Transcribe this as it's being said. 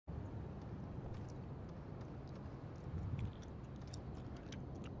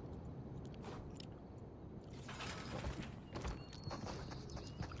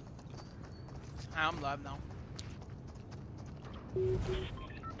I'm live now.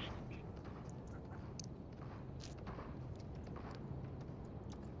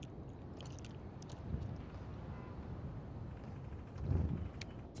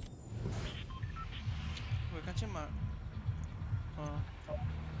 Wait, can I change my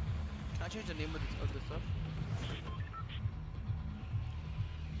can I change the name of the stuff?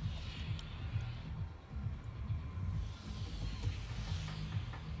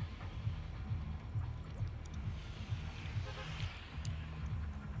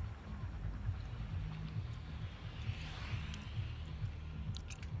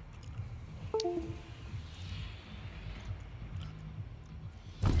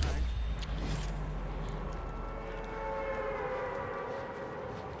 Alright.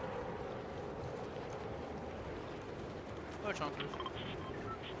 Oh, chunkers.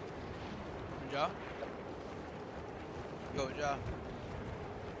 Ja? Yo, Ja.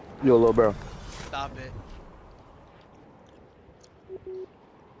 Yo, little bro. Stop it.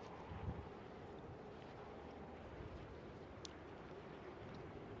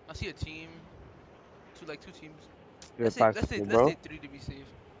 I see a team. Two teams. You're Let's say possible, bro. three to be safe.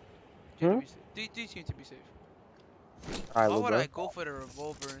 Three to Hmm? be safe. Three teams to be safe. Alright, Why little would I bro. go for the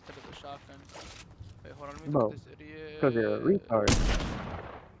revolver instead of the shotgun? Wait, hold on. Let me look at Bro, this because you're a idiot. retard.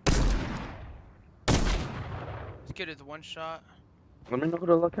 This kid is one shot. Let me know who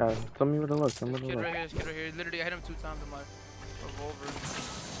to look at. Tell me where to look. Tell me This where to kid look. right here. This kid right here. Literally, I hit him 2 times with my revolver.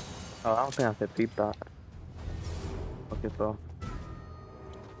 Oh, I don't think I could peep that. Okay, so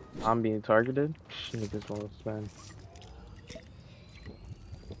I'm being targeted. Niggas wanna spend.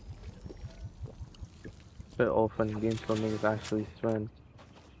 Bit old funny games so niggas actually spend.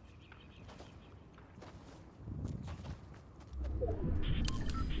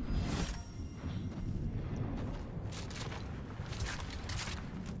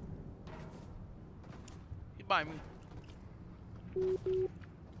 He's by me.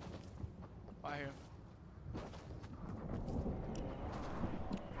 By here.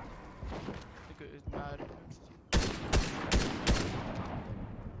 Nigga is mad.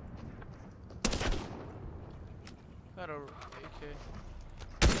 Got a AK.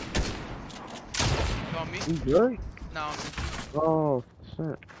 You on me? You good? No, Oh,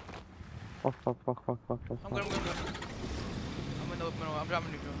 shit. Fuck. I'm good. I'm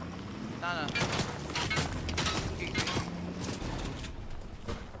dropping neutral. Nah.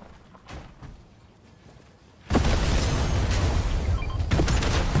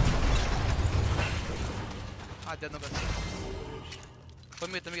 Ah, dead, no good. Let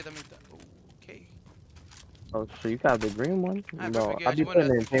me get that. Okay. Oh, so you got the green one? Alright, Bro, perfect. Yeah, I I be just wanted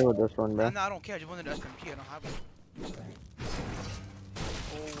putting in SMG. pain with this one, bro. Nah, I don't care. I just wanted SMG. I don't have it.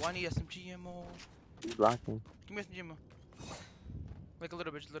 Oh, I need SMG ammo. He's blocking. Give me SMG ammo. Like a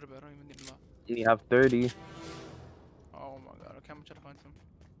little bit. I don't even need a lot. You have 30. Oh my god. Okay, I'm gonna try to find some.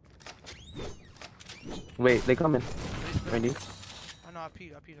 Wait, they coming. Ready? I know. I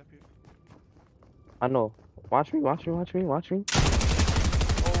peed. I know. Watch me.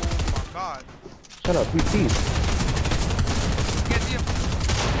 Oh my god. Shut up, you peep. Can't see him.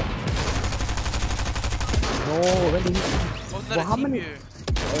 No, ready. Oh, there's another How team many? here.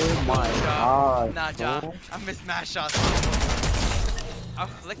 Oh my god. Nah, Ja. bro. I missed smash shots. I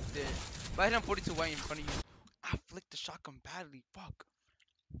flicked it. But I hit him 42 way in front of you. I flicked the shotgun badly. Fuck.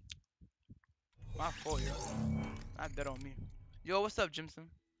 My fault, yo. Not dead on me. Yo, what's up, Jimson?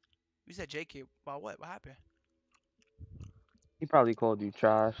 You said JK. About what? What happened? He probably called you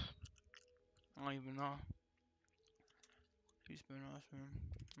trash. I don't even know. He's been awesome.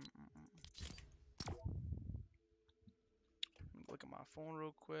 Look at my phone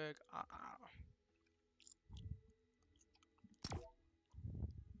real quick.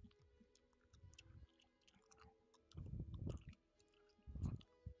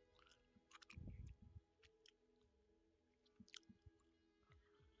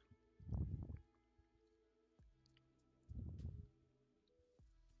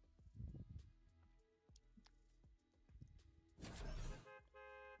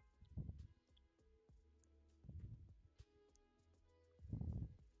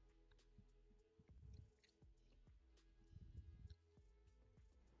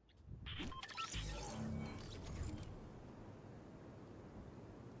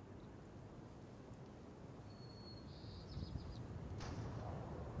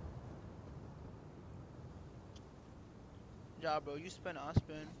 Yeah, bro, you spin, I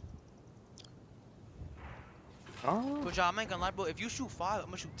spin. Oh. But yeah, I ain't gonna lie, bro. If you shoot 5, I'm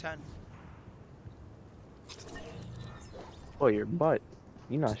gonna shoot 10. Oh, your butt.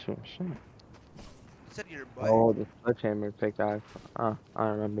 You not shooting shit. You said your butt. Oh, the sledgehammer pickaxe. I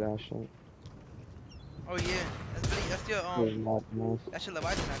remember that shit. Oh yeah, that's your Yeah, not nice. that's your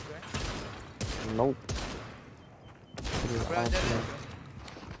Leviathan act, right? Nope. It is What brand that awesome. is?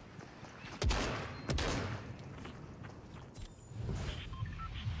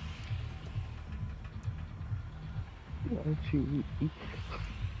 Don't you eat?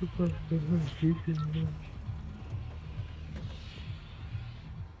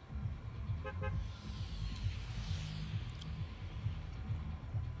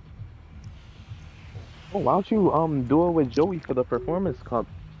 Oh, why don't you do it with Joey for the performance cup?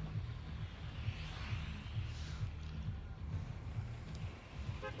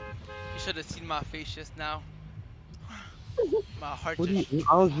 You should have seen my face just now. My heart What do just you?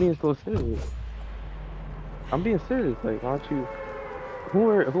 I was being dropped. so serious. I'm being serious. Like, why don't you?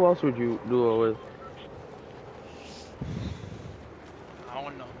 Who else would you do it with? I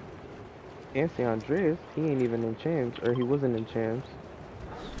don't know. Can't say Andreas. He ain't even in champs, or he wasn't in champs.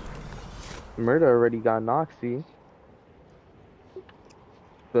 Murder already got Noxy.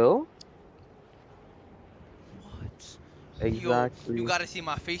 Phil? What? Yo, you Exactly. gotta see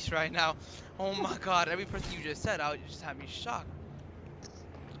my face right now. Oh my god, every person you just said out, you just had me shocked.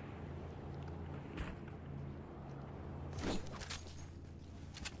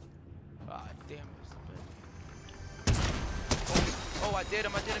 Ah, damn this bit. Oh, I did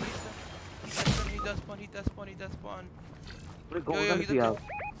him, he does spawn, he does spawn, he does spawn. What Yo, gun does he have?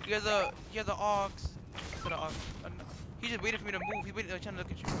 he has a ox. I said a ox. He just waited for me to move, he waited, trying to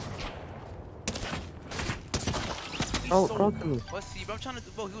look at you. He's Oh, so talk to me. pussy, bro, I'm trying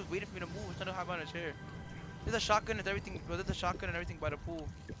to, bro, he was waiting for me to move, trying to hop on a chair. There's a shotgun and everything, bro, there's a shotgun and everything by the pool.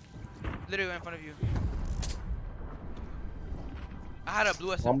 Literally right in front of you. I had a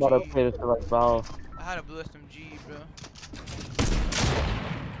blue I'm about to SMG. play this for like Val. I had a blue SMG, bro.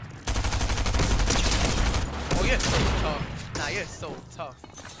 Oh, you're so tough. Nah, you're so tough.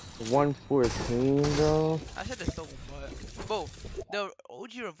 114, bro. I said this so but bro, the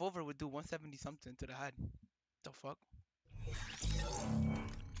OG revolver would do 170 something to the head. The fuck?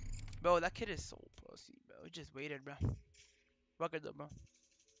 Bro, that kid is so pussy, bro. He just waited, bro. Fuck it though, bro.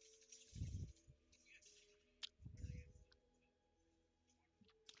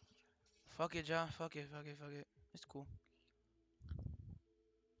 Fuck it, John. Fuck it, fuck it, fuck it. It's cool.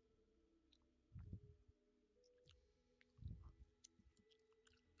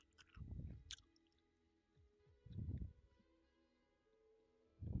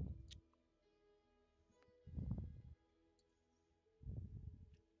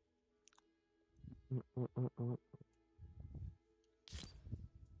 Mm-mm-mm-mm.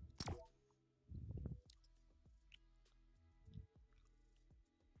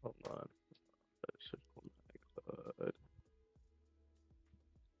 Hold on. That shit. Oh my god.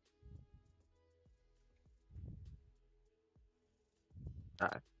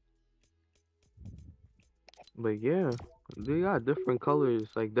 Ah, but yeah, they got different colors,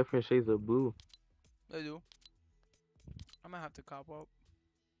 like different shades of blue. I do. I might have to cop up.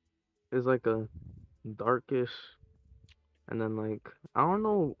 It's like a darkish, and then like I don't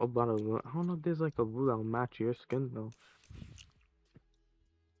know about a. I don't know if there's like a blue that'll match your skin though.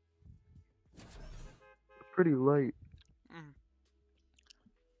 It's pretty light. Mm.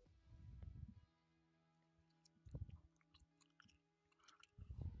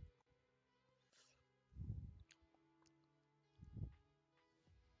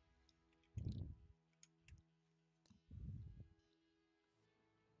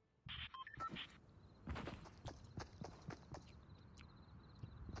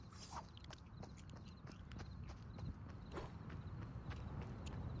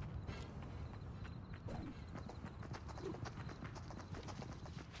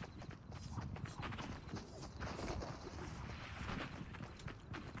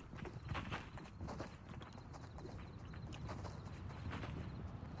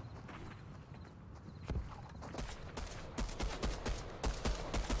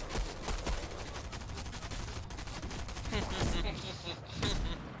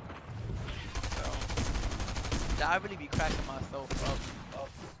 So, I really be cracking myself up.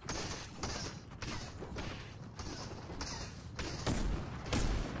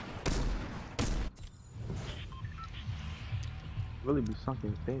 Really be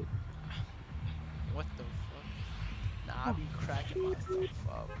something fake. What the fuck? Nah, I be cracking myself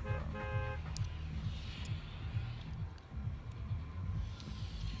up, bro.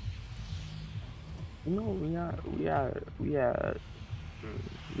 No, we are.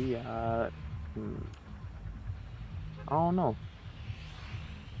 Mm, I don't know.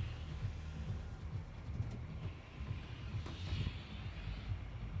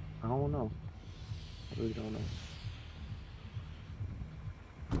 I don't know. I really don't know.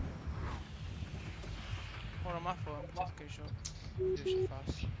 my fault. I'm just getting short. Do this shit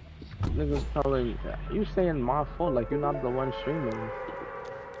fast. Niggas telling you saying my fault like you're not the one streaming.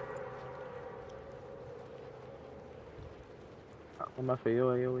 I'm not for yo.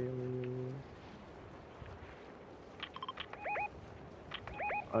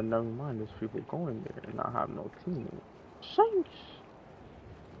 Oh, never mind. There's people going there and I have no team. Shanks.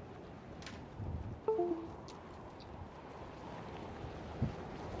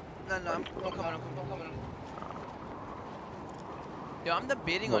 No, I'm coming. Yo, I'm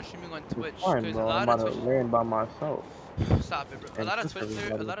debating on Look, streaming on it's Twitch fine, because a bro. I'm lot of about to Twitch. land by myself. Stop it, bro. A And lot of kiss Twitch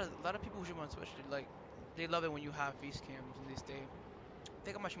players, everybody. a lot of people who stream on Twitch, they love it when you have face cams and they stay. I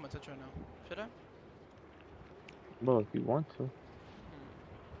think I might stream on Twitch right now. Should I? Bro, if you want to. Hmm.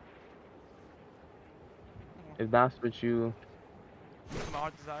 If that's what you My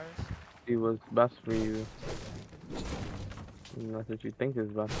heart desires. see was best for you. And that's what you think is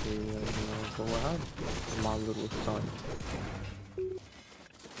best for you, go ahead. My little son.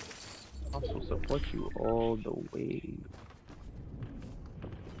 Also support you all the way.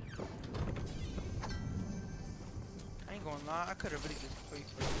 I ain't gonna lie, I could have really just played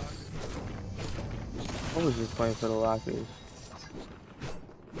for the Lockers. I was just playing for the Lockers.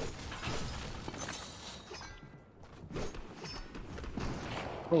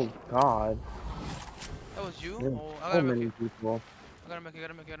 Oh God. That was you? There's Oh, I so gotta make many it. people. I gotta make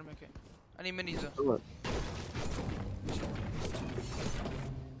it. I need minis though. Do it.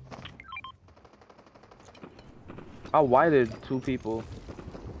 I whited 2 people.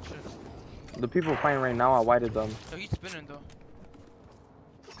 Shit. The people fighting right now, I whited them. Yo, he's spinning though.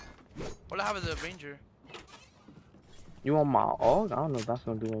 All I have is a ranger. You want my AUG? I don't know if that's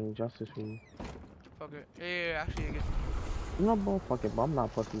gonna do any justice for you. Fuck it. Yeah, actually, I guess. You know, bro, fuck it, but I'm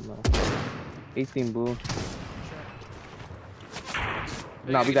not pussy, man. 18 blue. Sure.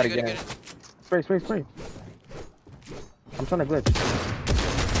 Nah, we gotta get it. it. Spray. I'm trying to glitch.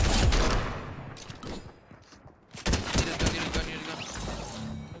 Need a gun.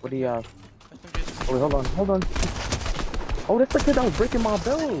 What do you have? SMG. Oh, wait, hold on. Oh, that's the kid that was breaking my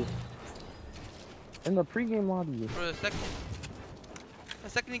bells. In the pregame lobby. For the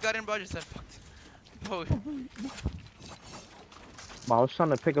second he got in, bro, I just said, fuck. Bro, I was trying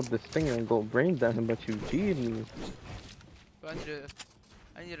to pick up the stinger and go brain dead him, but you G'd me. I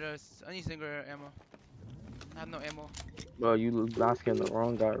need single ammo. I have no ammo. Bro, you asking the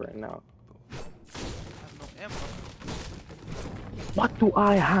wrong guy right now. I have no ammo. What do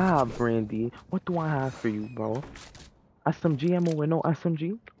I have, Brandy? What do I have for you, bro? SMG ammo with no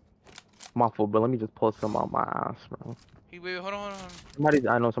SMG? My fault, but let me just pull some out my ass, bro. Hey, wait, hold on.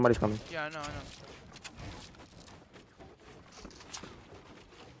 I know somebody's coming. Yeah, I know.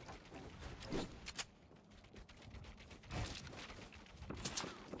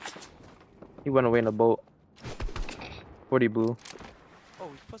 He went away in a boat. 40 blue. Oh,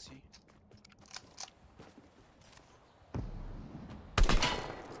 he's pussy.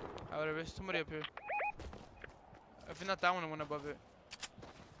 There's somebody up here. If it's not that one, I went above it.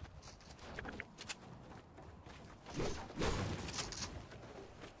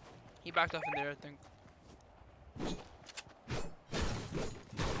 He backed off in there, I think.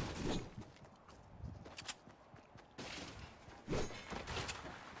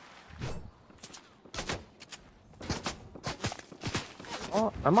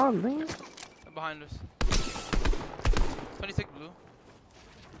 Oh, am I lean? They're behind us. 26 blue.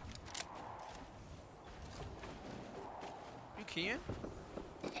 You keying?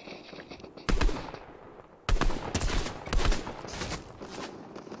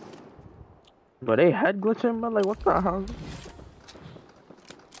 But they head glitching, bro. Like, what the hell?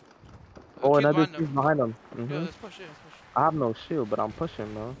 Oh, another team's behind them. Yeah, let's push it. I have no shield, but I'm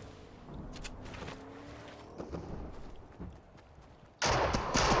pushing, bro.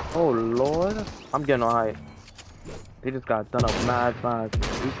 Oh, Lord. I'm getting on height. They just got done up mad fast.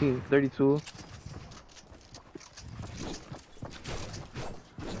 18, 32.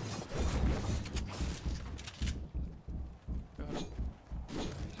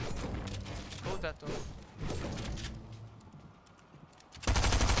 Hold that though.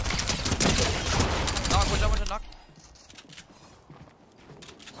 Knock.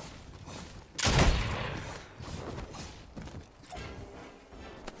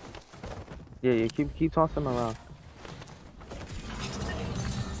 Yeah, keep tossing them around.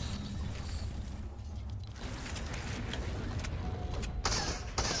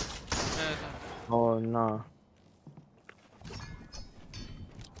 Oh, nah.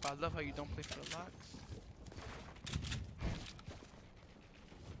 I love how you don't play for the locks.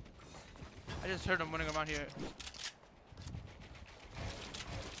 I just heard him running around here.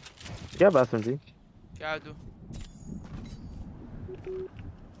 You have SMG. Yeah, I do. I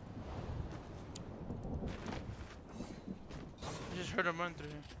just heard him run through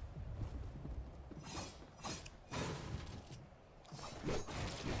here.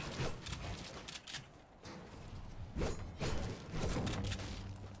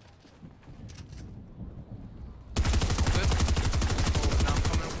 Good. Oh, now I'm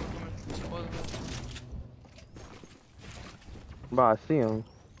coming. Oh, Bro, I see him.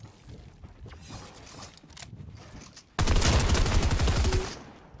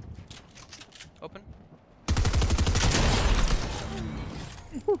 open.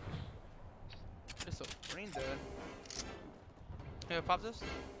 It's so brain dead. Here, pop this.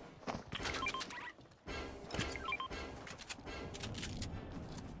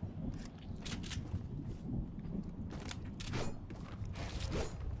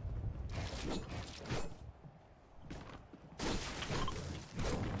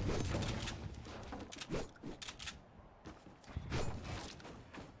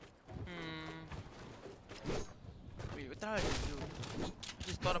 Wait, what the hell did I just do? I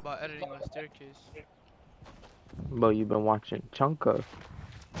just thought about editing my staircase. Bro, you been watching Chunka.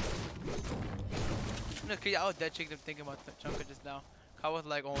 No, cause I was dead chicken thinking about the chunker just now. I was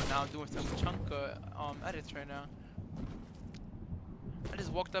like, oh, now I'm doing some chunker edits right now. I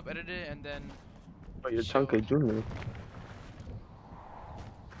just walked up, edited it, and then. Bro, you're show. Chunka Junior.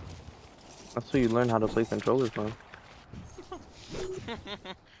 That's where you learn how to play controllers from.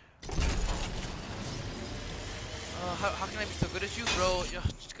 How can I be so good as you, bro? You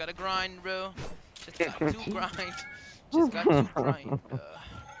just gotta grind, bro. Just got to grind. Just got to grind.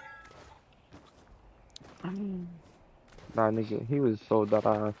 Nah, nigga, he was so that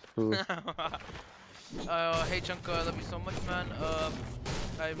ass too. Hey Chunka, I love you so much, man.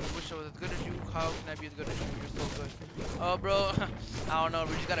 I wish I was as good as you. How can I be as good as you? You're so good. Bro, I don't know.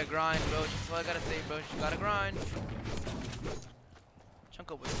 We just gotta grind, bro. Just all I gotta say, bro. Just gotta grind.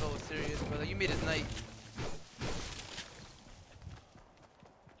 Chunka was so serious, brother. You made his night.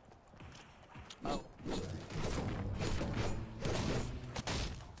 Oh.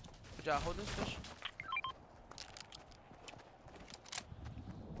 Good job. Hold this fish.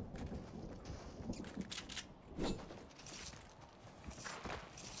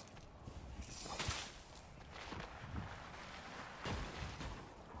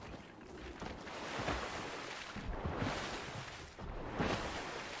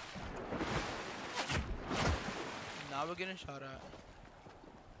 Now we're getting shot at.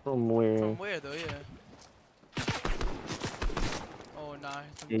 Somewhere. From where though, yeah. Oh nah,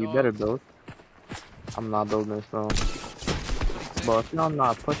 some Yeah, you dogs. better build. I'm not building so. But if y'all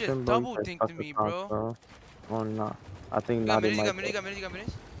not You pushing, just bro, you double guys dinked fuck me, the top, bro. bro. Oh nah. I think You not got in minis, my you got minis, you got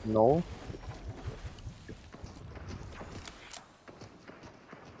minis? No.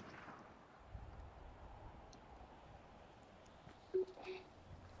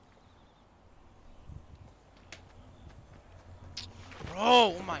 Bro,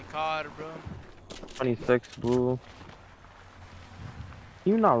 oh my god, bro. 26 blue.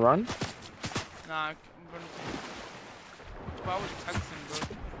 Can you not run? Nah, I'm running. Bro, I was texting, bro.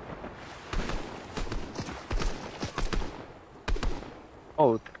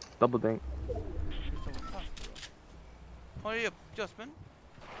 Oh, double dink. You're so tough, bro. Oh yeah, just man.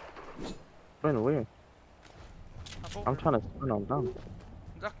 Run where? Hop over. I'm trying to spin on them.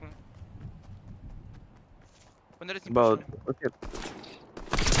 Exactly. When there is pushing Bro, me. look at.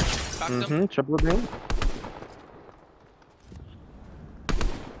 Back them. Triple dink.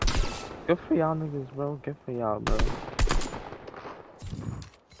 Good for y'all niggas, bro. Good for y'all, bro.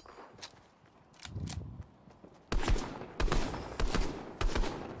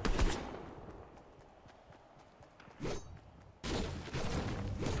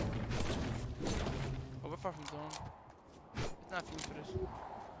 Oh, we're far from zone. It's not food for this.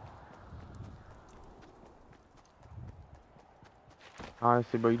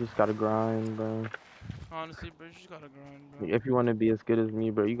 Honestly, bro, you just gotta grind, bro. Honestly, bro, you just gotta grind, bro. If you want to be as good as me,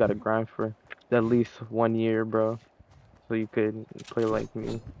 bro, you gotta grind for at least 1 year, bro. So you could play like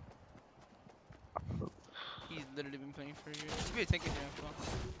me. He's literally been playing for years. There should be a tank in there, bro.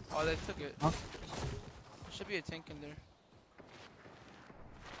 Oh, they took it. Huh? There should be a tank in there.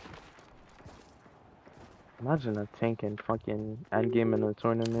 Imagine a tank and fucking end game in a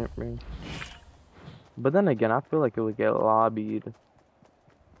tournament, man. But then again, I feel like it would get lobbied.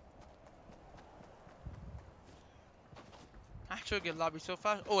 I should get lobby so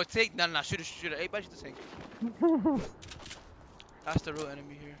fast. Oh, a tank? Nah, shoot it. Everybody shoot the tank. That's the real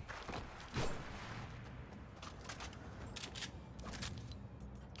enemy here.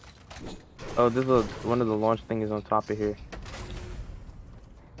 Oh, this is one of the launch things on top of here.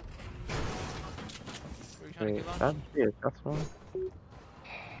 Where you trying to Wait, get launched? that's one.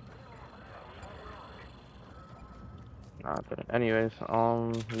 Okay. Anyways,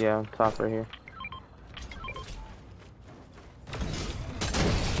 yeah, top right here.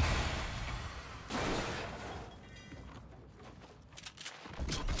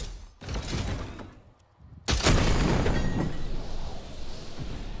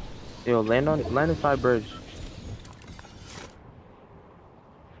 Yo, land inside bridge.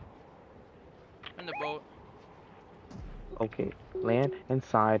 In the boat. Okay, land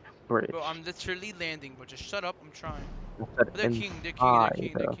inside bridge. Bro, I'm literally landing, but just shut up. I'm trying. I said But they're king. They're king. They're inside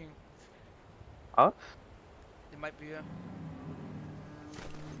king. They're king. us. They might be. Yeah.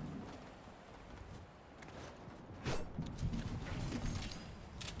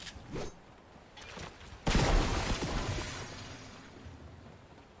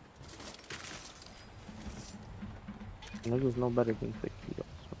 Niggas no better than 60.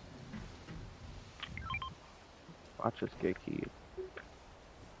 Watch us get keyed.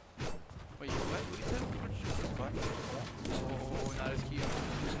 Wait, what? What you said? Which spot? Oh, not as key.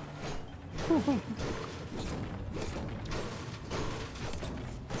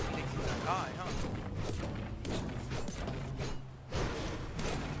 Niggas that high, huh?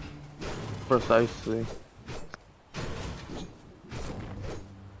 Precisely.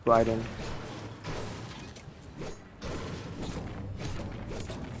 Gliding.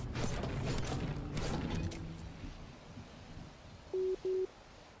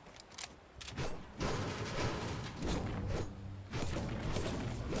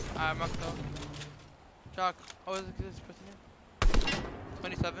 I'm knocked out. Chuck, how is this person here?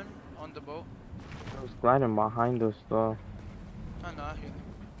 27 on the boat. I was gliding behind us though. Oh no, I hear them.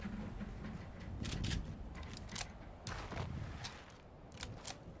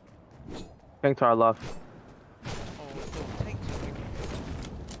 Tank to our left. Oh, so tank to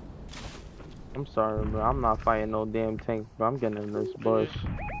I'm sorry, bro. I'm not fighting no damn tank, bro. I'm getting in this bush.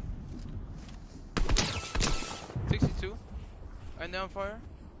 62. And down fire.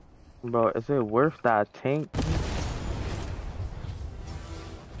 Bro, is it worth that tank?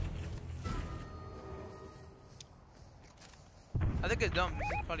 I think it's dumb. This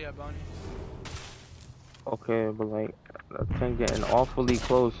is probably a bounty. Okay, but like, that tank getting awfully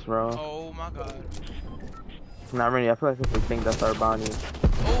close, bro. Oh my god. Not really. I feel like it's the thing that's our bounty.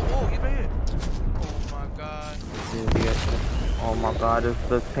 Oh, get right here. Oh my god. Yeah. Oh my god, it's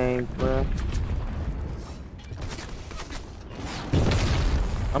the tank, bro.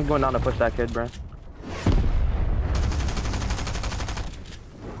 I'm going down to push that kid, bro.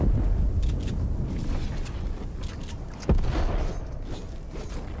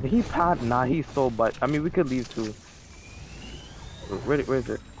 Did he pop? Nah, he's so but. I mean, we could leave too. Where is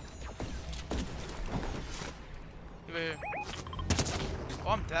it? Get right here.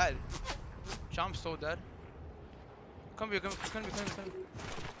 Oh, I'm dead. I'm so dead. Come here, come here.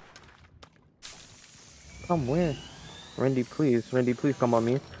 Come where? Randy, please come on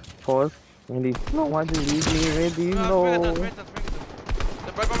me. Pause. Randy, no, why'd you leave me, Randy? No.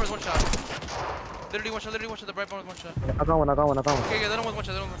 The bright bomber is one shot. Literally one shot, the bright bomber is one shot. I got one. Okay, that one one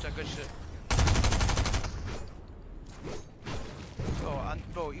shot, good shit.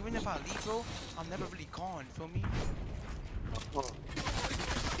 Bro, even if I leave, bro, I'm never really gone, feel me?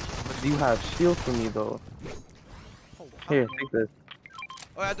 Do you have shield for me, though? Oh, Here, no. take this.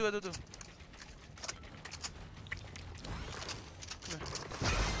 Oh, yeah, I do.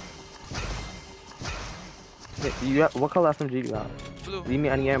 What color SMG you got? Blue. Leave me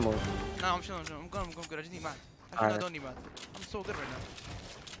any ammo. Nah, I'm chilling. I'm good. I just need math. Actually, no, I don't need math. I'm so good right now.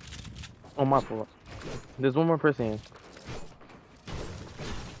 Oh, my fault. There's one more person here.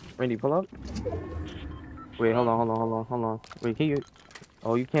 Randy, pull up. Wait, hold on. Wait, can you?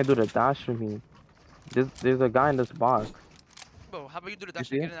 Oh, you can't do the dash for me. There's a guy in this box. Bro, how about you do the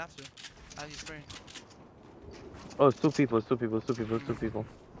dash and get in after? As he's spraying. Oh, it's two people. 20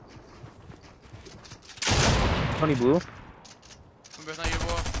 blue. Remember, it's not your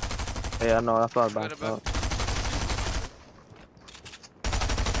ball. Yeah, I know. That's all about. Get it back.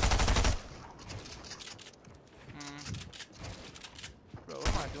 Bro, what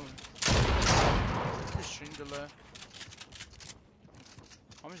am I doing? This string delay.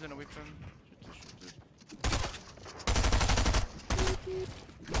 I'm just gonna wait for him.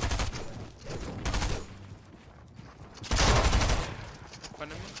 In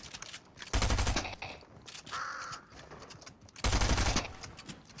front of me.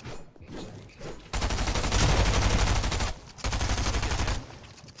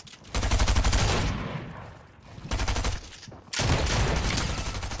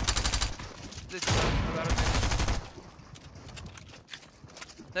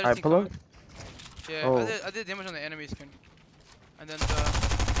 Alright, pull up. Yeah, Oh. I did damage on the enemy skin. And then the...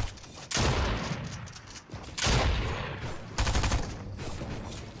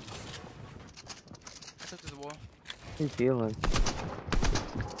 He's healing.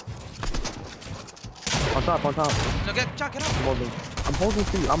 On top, on top. No, Jack, get up. I'm holding. I'm holding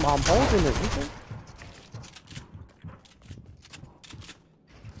to you. I'm holding it. Listen.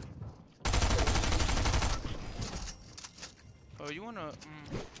 Oh, you wanna?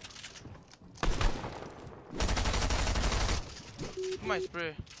 You might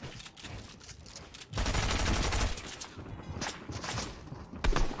spray.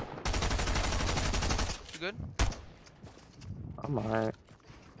 You good? I'm alright.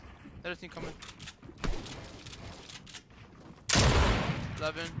 There's a team coming.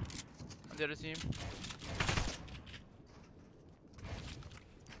 11 on the other team.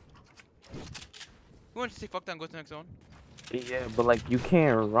 Who wants to say fuck that and go to the next zone? Yeah, but like you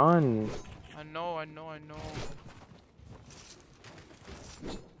can't run. I know. I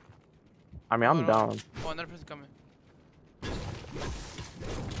mean, I'm No. down. Oh, another person coming.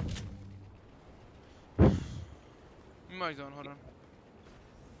 My zone, hold on.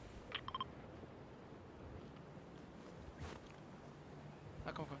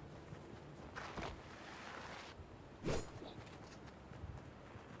 Come.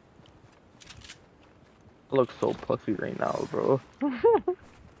 I look so pussy right now, bro.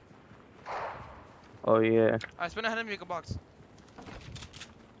 Oh yeah. I spin ahead of me, make a box.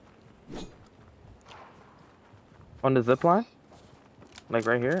 On the zip line? Like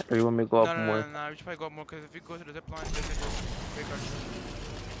right here? Or you want me to go up more? No, we should probably go up more because if we go to the zip line, they're gonna go break our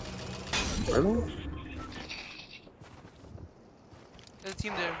shit. Really? There's a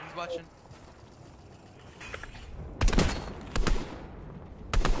team there, he's watching.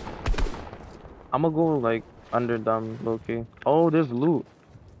 I'm gonna go like under them, low-key. Oh, there's loot.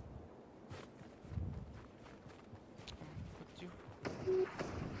 With you.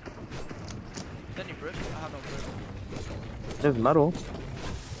 Any brick? I have no brick. There's metal.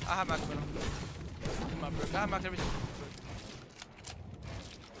 I have max metal. My brick. I have max everything.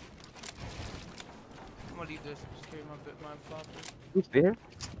 I'm gonna leave this. Just carry my flop. We stay here?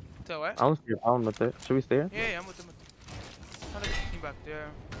 Tell what? I don't see a problem with it. Should we stay here? Yeah, I'm with them. Trying to get the team back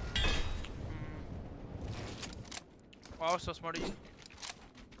there. Wow, I was so smart of you.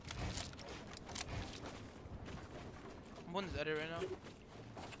 I'm on this edit right now.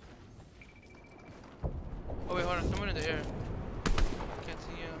 Oh wait, hold on. Someone in the air. Can't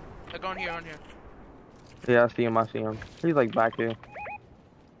see him. Like on here. Yeah, I see him. He's like back here.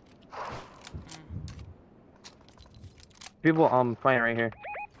 People fighting right here.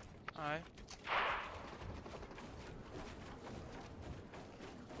 Alright.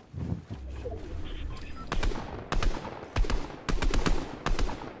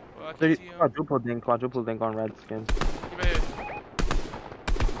 Well, I can't see him. Quadruple dink on red skin. Get right here.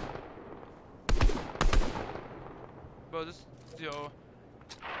 Bro, this yo.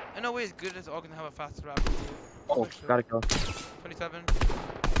 In no way as good as all gonna have a faster rap. Oh, gotta go. 27.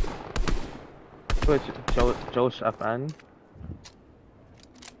 Switch, Josh FN.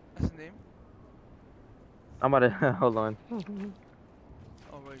 That's his name. I'm about to, hold on.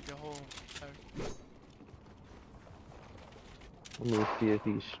 Oh wait, the whole. Let me see if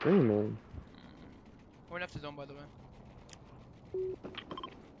he's streaming. We're in after zone, by the way.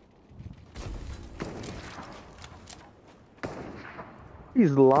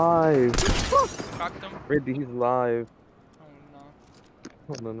 He's live. Cracked him. Randy, he's live. Oh no.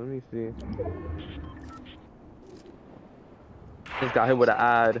 Hold on, let me see. Just got hit with an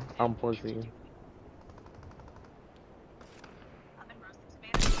ad. I'm pussy.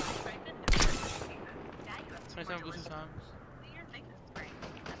 Blue times.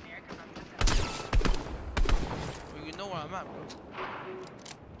 Well, you know where I'm at, bro.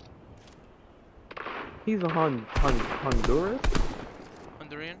 He's a Honduras?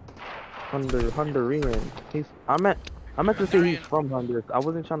 Honduran? Hondurian. I meant to say he's from Honduras. I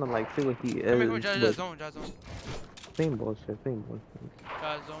wasn't trying to like say what he is. Jazz zone. Same bullshit.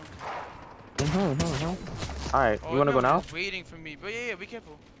 Jazz zone. Alright, you wanna go now? He's waiting for me, but yeah, be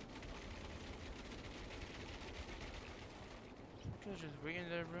careful. Just waiting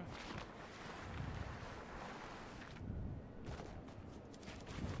there, bro.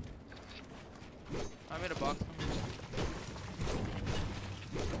 I made a box.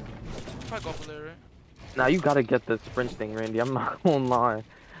 Probably go for there, right? Nah, you gotta get the sprint thing, Randy. I'm not gonna lie.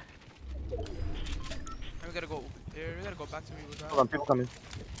 And we gotta go there. We gotta go back to me with that. Hold on, people coming.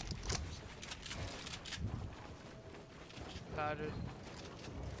 Padded.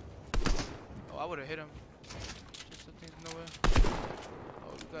 Oh, I would've hit him. Just the thing's nowhere.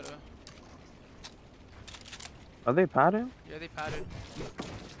 Oh, we gotta. Are they padding? Yeah, they padded.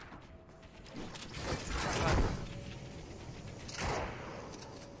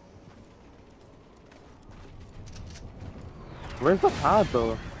 Where's the pad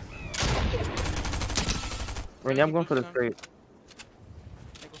though? There's Randy, I'm some going blue for the sun. straight.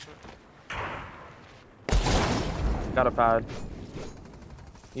 Yeah, go for it. Got a pad.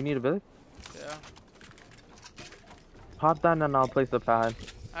 You need a village? Yeah. Pop that and then I'll place the pad.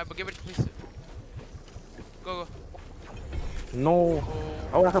 Alright, but give it, place it. Go, go. No.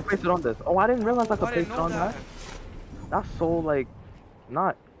 Oh, I can place it on this. Oh, I didn't realize I Oh, could I place didn't it know on that. that. That's so like,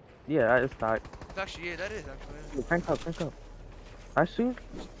 not. Yeah, that is tight. It's actually, yeah, that is actually. Crank up, crank up. Actually,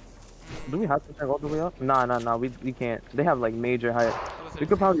 do we Mm, have to check all the way up? Nah, we can't. They have like major height. I was We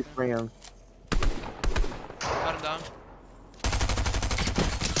could probably okay. spray him. Got him down.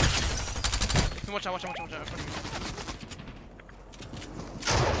 Watch out, watch out, watch out, watch out. In front of you.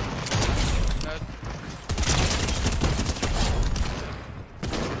 Dead.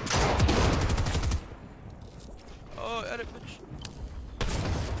 Oh, edit, bitch.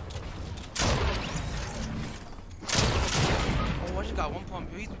 Oh, I just got one pump.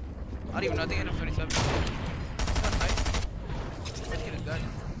 He's, I don't even know. I think I hit him 27. He's on height. Let's get it done.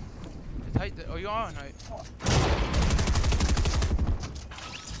 It's height. Oh, you are on height.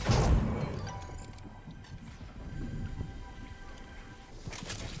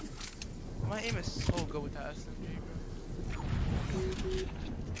 My aim is so good with that SMG, bro.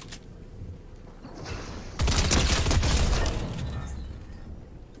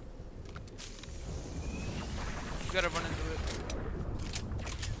 You gotta run into it.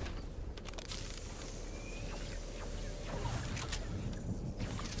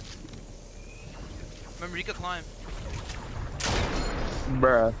 Remember, you can climb.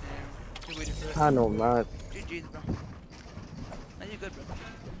 Bruh. Damn. You're waiting for us. I know, man. GG's, bro. Now you're good, bro.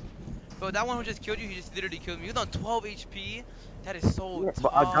 Bro, that one who just killed you, he just literally killed me. You're on 12 HP. That is so Yeah, tough.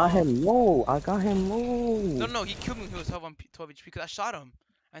 but I got him low. I got him low. No, he killed me when he was 12 HP because I shot him.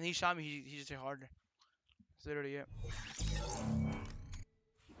 And he shot me, he just hit harder. That's literally it.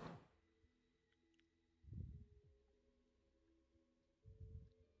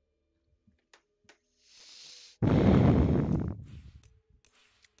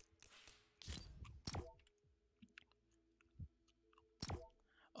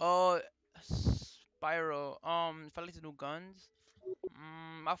 Oh, Spyro. If I like to do guns,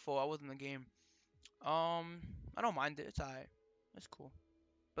 my fault. I wasn't in the game. I don't mind it. It's alright. It's cool.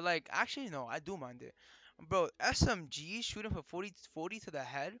 But like, actually, no, I do mind it. Bro, SMG shooting for 40 to the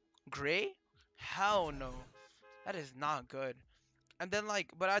head, gray? Hell no. That is not good. And then like,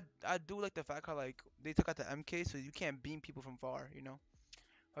 but I do like the fact how like they took out the MK, so you can't beam people from far, you know.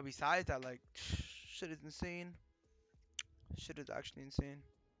 But besides that, like, shit is insane. Shit is actually insane.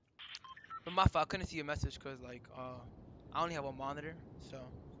 But my fault, I couldn't see your message because like I only have one monitor, so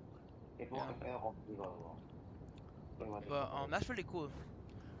yeah. But that's really cool.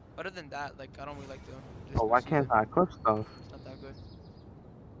 Other than that, like I don't really like this Oh, new why can't season. I clip stuff? It's not that good.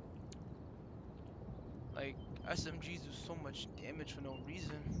 Like SMGs do so much damage for no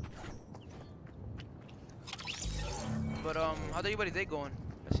reason. But how's everybody's day going?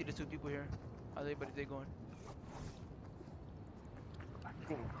 I see the two people here. How's everybody's day going? I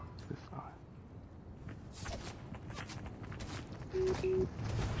think this side.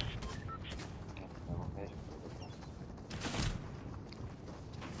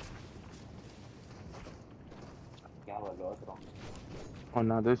 Oh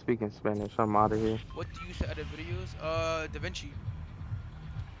no, they're speaking Spanish. I'm out of here. What do you use to edit videos? DaVinci.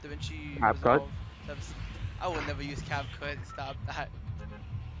 DaVinci CapCut? Resolve. I would never use CapCut. Stop that.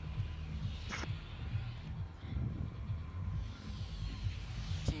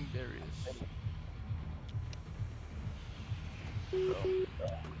 Team Darius. Bro.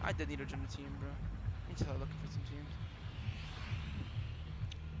 I did need to join the team, bro. I need to start looking for some teams.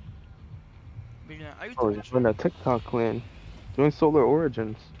 But yeah, I use Oh, DaVinci. he's doing a TikTok clan. Doing Solar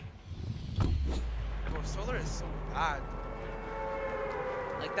Origins. Bro, Solar is so bad.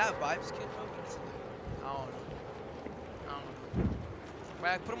 Like that Vibes kid, bro. He's like, I don't know. I don't know. But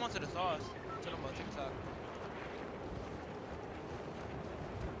I put him onto the sauce. Tell him about TikTok.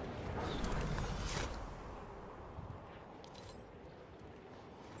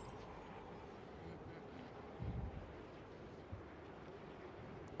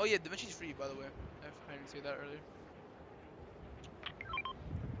 Oh yeah, DaVinci's free, by the way. I didn't say that earlier.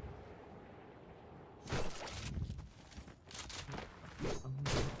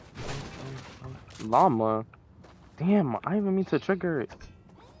 Llama. Damn, I even mean to trigger it.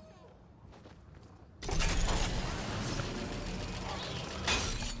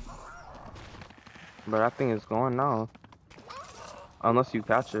 But that thing is gone now. Unless you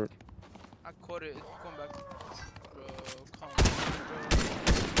catch it. I caught it. It's going back. Bro, come on, bro.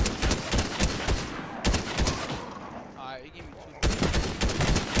 Alright, he gave me 2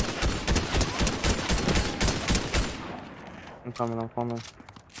 I'm coming, I'm coming.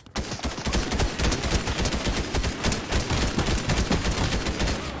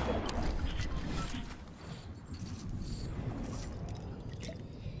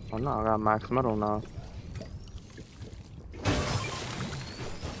 Oh no, I got max metal now.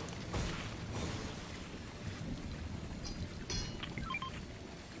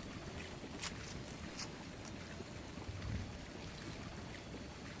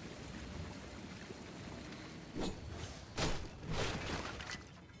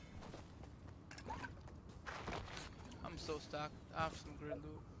 I'm so stocked. I have some great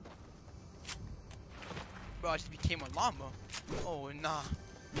loot. Bro, I just became a llama. Oh, nah.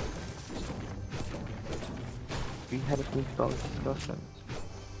 We had a few dog discussion.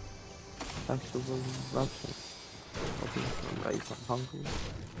 Actually, rushing. Okay, I'm right, I'm hungry.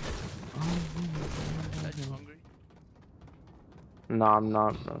 That you hungry? No, I'm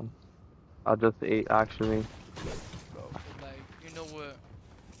not, bro. I just ate, actually. Bro, but like, you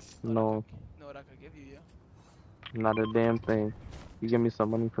know No, what I could give you, yeah? not a damn thing. You give me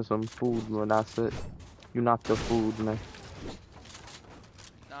some money for some food, bro, that's it. You not the food, man.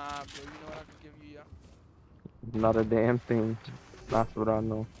 Nah, bro, you know what I could give you, yeah? Not a damn thing. That's what I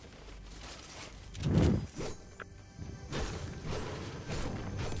know.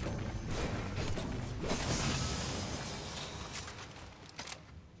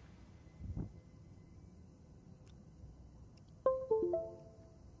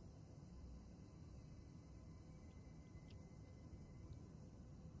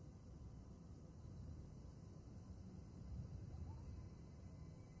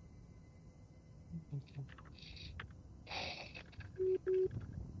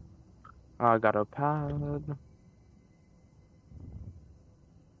 I got a pad. A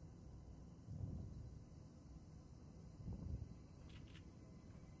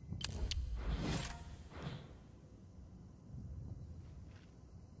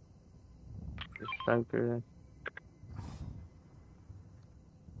striker.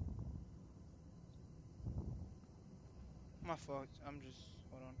 My fault. Hold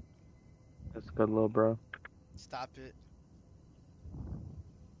on. That's good, little bro. Stop it.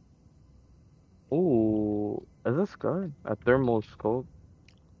 Ooh, is this good? A thermal scope.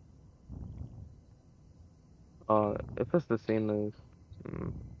 If it's the same as,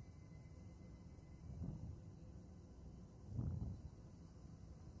 mm,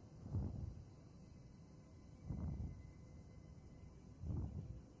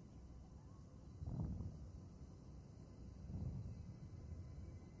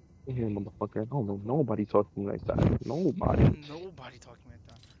 here, motherfucker. I don't know nobody talking like that. Nobody. Nobody talking like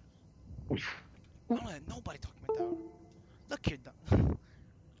that. I don't let nobody talking like that. Look here, dog.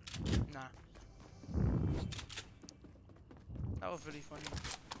 Nah, that was really funny.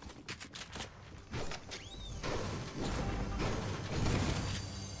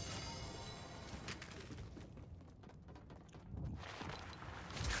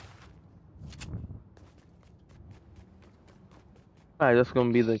 Alright, that's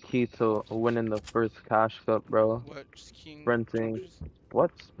gonna be the key to winning the first cash cup, bro. What? Just king Sprinting. jokers?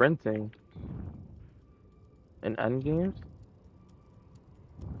 What? Sprinting? In endgames?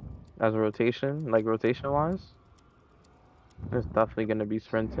 As a rotation? Like rotation wise? It's definitely gonna be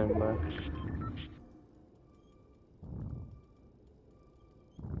sprinting, bro.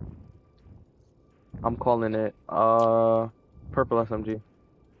 I'm calling it, purple SMG. You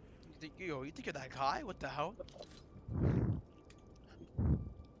think you're that guy? What the hell?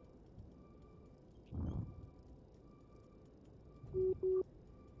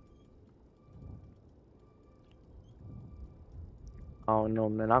 I don't know,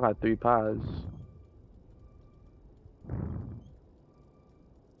 man. I got 3 pads.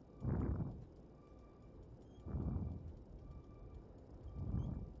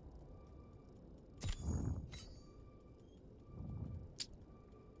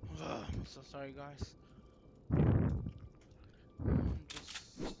 I'm so sorry, guys.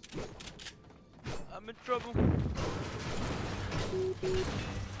 I'm in trouble.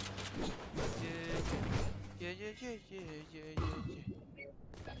 Yeah, yeah, yeah, yeah, yeah, yeah, yeah, yeah.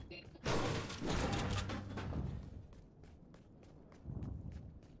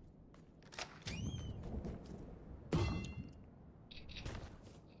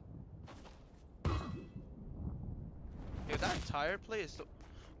 Yeah, that entire play is so.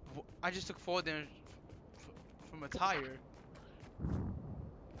 I just took 4 damage from a tire.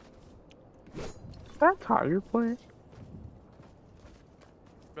 That tire play?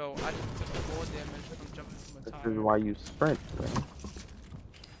 Bro, I just took 4 damage from jumping from a This is tire. why you sprint, bro.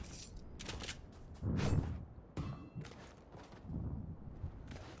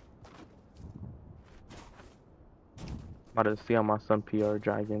 About to see how my son PR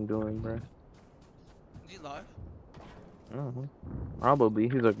Dragon doing, bro. Is he live? hmm Probably.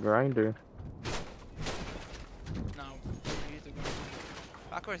 He's a grinder. No, he's a good.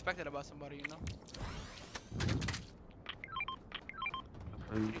 I can respect that about somebody, you know.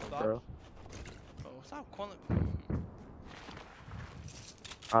 Did he flop? Bro. Oh, stop calling.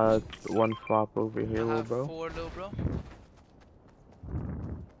 One flop over here, I little have bro. 4, little bro.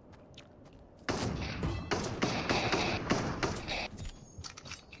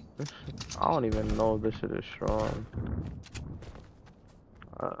 I don't even know if this shit is strong.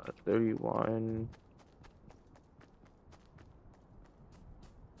 31.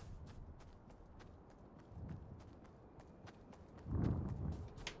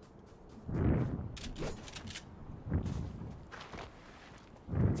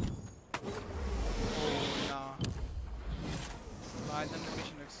 Oh, nah. Slide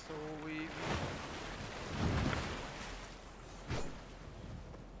animation looks so wavy.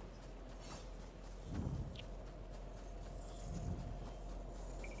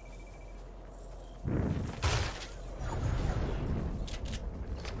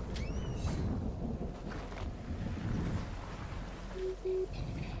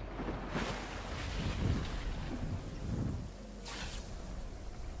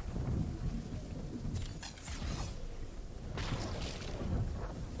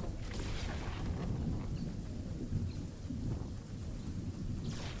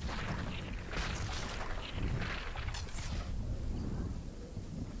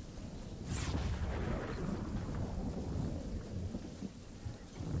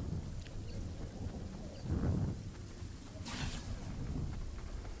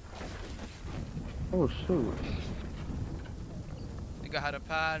 Oh, shoot. Think I had a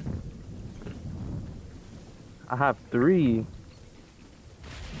pad. I have 3.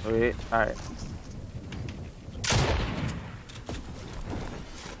 Wait, alright.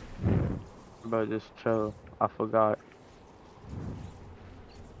 Bro, just chill. I forgot.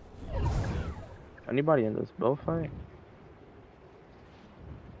 Anybody in this bullfight?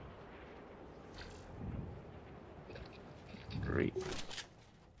 3.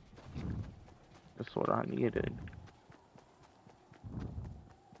 That's what I needed.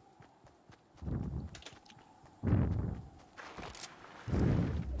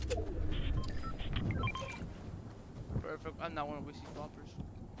 Perfect. I'm not one of Wixie's floppers.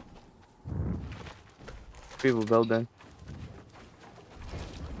 People building.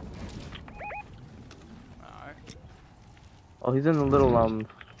 Alright. Oh, he's in the little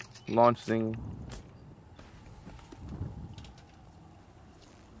launch thing.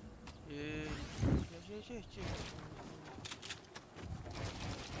 Yeah.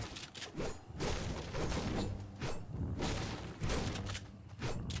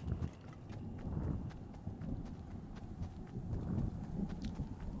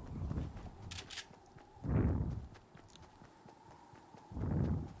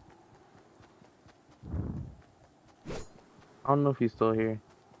 I don't know if he's still here.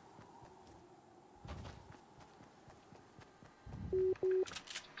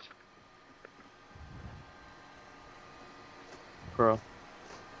 Bro.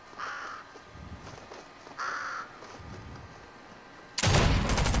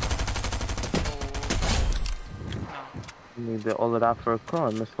 No. You did all of that for a crow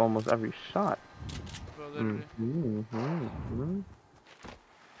and missed almost every shot. Bro, literally.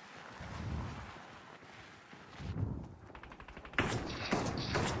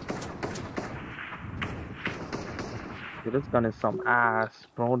 Dude, this gun is some ass,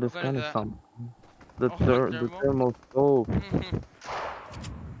 bro. This What gun is gun is that? some. The Oh, the thermal? thermal scope.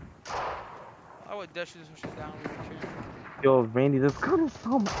 I would dash this shit down with a can. Yo, Randy, this gun is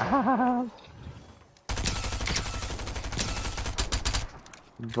some ass.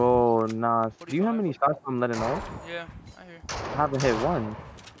 Bro, nah. Do you have 45. many shots I'm letting off? Yeah, I hear. I haven't hit one.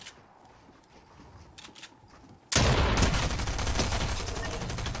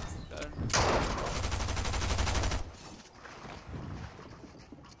 Dead.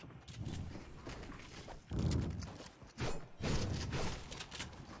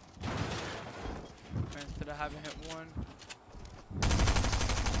 Instead of having hit one.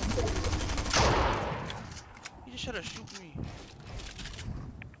 You just tried to shoot me.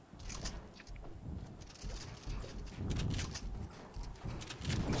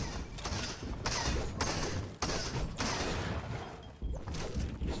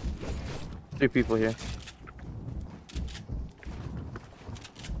 Three people here.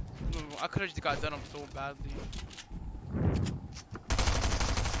 I could have just got done him so badly.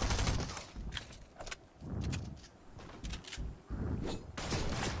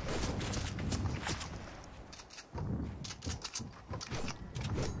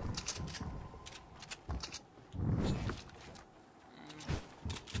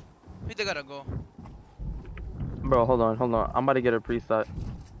 they gotta go. Bro, hold on, hold on. I'm about to get a preset.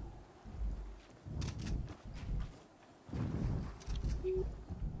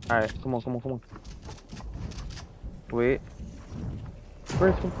 Alright, come on, come on, come on. Wait.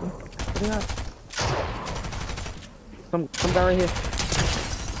 Where's what do you got? Some guy right here.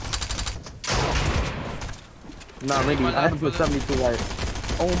 Nah, maybe. I have to put 72 right.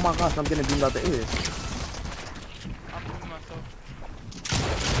 Oh my gosh, I'm getting beamed out the ear. I'm moving myself.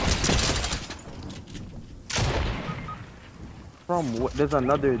 From what? There's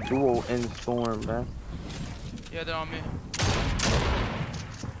another duo in Storm, man. Yeah, they're on me.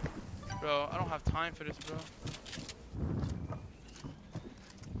 Bro, I don't have time for this, bro.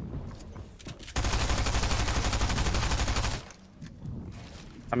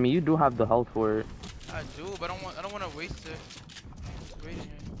 I mean, you do have the health for it. I do, but I don't want to waste it. Just waiting here.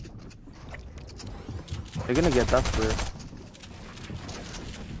 You're gonna get desperate.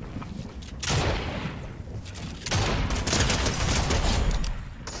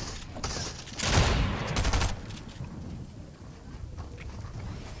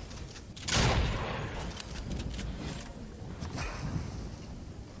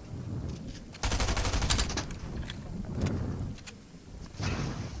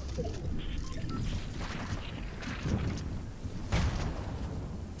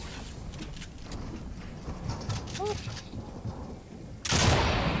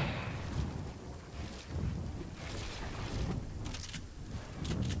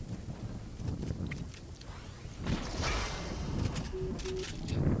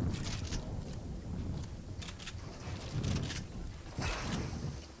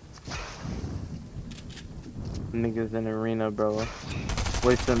 Niggas in arena, bro.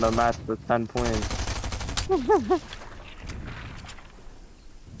 Wasting the match for 10 points. He's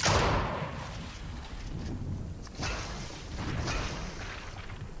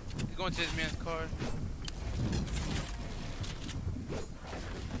going to his man's car.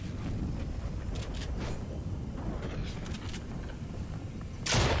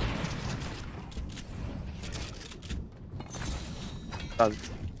 That's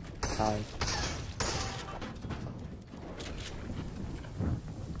high.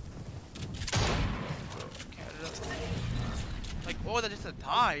 Like, oh, that's just a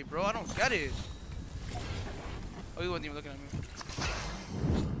die, bro. I don't get it. Oh, he wasn't even looking at me.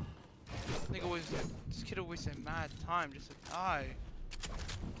 Nigga was, this kid wasted mad time just to die.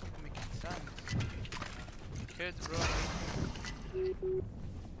 Doesn't make any sense. Kids, bro.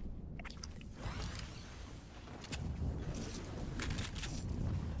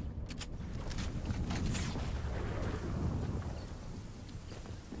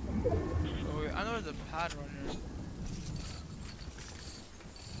 Oh, wait, I know there's a pad runner.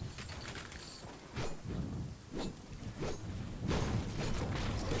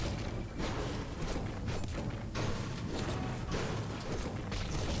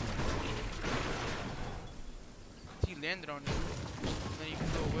 He landed on it. And then you can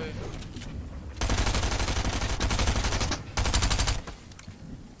go away.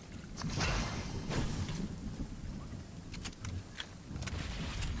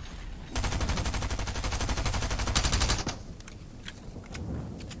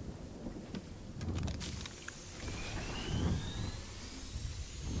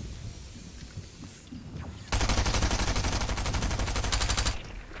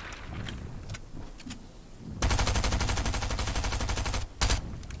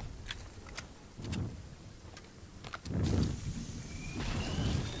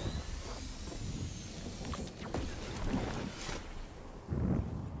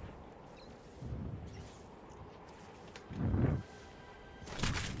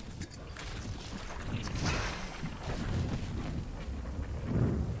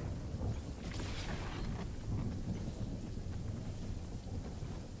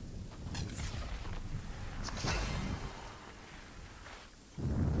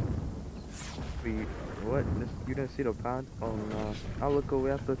 Wait, what? You didn't see the pad? Oh no. I'll look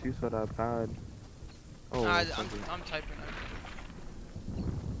away. I thought you saw that pad. Oh, Nah, okay. I'm typing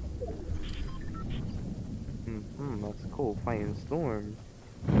it. That's cool. Fighting Storm.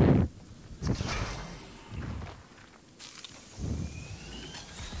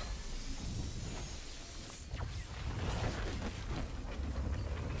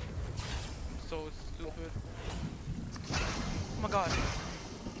 So stupid. Oh my god.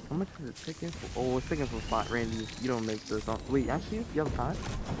 How much is it taking for? Oh, it's taking for spot, Randy. You don't make this. Wait, actually, you have a pad?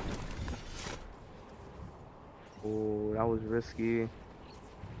 Oh, that was risky.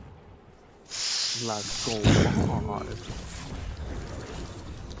 Let's go.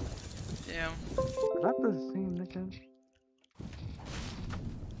 Damn. Is that the same nigga?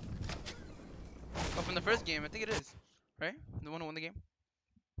 from the first game. I think it is, right? The one who won the game.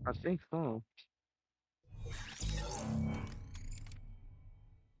 I think so.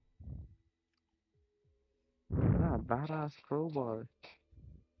 Yeah, badass crowbar.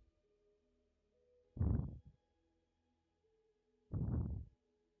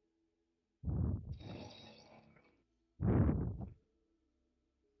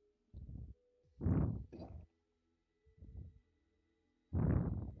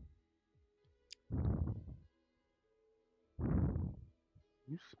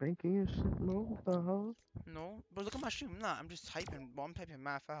 You spanking your shit, bro? What the hell? No, but look at my stream. Nah, I'm just typing. Bro, I'm typing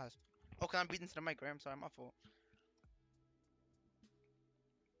mad fast. Okay, I'm beating to the mic, right? I'm sorry, my fault.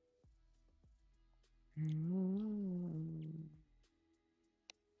 Mm.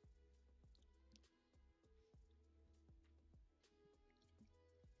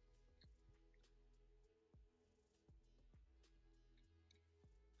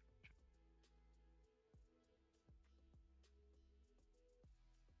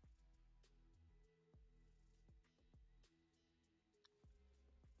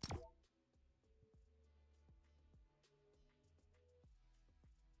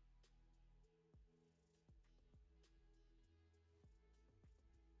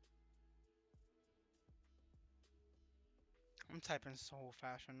 I'm typing so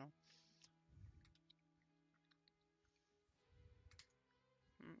fast, you know.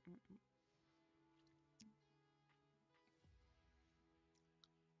 Mm-mm.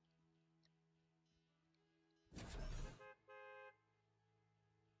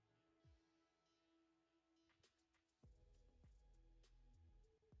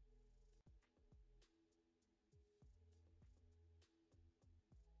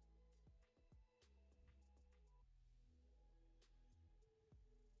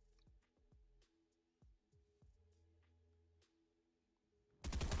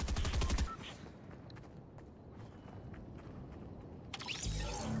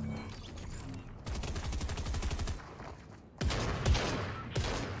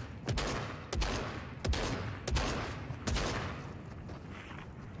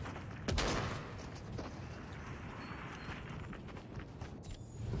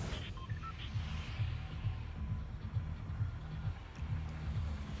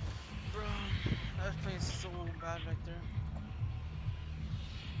 Bro, that's playing so bad right there.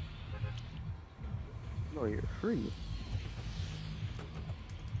 No, you're free.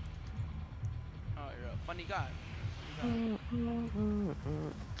 Oh, you're a funny guy. Funny guy.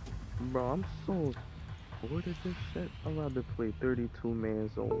 Bro, I'm so bored of this shit. I'd rather play 32 man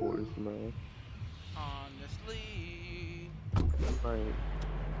zone wars, man. Honestly, Like,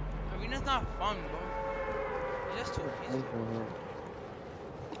 arena's not fun, bro. It's just too it easy. doesn't.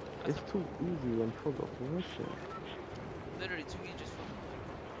 That's It's a too easy and full of bullshit. literally too easy just for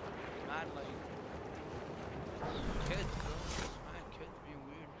mad like kids, bro. Just mad kids being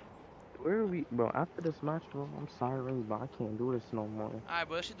weird. Where are we, bro? After this match, bro, I'm sorry, but I can't do this no more. Alright,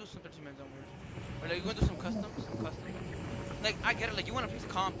 bro. Let's just do some 13 minutes on wars. Or like you gonna do some custom, some custom. Like I get it. Like you wanna face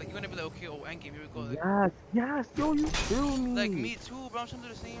comp. Like you wanna be like, okay, oh, end game. Here we go. Yes, yes, yo, you feel Like me? me too, bro. I'm trying to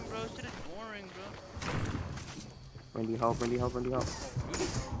do the same, bro. Shit is boring, bro. Randy, help, Randy, help, Randy, help. Oh, you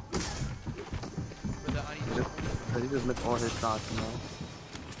need help. Brother, I need He help. just, he just missed all his shots, you know?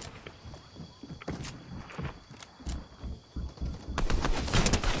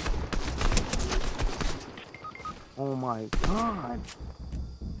 Oh my god.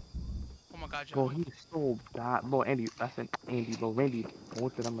 Oh my god, Bro, John. he's so bad. Bro, Andy, that's an Andy, bro. Randy,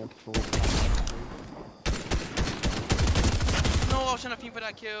 both of them are so bad. No, I was trying to ping for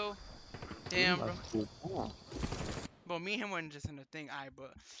that kill. You Damn, are bro. so bad. Bro, me and him weren't just in the thing. Alright,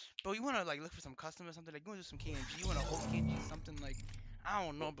 but bro, you wanna like look for some custom or something? Like you wanna do some KNG? You wanna host KNG something like I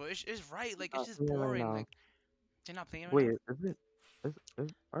don't know, but it's right. Like it's Not just playing right boring. now. Like they're not playing right Wait, now.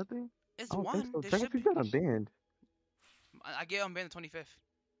 are they? It's I don't think one. so. They Check should if you be. got a band. I get unbanned the 25th.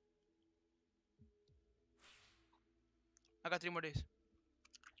 I got 3 more days.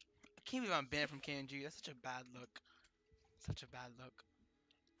 I can't believe I'm banned from KNG. That's such a bad look. Such a bad look.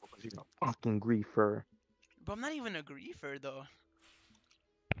 Because you're a fucking griefer. But I'm not even a griefer though.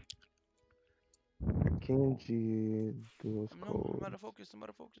 Kenji, duels I'm out code. of focus. I'm out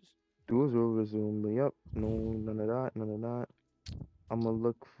of focus. Duels will resume. But yep, no, none of that, none of that. I'm gonna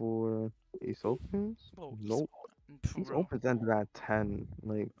look for Ace Opens. Bro, he's Nope. Ace bro. Opens ended at 10.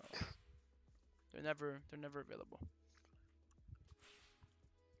 Like, They're never available.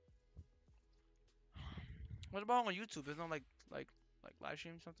 What about on YouTube? There's no like live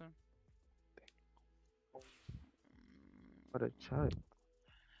stream something. what a check.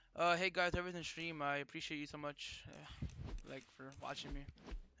 Hey guys, everything stream. I appreciate you so much, like for watching me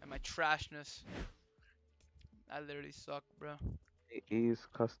and my trashness. I literally suck, bro. Ace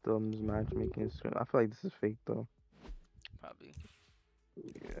Customs matchmaking stream. I feel like this is fake though. Probably.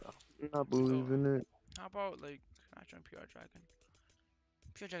 Yeah. I'm not So, believing it. how about like I try PR Dragon?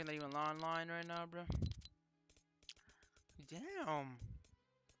 PR Dragon not even online right now, bro. Damn.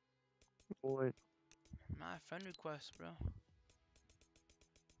 Boy, My friend request, bro.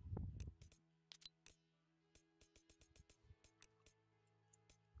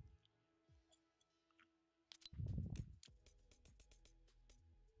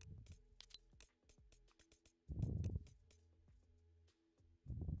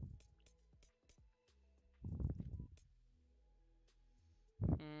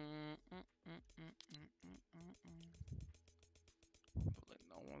 But like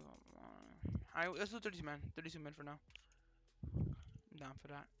no one's online. Alright, let's do 32 man. 32 men for now. I'm down for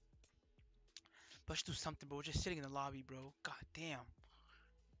that. But let's do something, bro. We're just sitting in the lobby, bro. God damn.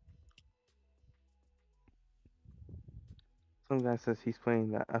 some guy says he's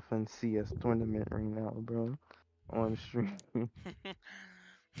playing the FNCS tournament right now, bro. On stream.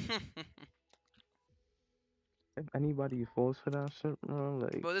 If anybody falls for that shit, bro,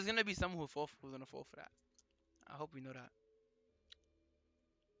 like, Bro, there's gonna be someone who's gonna fall for that. I hope we know that.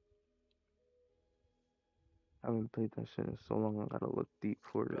 I haven't played that shit in so long, I gotta look deep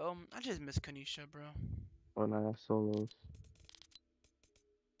for it. Bro, I just miss Kanisha, bro. Or not have solos.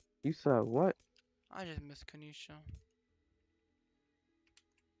 You said what? I just miss Kanisha.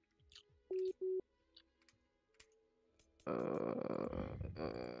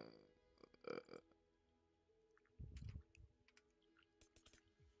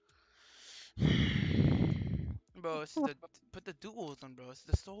 Bro, this is the put the duos on, bro. It's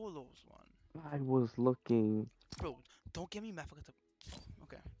the solos one. I was looking. Bro, don't get me mad. Forget the. Oh,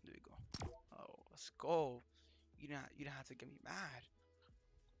 okay, there you go. Oh, let's go. You didn't have to get me mad.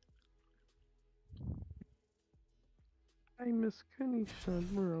 I miss Kenny shot,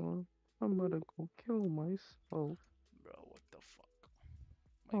 bro. I'm about to go kill myself. Bro, what the fuck?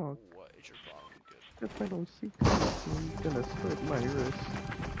 Like, Fuck. what is your problem, good? If I don't see Kenny, he's gonna slit my wrist.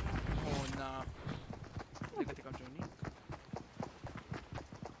 Oh, nah. I think I'm Johnny.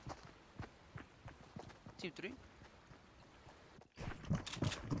 Team 3?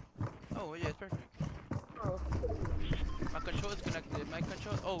 Oh, yeah, it's perfect. My control is connected. My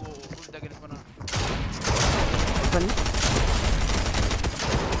control. Oh, who's that getting one on? Kenny?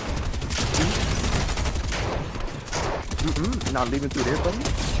 Not leaving through there, buddy?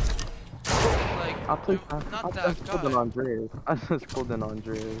 Like, I just pulled an Andreas. I just pulled an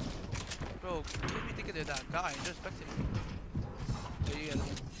Andreas. Bro, what do you think they're that guy? They're expecting me. Yeah, you guys.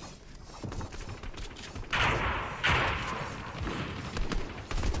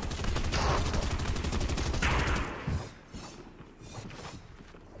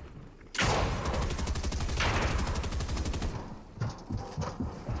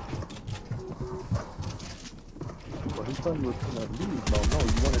 Well, he thought he was gonna leave, bro. No,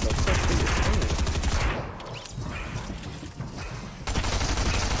 you wanted to press to your hand.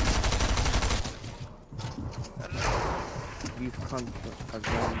 These cunts are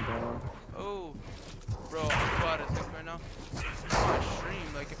going down. Oh, bro, I'm about to think right now. My stream,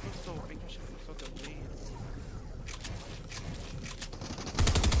 like, it feels so, making shit feel so delayed.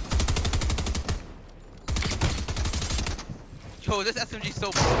 Yo, this SMG is so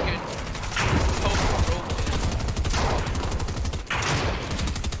broken. So broken.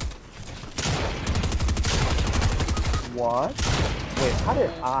 What? Wait, how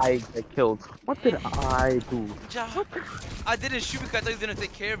did I get killed? What did I do? I didn't shoot because I thought he was gonna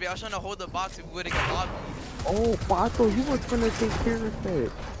take care of it. I was trying to hold the box if we would've got lobby. Oh, but I thought you was gonna take care of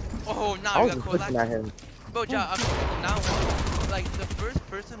it. Oh, nah, I we was got just caught. looking at him. Bro, Ja, now, like, the first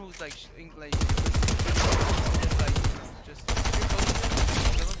person who's, like, just, like, just, if you're close to him,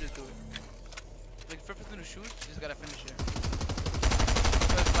 kill him, just do it. Like, the first person who shoots, you just gotta finish it.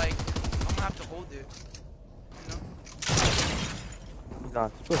 Because, like, I'm gonna have to hold it, you know?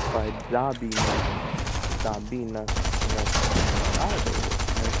 Not supposed by Dabina.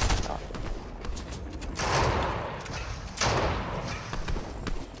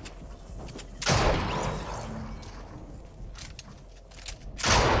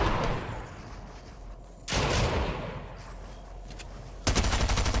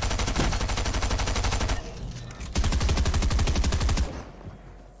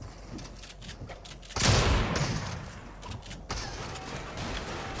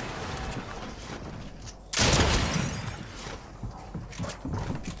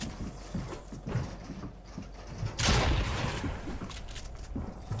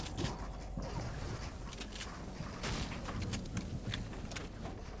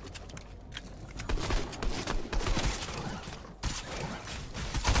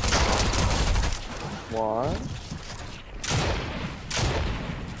 What?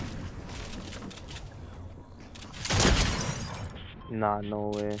 Nah, no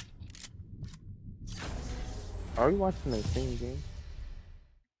way. Are we watching the same game?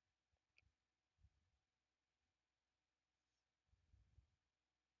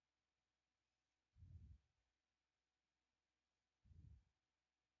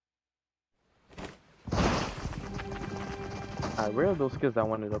 Alright, where are those kids that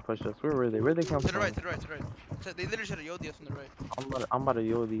wanted to push us? Where were they? Where they come To the from? right, to the right, to the right. They literally should have yelled us from the right. I'm about to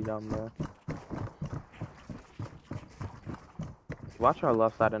Yodi down there. Watch our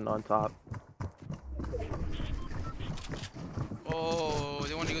left side and on top. Oh,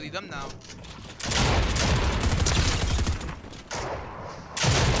 they want to go them now.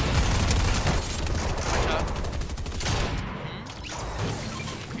 Watch out.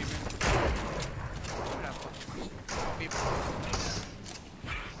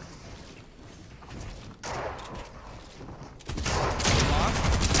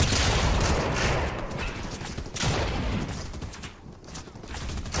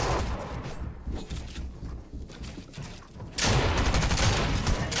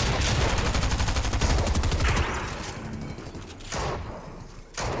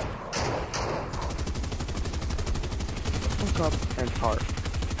 Up and tart.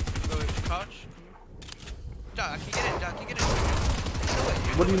 Go couch. Jack, I can get in. Jack, I can get in.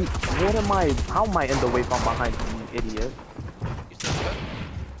 What do you? What am I? How am I in the way if I'm behind you, you idiot? You said what?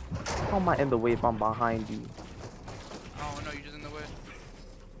 How am I in the way if I'm behind you? Oh no, you're just in the way.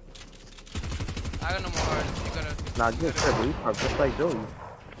 I got no more hearts. You gotta. Nah, just restart, just like Joey.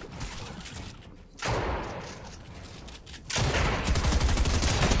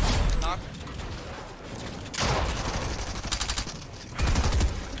 Knock.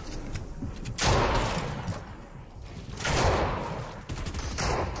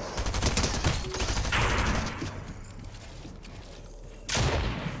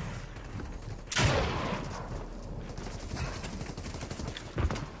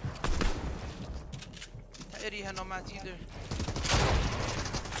 Eddie had no mats either.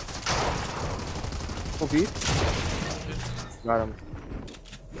 Okay. Got him.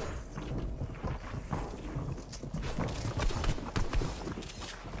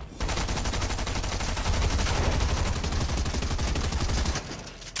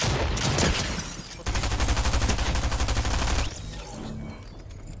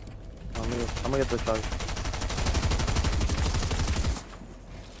 I'm gonna get this charge.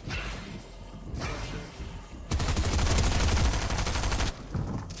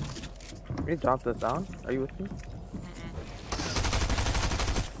 Can you drop this down? Are you with me?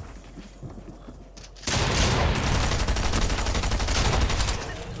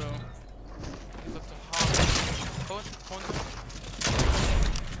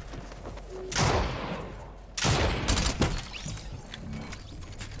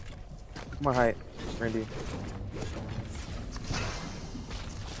 More height, Randy.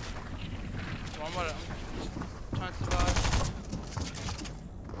 So I'm trying to survive.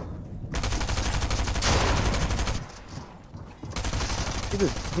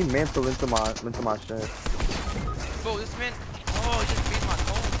 He mantled into my shit. Bro, this man, oh, he just beat my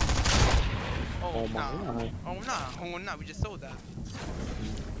phone. Oh my nah. god. Oh nah, we just sold that.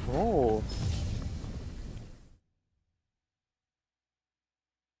 Oh.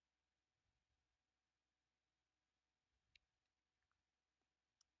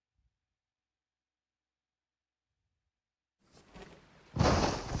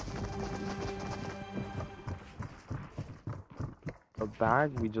 A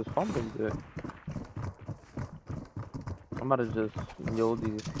bag? We just fumbled it. I'm about to just yell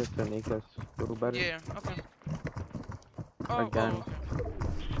these hits and make us feel better. Yeah, okay. Again. Oh, okay.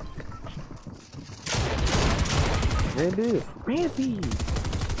 Randy! Randy!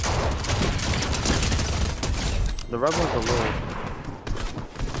 The red one's a little.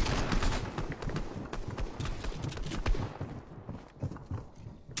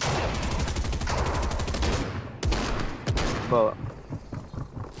 But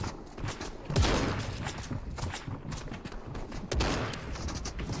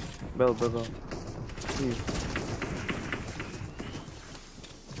Bill, please.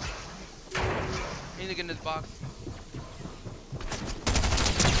 We need to get in this box.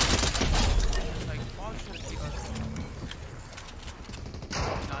 Like, why should it be us?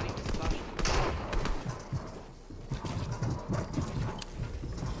 Not even splash.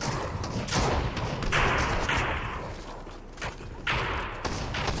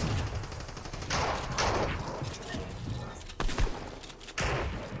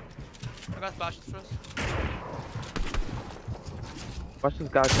 I got splashes for us. Watch this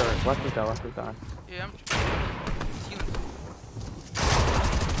guy, sir. Watch this guy. Yeah. Yeah, I'm healing.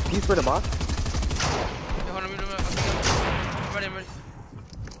 He's for the box. Yeah, hold on, I'm ready, I'm ready.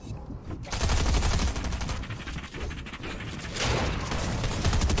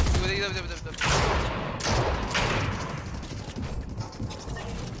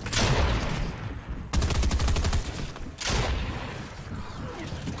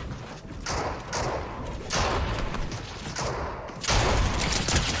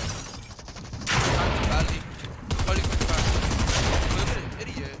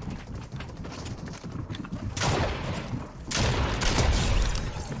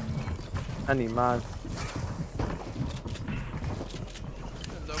 I need mine.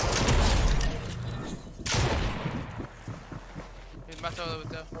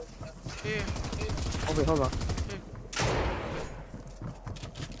 Here. Oh wait, hold on. Here.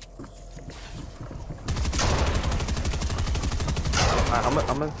 Alright,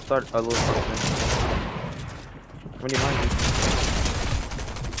 I'm gonna start a little something. When do you mind?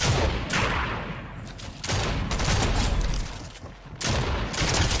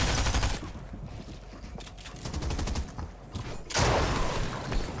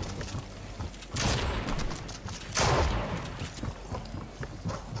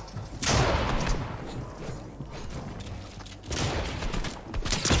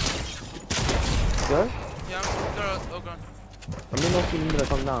 Good? Yeah, I'm gone. Let me know if you need me to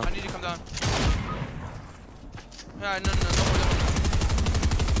come down. I need to come down. Yeah, no more.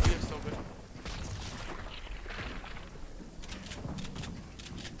 Oh, you're so good.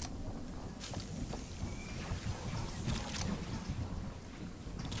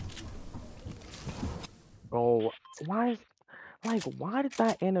 Bro, why did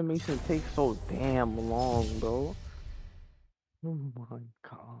that animation take so damn long, bro? Oh my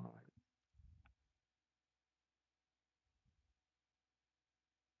god.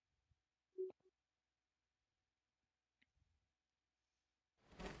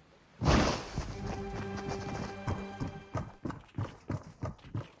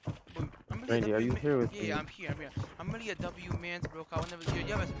 I'm really a Randy, are W you man. here with Yeah, me? I'm here. I'm really a W man, bro. I will never.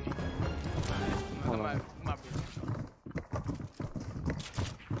 You have SMG. Hold on. My bro.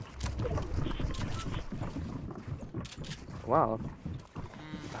 Wow.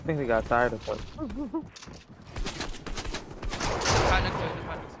 I think they got tired of us. Next to it.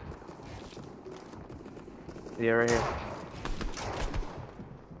 Yeah, right here.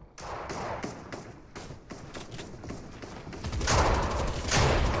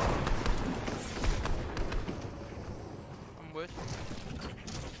 I'm with.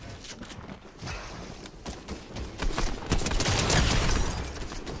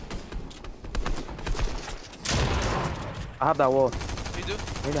 I have that wall. You do?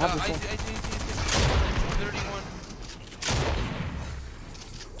 Randy, I have this I wall. see. 31.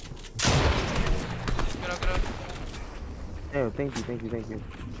 Get up. Hey, thank you.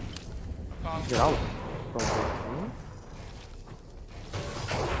 Calm. Get out.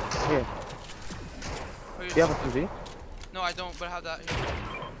 Here. Oh, Do you have a SMG? No, I don't, but I have that here.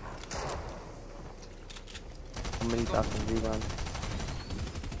 I'm gonna need that SMG, man.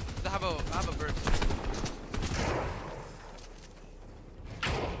 I have a burst.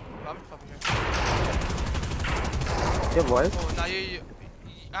 I'm fucking here. Yeah, boys. Oh, now you.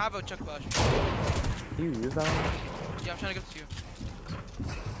 I have a chuck flash. Do you use that one? Yeah, I'm trying to give it to you.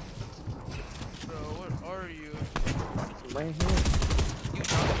 Bro, what are you? Right here. You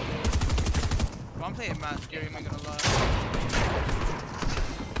Bro, I'm playing mad scary, I'm not gonna lie.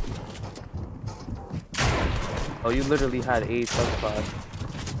 Oh, you literally had 8 touch.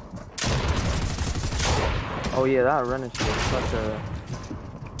 Oh yeah, that running shit is such a...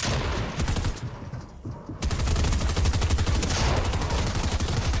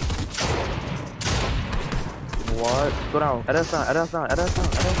 What? Go down. Add us down.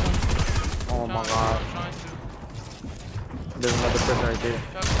 Oh my god. There's another person right there.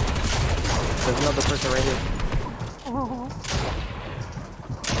 There's another person right here.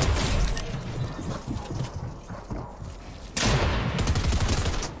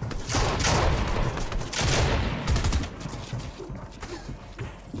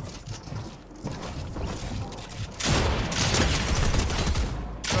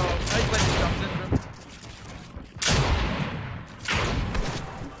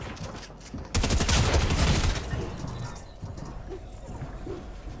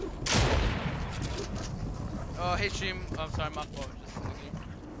 Hey stream, I'm sorry, my fault. Just in the game.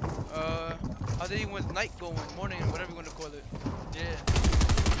 How did anyone's night going? Morning, whatever you want to call it. Yeah.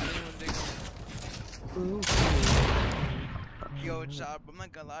 How did anyone's day going? Yo, shut up. I'm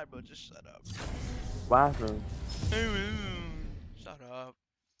not gonna lie, bro. Just shut up. Bathroom. Shut up.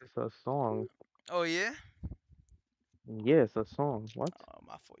 It's a song. Oh yeah. Yeah, it's a song. What? Oh,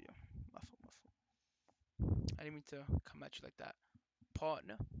 my fault, yo. My fault. My fault. I didn't mean to come at you like that,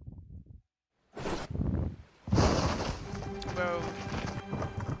 partner. Bro.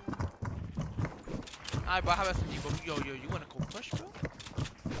 Alright, bro. How about some you, bro? Yo, you wanna go push, bro?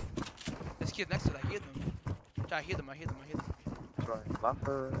 This kid next to it, I hear them. I hear them. I hear them. I hear them. Sorry,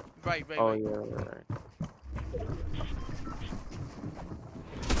 Laffer. Right, right, Oh right. yeah, right.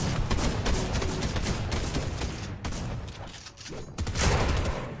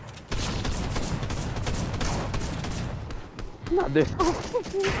 Not this.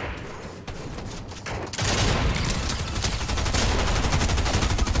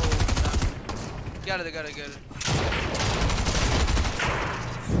 Got it.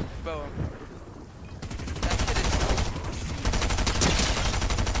 Bro, that kid is so.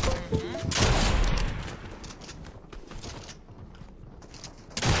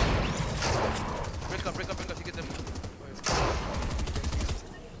 Break up to get them.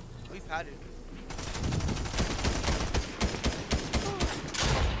 We've had it.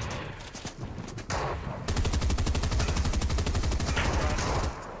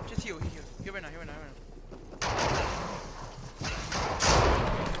 Just heal. Here right now.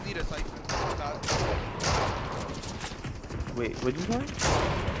 Need a siphon. Wait, what'd you say?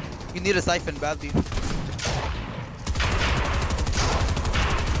 You need a siphon badly.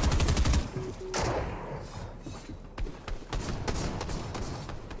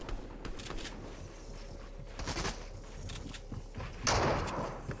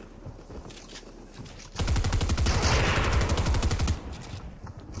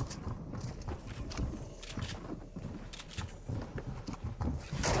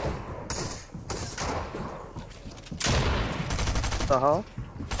 The hell?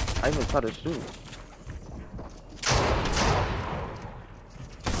 I even tried to shoot.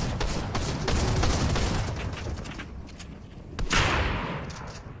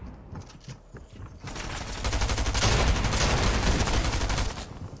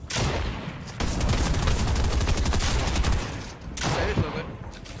 That is so good.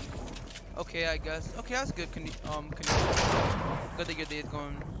 Okay, I guess. Okay, that's good. Condition. Good that your day is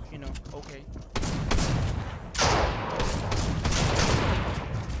going, okay.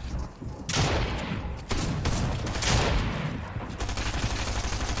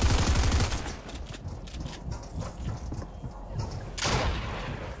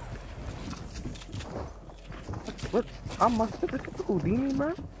 What? I'm my Houdini,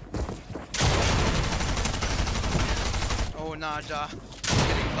 man. Oh nah, Ja.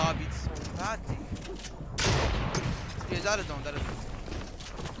 Getting lobbied so badly. Yeah, that is done.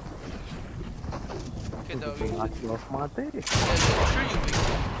 Okay, though. They knocked me off my day. There's a tree you make.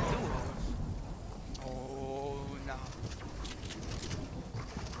 Oh nah.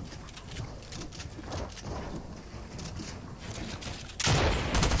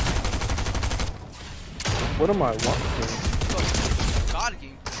 What am I watching? So, God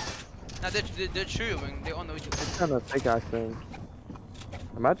game. Now they're true, man. They all know each other. What kind of fake ass thing?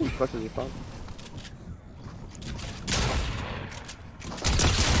 Imagine clutches your phone.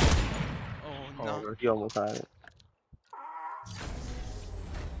 Oh no. Oh, he almost had it.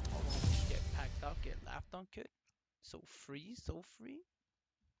 Get packed up, get laughed on, kid. So free.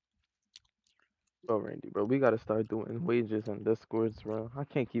 Bro, Randy, bro, we gotta start doing wages and discords, bro. I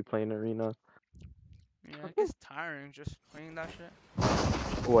can't keep playing arena. Yeah, it gets tiring just playing that shit.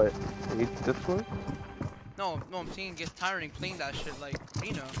 What? Discord? No, I'm saying it gets tiring playing that shit like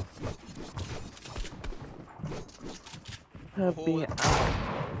Arena. Happy out.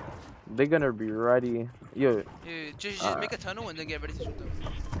 They're gonna be ready. Yo. Yeah, just make a tunnel and then get ready to shoot them.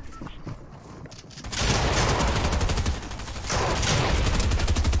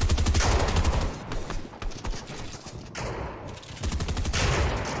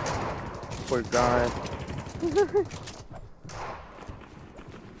 Poor guy.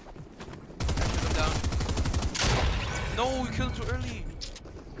 No, we killed him too early.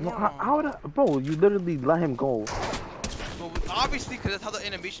 No, how would I, bro, you literally let him go. Well, obviously, because that's how the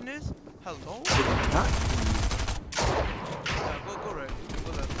animation is. Hello? Not Yeah, go right.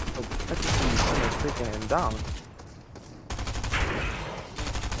 Go left. technically taking him down.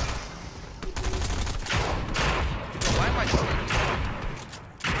 Why am I doing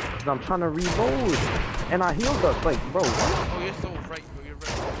Cause I'm trying to reload. And I healed us, like, bro, what? Oh, you're so right, bro. You're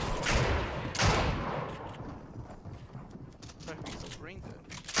right. Try to be so brain dead.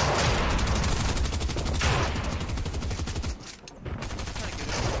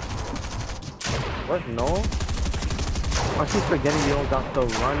 What? No? I keep forgetting you don't got the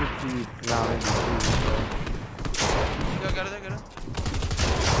run speed now in the team, bro. Yeah, got it.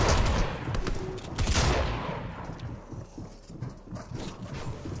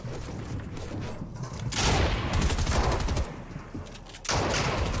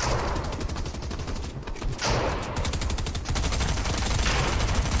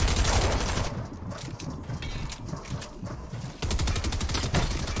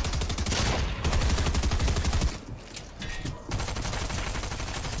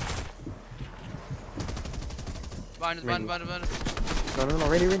 Behind us, Randy. behind us. No,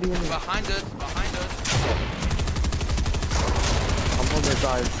 ready. Behind us. I'm on the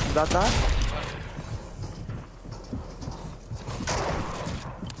side. You got that?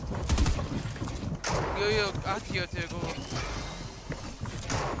 Yo, I have to go.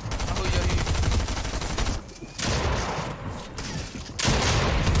 Oh, yo.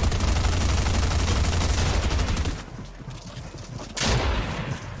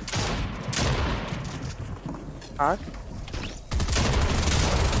 Ash?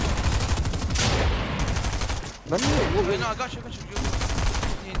 Let me. Wait, no, I got you. You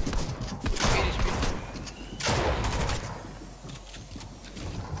need 8 HP.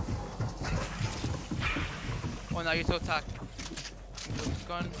 Oh, now you're so attacked. This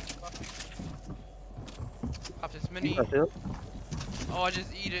gun. Pop this mini. Oh, I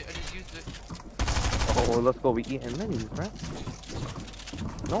just eat it. I just used it. Oh, let's go. We eating minis, right?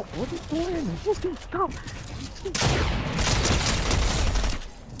 No, what are you doing? Stop.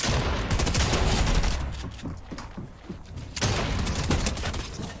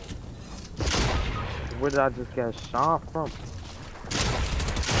 Where did I just get shot from?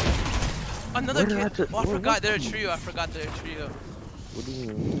 Another kid. Oh, I forgot they're a trio. What do you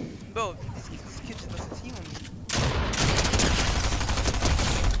mean? Bro, this kid just lost a team on me.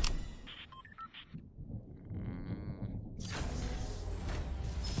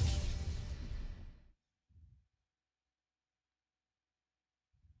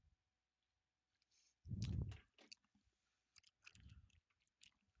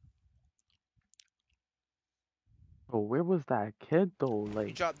 Oh, where was that kid though? He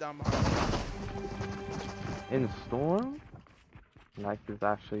Like dropped down behind me. in storm? Nice is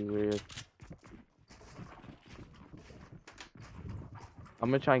actually weird. I'm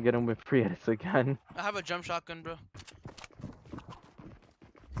gonna try and get him with free edits again. I have a jump shotgun, bro.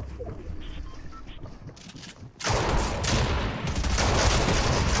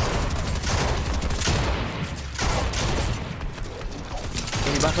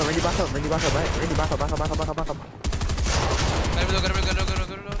 Randy back up, right? Randy back up. Go.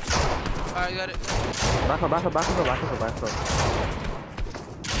 Alright, got it. Back up.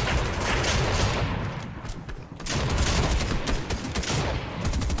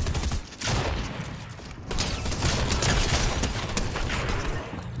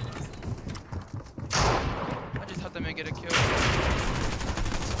 I just helped them and get a kill.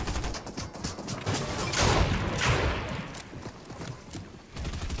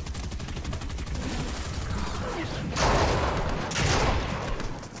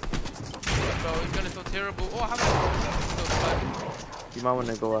 Bro, he's gonna so terrible. Oh, how about You might want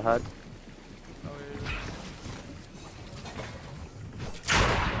to go ahead. Oh, yeah.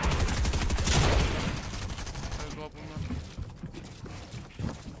 Go up one more.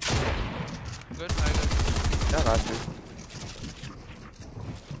 Good? Alright, good. Yeah, I got you.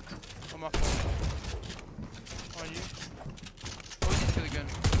 On my phone. On you. Oh, you kill again.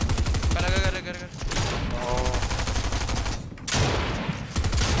 Got it.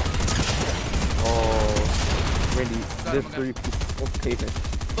 Oh, Randy, Got this him, 3 people payment.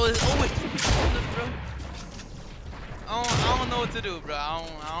 Bro, there's always 2 people on this, bro. I don't know what to do, bro.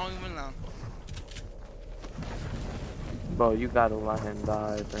 I don't even know. Bro, you gotta let him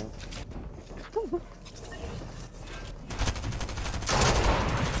die, bro.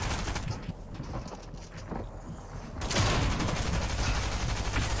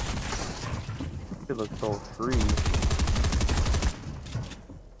 He looks so free.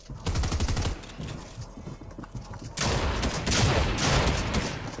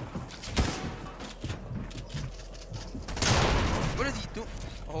 What is he doing?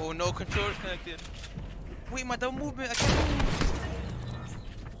 Oh, no controls connected. Wait, my double movement. I can't move.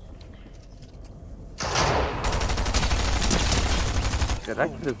 Yeah, that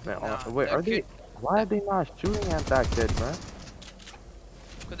kid has been on. Wait, that are they? kid- Why are they not shooting at that kid, man?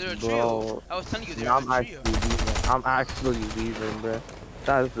 Cause they're a trio. I was telling you they're I'm a trio. actually leaving, bro.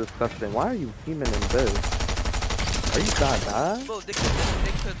 That is disgusting. Why are you teaming in this? Are you that bad? Bro, they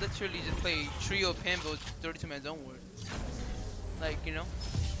could literally just play trio pinballs 32 man zone war. Like, you know?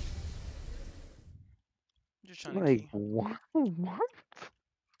 I'm just trying to Like key. what? What?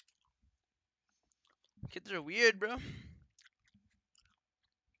 Kids are weird, bro.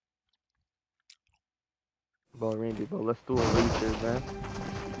 Bro, Randy, bro, let's do a wager, man.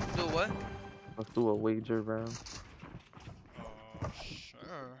 Do what? Let's do a wager, bro.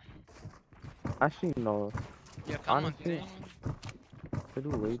 Sure. Actually, no. Yeah, come Honestly, on, to do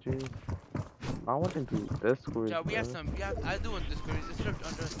wagers. I want to do Discord. yeah, we have bro. some. Yeah, I do want Discord. It's sort of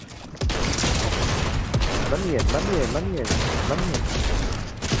under. Let me in.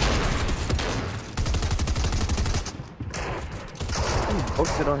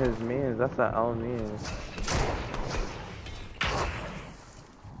 Posted on his mans. That's a L man.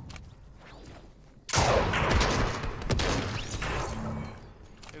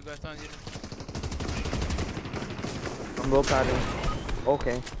 You guys on you. I'm low padding.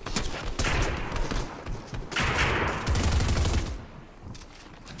 Okay.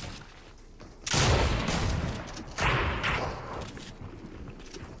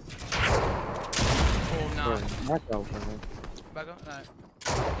 Oh nah. Bro, back out, bro. Back up. Alright.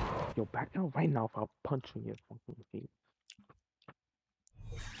 Yo, back out right now if I'll punch you in your fucking face.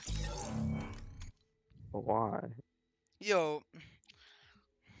 But why? Yo.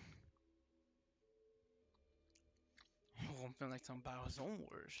 Oh, I'm feeling like some Battle Zone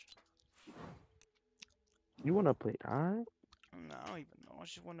Wars. You wanna play that? No, I don't even know. I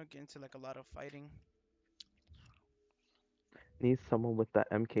just want to get into like a lot of fighting. Need someone with the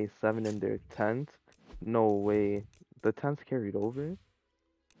MK7 in their tent? No way. The tent's carried over?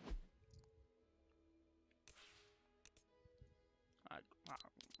 I, I,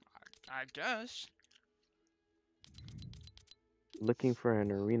 I guess. Looking for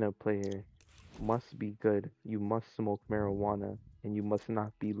an arena player. Must be good. You must smoke marijuana. And you must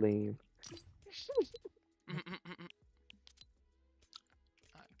not be lame.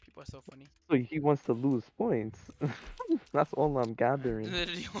 People are so funny. So he wants to lose points. That's all I'm gathering.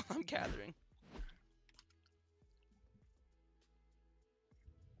 Literally what I'm gathering.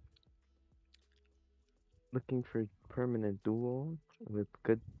 Looking for permanent duo with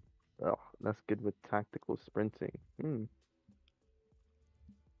good. Oh, that's good with tactical sprinting.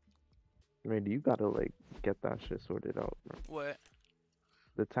 Randy, you gotta like get that shit sorted out, bro. What?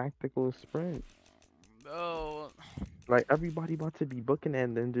 The tactical sprint. Oh, Like everybody about to be booking,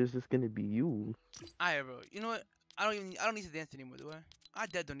 and then there's just gonna be you. alright, bro. You know what? I don't need to dance anymore, do I? I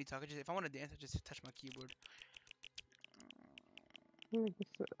dead don't need to talk. If I want to dance, I just touch my keyboard. Like I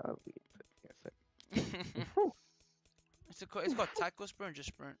said, I'll leave it. Like I it's said. it's called taco sprint or just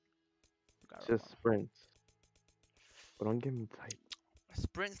sprint. Got it wrong. Just sprint. But don't get me tight.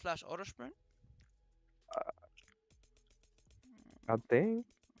 Sprint slash auto sprint. I think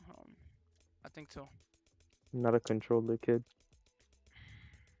Um, I think so. I'm not a controller kid.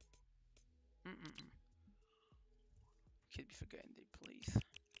 Mm-mm-mm. Kid be forgetting they please.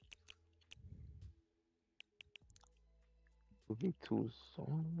 V2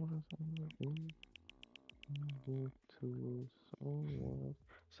 Soul V2 Soul.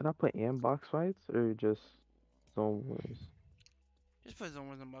 Should I put and box fights or just Zone Wars? Just put zone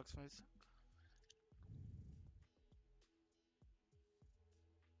wars in box fights.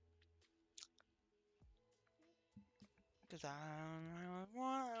 Cause I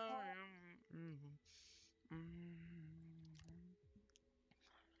want.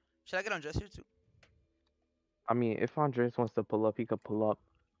 Should I get on Jester too? I mean, if Andres wants to pull up, he could pull up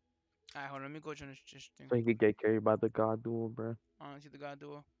Alright, hold on. Let me go join this thing. so he could get carried by the God duel, bro. See the guy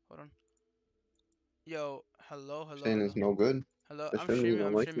duo. Hold on. Yo, hello, hello, Saying hello. it's no good. Hello, That I'm shouldn't mean streaming, I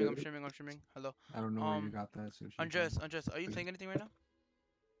I'm like streaming, it. I'm streaming, I'm streaming. Hello. I don't know where you got that sushi from. Andres, are you playing anything right now?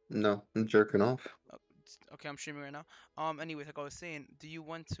 No, I'm jerking off. Okay, I'm streaming right now. Anyways, like I was saying, do you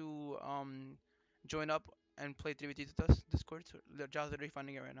want to join up and play 3v3 with us? Discord? John's literally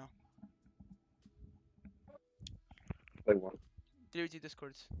finding it right now. Play one. 3v3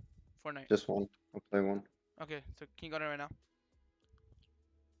 Discords. Fortnite. Just one. I'll play one. Okay, so can you go there right now?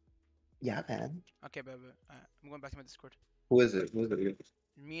 Yeah, man. Okay, bet. I'm going back to my Discord. Who is it? Who is it against?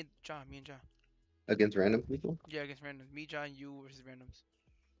 Me and Ja. Against random people? Yeah, against randoms. Me, Ja, and you versus randoms.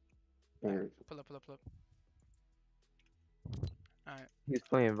 Alright. Pull up. Alright. He's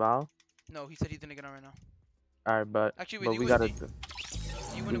playing Val. No, he said he's gonna get on right now. Alright, Actually, wait, but do we you, gotta. do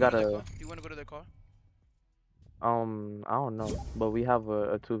you want We to go to their gotta. car? Do you want to go to their car? I don't know, but we have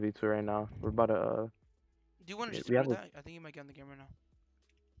a 2v2 right now. We're about to. Do you want to just We have record a that? I think you might get on the game right now.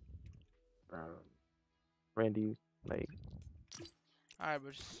 Randy, like Alright,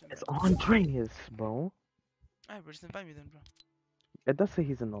 bro. Just it's Andreas, bro. Alright, bro. Just invite me then, bro. It does say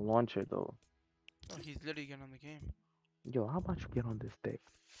he's in the launcher though. Oh, he's literally getting on the game. Yo, how about you get on this dick?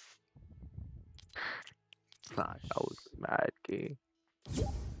 Nah, that was mad gay.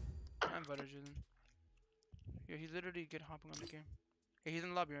 I invited you then. Yeah, he's literally hopping on the game. Hey, he's in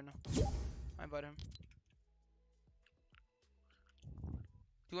the lobby right now. I invited him.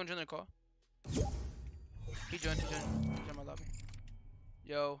 Do you want to join the call? He joined my lobby.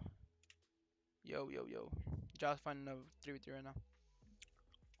 Yo. Josh finding a 3v3 right now.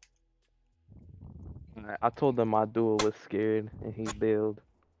 I told him my duo was scared and he bailed.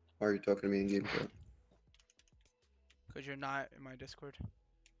 Why are you talking to me in game chat? Cause you're not in my Discord.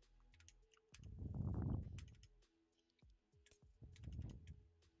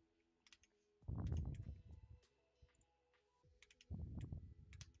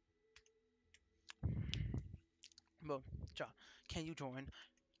 Bro, Ja, can you join?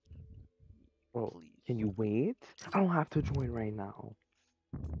 Bro, Please. can you wait? I don't have to join right now.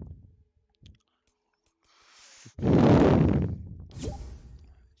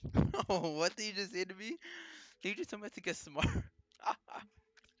 Oh, what did you just say to me? Did you just tell me to get smart?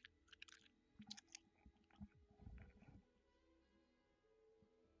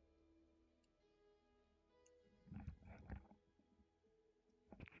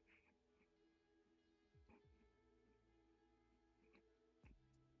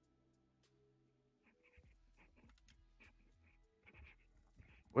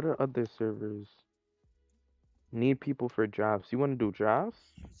 What are other servers? Need people for drafts. You want to do drafts?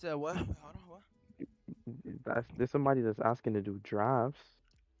 So what? Hold on, what? There's somebody that's asking to do drafts.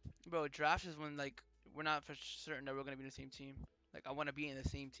 Bro, draft is when like we're not for certain that we're gonna be in the same team. Like I want to be in the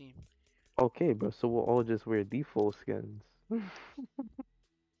same team. Okay, bro, so we'll all just wear default skins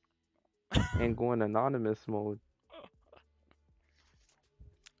and go in anonymous mode.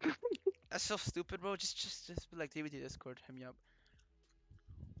 That's so stupid, bro. Just be like David Discord, hit me up.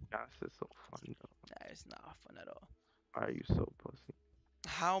 Gosh, it's so fun though. That is not fun at all. Why are you so pussy?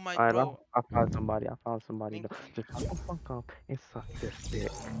 How am I, Alright, bro? I found somebody. I found somebody. Thank Though. you. Just shut the fuck up and suck this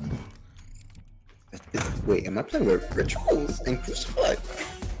dick. Wait, am I playing with rituals and crucified?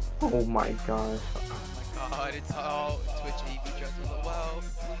 Oh my gosh. Oh my god, it's all Twitch AV just wow.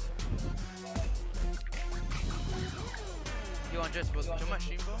 Yo, Andres, bro, join my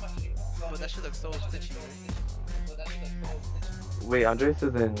stream, bro. Bro, that shit looks so stitchy, right? Wait, Andres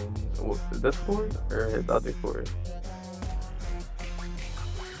is in this Discord or his other Discord?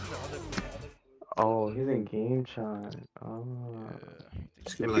 Oh, he's in game chat. Oh.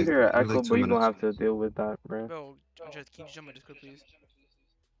 Just If give me you hear an give me echo, 2 bro, you gonna minutes. have to deal with that, bro. Bro, Andres, can you join my Discord, please?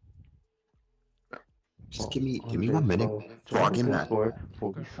 Just give me Andres, 1 minute. bro, Before I join get in the that. Discord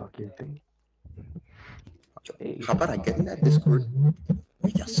before we suck your thing. Hey. How about I get in that Discord?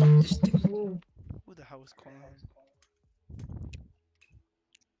 We just suck this thing. Who the hell is calling him?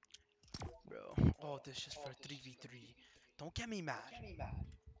 Bro, oh, this is for 3v3. Don't get me mad.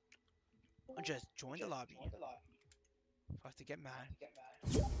 Andres, join the lobby. If I have to get mad.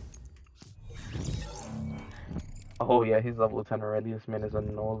 Oh yeah, he's level 10 already. This man is a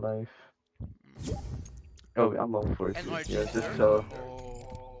no life. Oh, I'm level 14. NRG, Yeah, just sir? chill.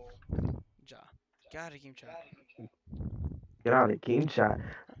 Oh. Ja. Get out of game chat. Get out of game chat.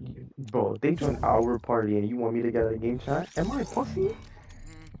 Bro, they joined our party and you want me to get out of game chat? Am I pussy?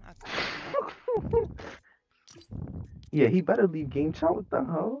 Yeah, he better leave game chat. What the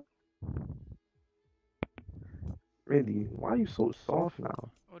hell? Really? Why are you so soft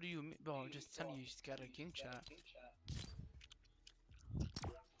now? What do you mean? Bro, I'm just telling you, just get out of game chat.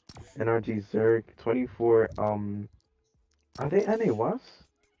 NRG Zerg 24. Are they NA West?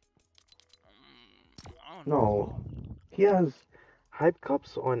 I don't know. No. He has hype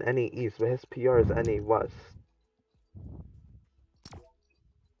cups on NA East, but his PR is NA West.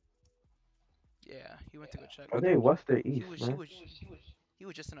 Yeah, he went to go check. Are they West or He East, was, man? he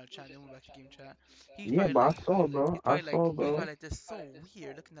was just in our chat, then went back to game chat. He's Yeah, probably but I like, saw, bro. he's I probably saw, like, bro. this is so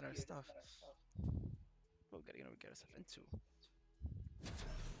weird looking at our stuff. What we gotta get ourselves into.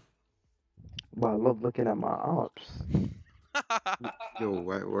 But I love looking at my ops. Yo,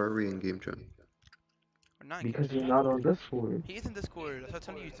 why are we in game chat? We're not in Because game you're chat. not on Discord. He is in Discord. That's why I'm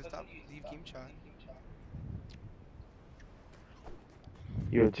telling you to stop, leave game chat.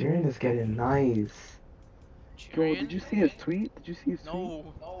 Yo, Jiren is getting nice. Yo, Tyrion? did you see his tweet? Did you see his tweet?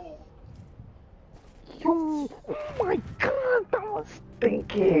 No. Yo, oh my god, that was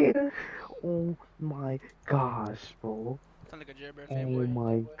stinking. Oh my gosh, bro. Sound like a jailbird Oh fanboy.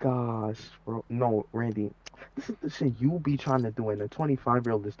 my gosh, bro. No, Randy, this is the shit you be trying to do and the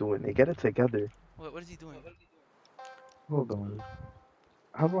 25-year-old is doing. They get it together. What is he doing? Hold on.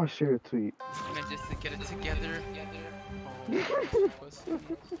 How do I share a tweet? You meant just to get it together? Oh, pussy.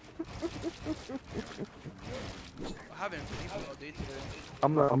 I haven't played all day today.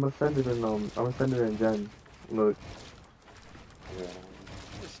 I'm gonna send it in I'm gonna send it in Gen. Look. Yeah,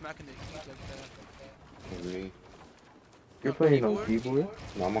 Who was smacking the keys like that? me. You're No, playing on keyboard? keyboard?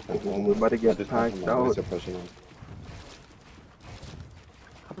 No, I'm not Oh, gonna we're about to get just packed out. suppression on.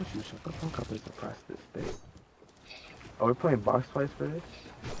 How about you shut the fuck up and suppress this thing? Oh, we're playing box fights for this?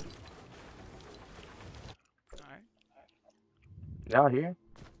 Alright. Y'all here?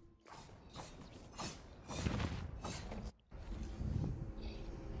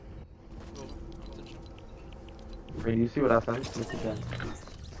 Go. Wait, you see what I sent? Look at that.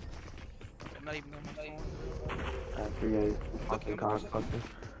 I'm not even on my phone. I forget. Fucking cocksucker.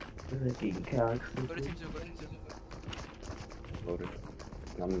 This is a geeky cocksucker. Go to team 2, go to team 2. Loaded.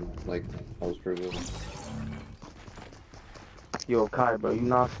 I'm like, I was pretty good. Yo, Kai, bro, you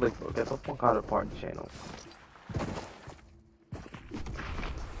not slick, bro. Get the fuck out of party channel.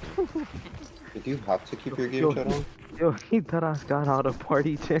 Did you have to keep your game Yo, chat on? yo, he thought I got out of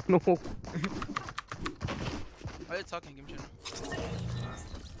party channel. Why are you talking game channel?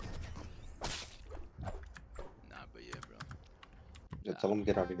 Nah, but yeah, bro. Yeah, tell him to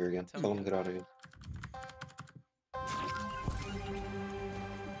get out of here again. Tell Tell him him to get out of here.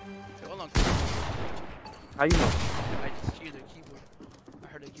 Hey, hold on. How you know? I just hear the keyboard. I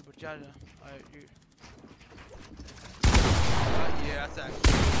heard the keyboard. Yeah, alright, you. Yeah, that's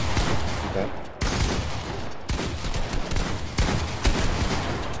actually. Okay.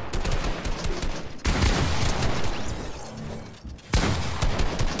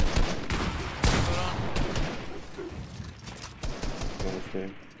 Hold on. One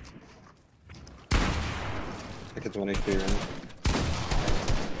HP. I think it's 1 HP right now.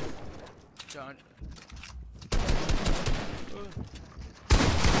 John.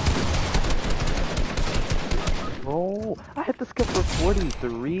 Bro, I hit the skip for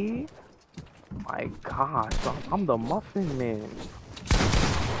 43. My gosh, I'm the muffin man.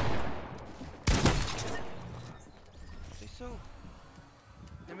 Say so.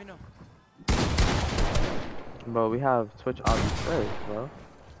 Let me know. Bro, we have Twitch obby first, bro.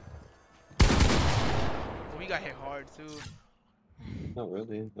 Well, we got hit hard too. Not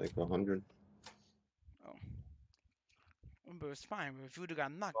really, like 100. Oh. But it's fine. If you would've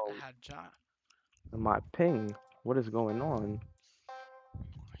got knocked, Bro, I had a job. my ping, what is going on?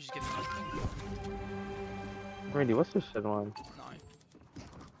 You just getting knocked. Randy, what's this shit on? 9,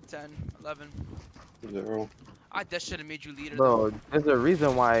 10, 11. 0. That should have made you leader. Bro, there's a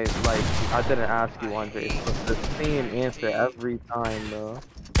reason why, like, I didn't ask you, I Andre. hate It's the same I answer hate- every time, bro.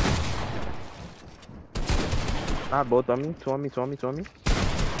 Not both on me, two on me, two on me, two on me.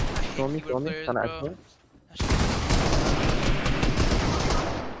 Two on me, two on me. Players, Can I bro. explain? That shit-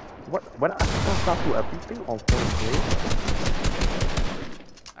 What? I stop you everything on phone,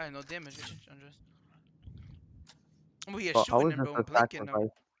 I had no damage, Andres. Oh, yeah, I shooting was him, just bro, a and blinking him.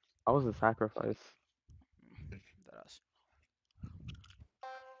 sacrifice. I was a sacrifice. That ass.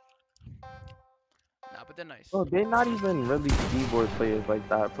 Nah, but they're nice. Bro, they're not even really keyboard players like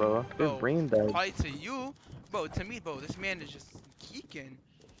that, bro. They're Bro, brain dead. probably to you, bro. To me, bro, this man is just geeking.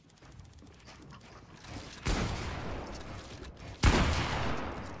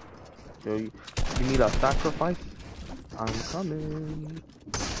 Yo, you need a sacrifice? I'm coming.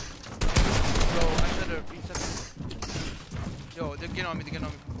 Bro, I should have reset. Yo, they're getting on me. They're getting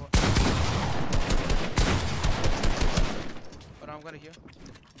on me before. But I'm gonna heal.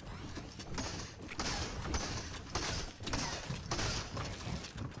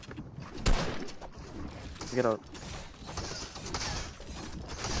 Get out.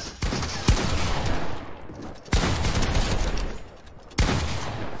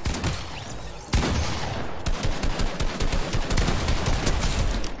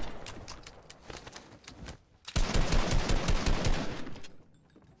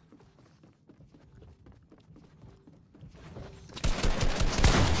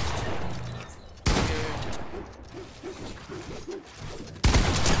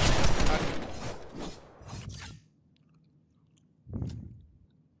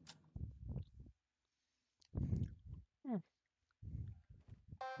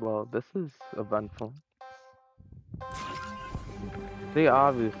 Well, this is eventful. They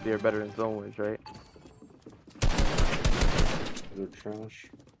obviously are better in zone wins, right? They're trash.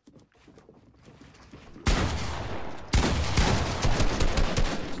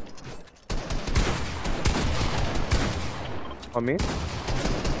 On me?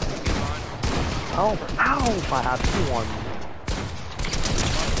 Ow! Ow! If I have two on me.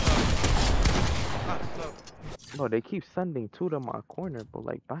 Bro, they keep sending two to my corner, but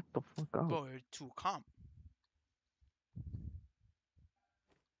like, back the fuck up. Bro, you're too calm.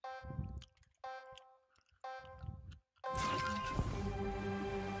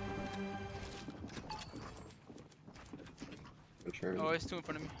 Oh, it's two in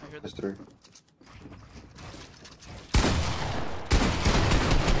front of me. I hear There's this. 3.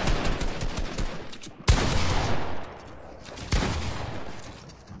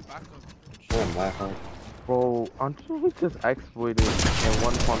 Back up. Oh my god. Bro, Andre just exploited in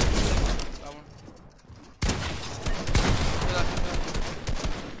one punch. That one.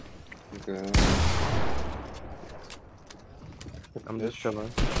 Okay. I'm just chilling.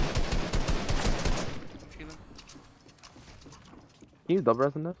 I'm feeling. Can you double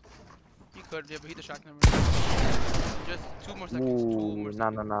res in this? He could, yeah, but he distracted him. Just 2 more seconds. 2 Ooh, more nah,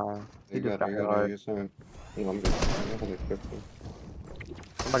 seconds. nah, nah. He You just got got it, you hit got it. hard. You're saying. I'm good. I'm only 50.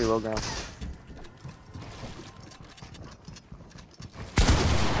 Somebody low ground.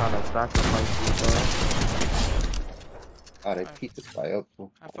 trying to sacrifice you, bro. God, I picked this guy up.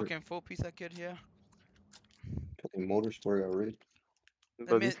 So I fucking full piece that kid here. fucking motorsport already. That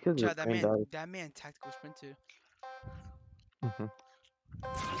Bro, man, these kids are Chad, that playing man, dice. that man tactical sprint too.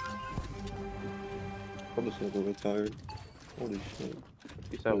 Probably still retired. Holy shit. You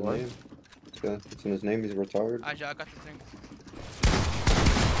It's said in his what? name. Yeah, it's in his name. He's retired. I got the thing.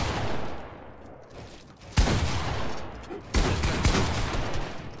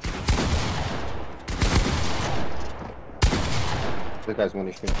 The guy's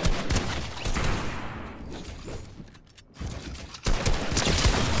money stream.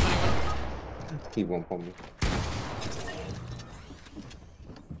 He won't pull me.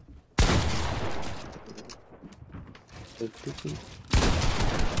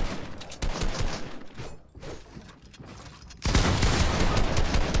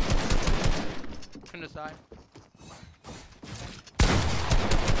 From the side.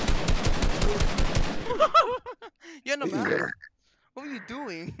 You're no man. What were you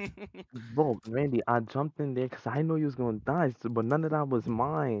doing? Bro, Randy, I jumped in there because I know you was gonna die, but none of that was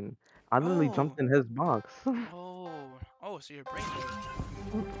mine. I literally Oh. jumped in his box. Oh, so you're brain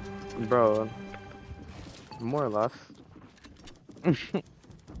Bro, more or less.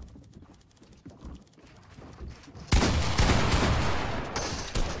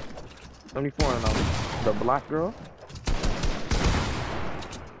 74 and the black girl.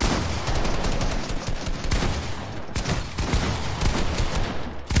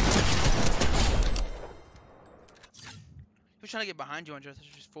 Who's trying to get behind you, Andres? I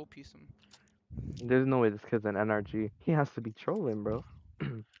should just full piece him. There's no way this kid's an NRG. He has to be trolling, bro.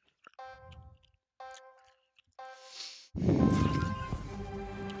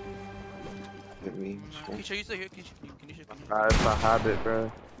 Hit me. Keisha, you still here? Keisha, can you It's a habit,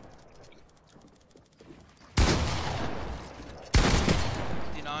 bro.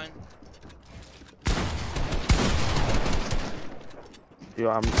 59. Yo,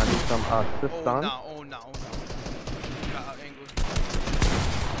 I need some assist Oh, on. no, oh, no, oh, no. Got out angled.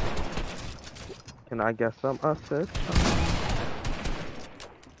 Can I get some assist?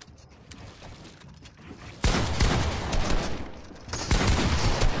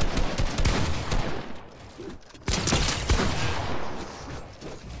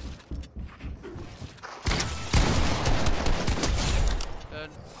 Good.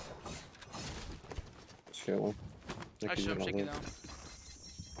 Chill. I should have shaken down.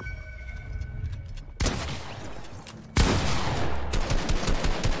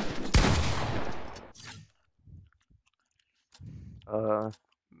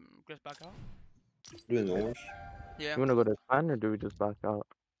 Just back out? Doing orange. Yeah. You wanna go to 10 or do we just back out?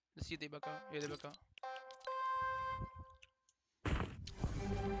 Let's see if they back out. Yeah, they back out.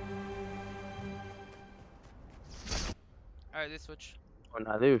 Alright, they switch. Oh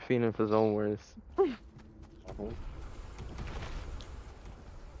nah, they were feeding for zone wars.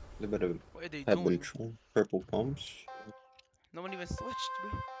 They better What are they have doing? control. Purple pumps. No one even switched,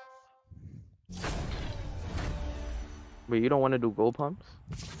 bro. Wait, you don't want to do gold pumps?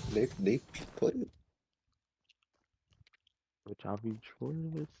 They play it. Which I'll be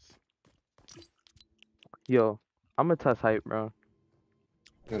choice. Yo, I'm gonna test hype, bro.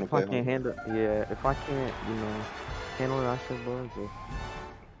 You're gonna If I play can't hard. handle, yeah, if I can't, handle that shit, bro, just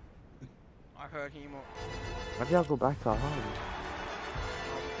I heard him. why do y'all go back to hard?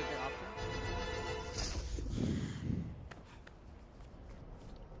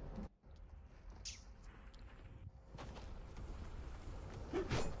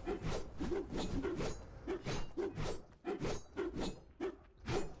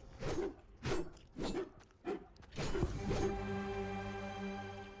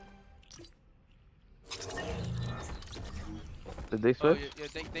 Did they Oh, switch? yeah,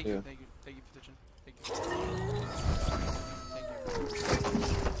 thank Yeah. you for switching. Thank you.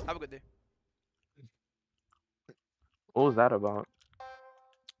 Have a good day. What was that about?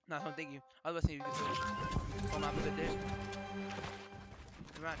 Nah, no, thank you. I was about to say you can switch. Oh, have a good day.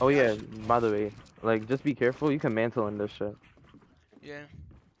 Oh yeah, by the way, like just be careful. You can mantle in this shit. Yeah.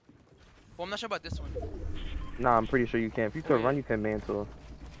 Well, I'm not sure about this one. Nah, I'm pretty sure you can. If you Oh, could yeah. run, you can mantle.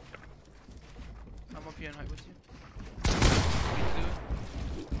 I'm up here in height with you.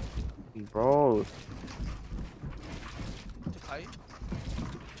 Bro, Took height.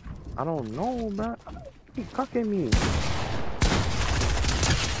 I don't know, bro. He cucking me.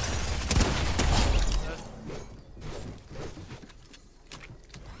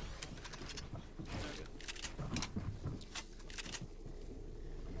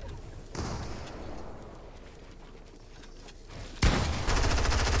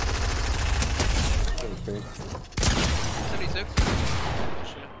 Okay. 76. Oh,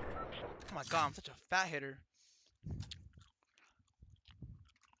 shit. my god, I'm such a fat hitter.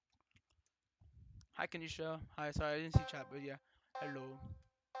 Hi, Kanisha. Hi, sorry, I didn't see chat, but yeah. Hello.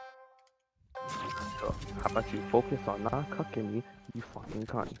 So, how about you focus on not cucking me, you fucking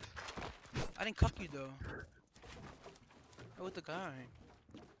cunts. I didn't cuck you though. Oh, with the guy.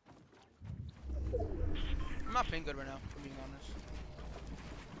 I'm not playing good right now, if I'm being honest.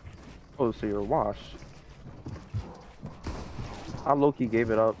 Oh, so you're washed. I low-key gave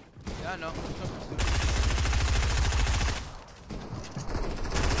it up. Yeah, I know.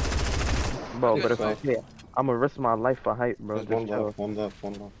 Bro, Good, but if bro. I'ma risk my life for hype, bro. There's Just one chill. left, one left,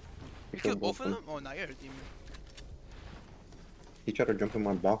 one left. You killed both of them? Oh, now you're a demon. He tried to jump in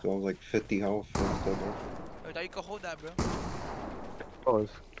my box, I was like 50 health. And I'm still there. Oh, now you can hold that, bro. Bro,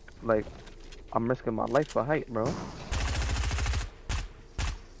 it's like, I'm risking my life for hype, bro.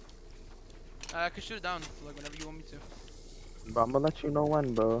 I can shoot it down, like, whenever you want me to. But I'm gonna let you know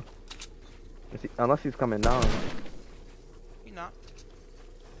when, bro. Unless he's coming down. He not.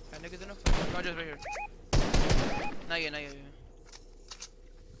 That nigga's in a fight. No, just right here. Not yet, not yet.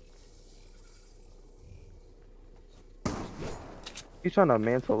 He's trying to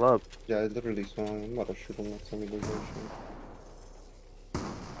mantle up. Yeah, I literally saw him. I'm about to shoot him next time he does that shit.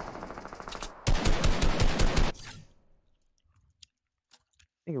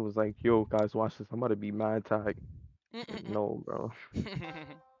 I think it was like, yo, guys, watch this. I'm about to be mad tag. No, bro.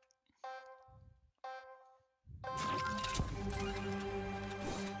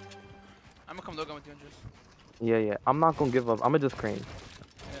 I'm gonna come logan with you, Andres. Yeah. I'm not gonna give up. I'm gonna just crane.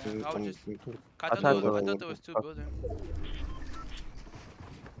 Yeah, I was just. I I tried to- thought there was two building.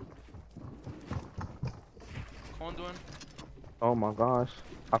 Corn doing? Oh my gosh.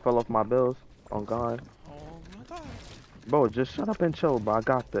 I fell off my bills. Oh god. Oh my god. Bro, just shut up and chill, bro. I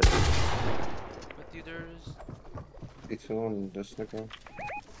got this. With you, there's. It's on this nigga.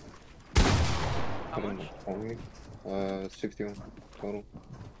 How much? On me. 61 total.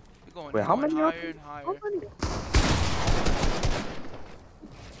 You're going, Wait, you're how going many are higher and higher. How many?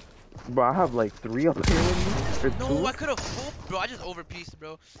 Bro, I have like 3 up here with me. Or No, 2. I could have full. Bro, I just overpieced,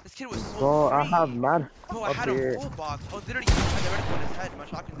 bro. This kid was so Bro, free. I have mad Bro, I up had here. a full box. I was literally had the reticle on his head. My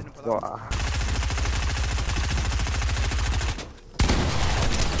shotgun didn't pull Bro, out.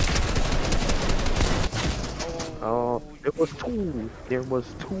 oh, it was 2. There was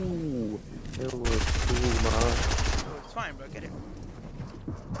 2. There was 2, man. Oh, it's fine, bro. Get it.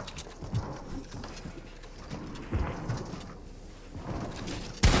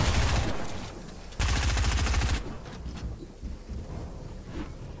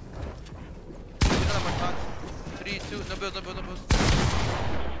 Another one shot. 3, 2. No builds, no builds, no builds.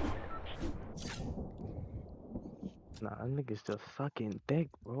 Nah, that nigga's just sucking dick,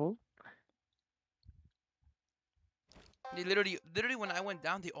 bro. They literally when I went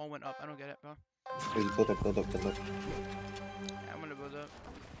down, they all went up. I don't get it, bro. Please build up, build up, build up. Yeah, I'm gonna build up.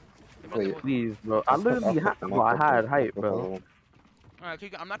 Wait. Please, bro. I literally had, bro, I had hype, bro.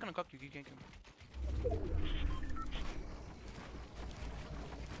 Alright, I'm not gonna cook you. You can't kill me.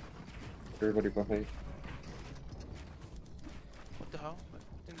 Everybody behind. What the hell? I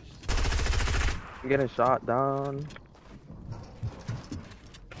think it's just... I'm getting shot down.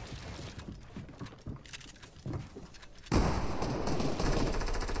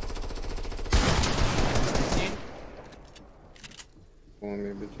 Oh,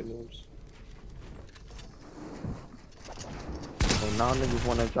 maybe Jacobs. So now niggas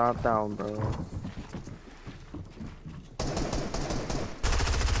wanna drop down, bro.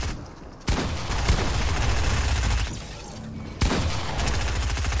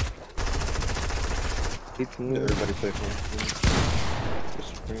 Yeah, everybody play for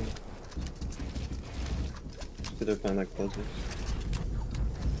just screen. So they're playing like puzzles.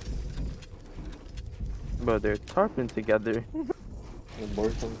 Bro, they're tarping together. The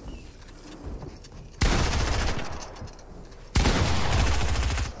boyfriend.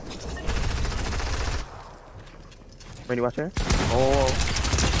 Ready, watch her? Oh,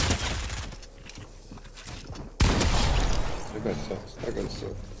 That guy sucks. That guy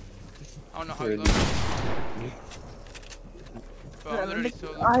sucks. I don't know how Really? to go. Bro, I'm literally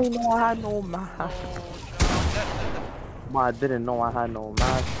so low. I know I had no mask. No, John. Bro, I didn't know I had no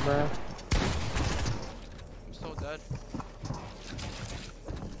mask, bro. I'm so dead.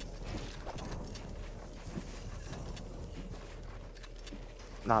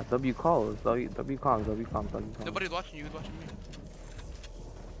 Nah, W calls, W comms, W comms. Nobody's watching you. Who's watching me?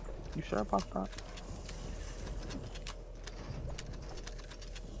 You sure about that?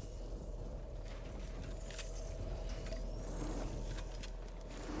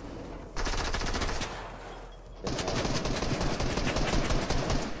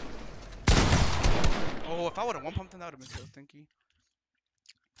 I would have one pumped, then that would have been so stinky.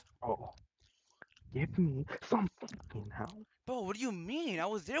 Oh, give me some fucking help. Bro, what do you mean? I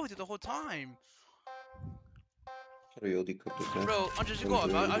was there with you the whole time. Sorry, Odie cooked this now. Bro, I'll just go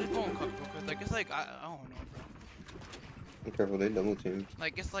up. I'll just go and cook real quick. Like, it's like, I don't know, bro. Be careful, they double team.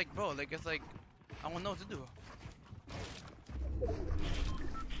 Like, it's like, bro, like, it's like, I don't know what to do.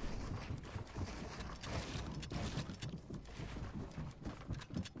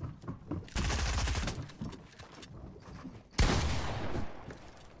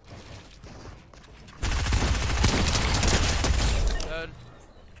 Dead.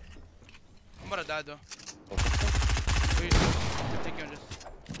 I'm about to die, though. Please, take you on just.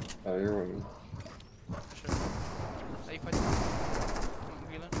 Oh, you're winning. Sure. How you fight?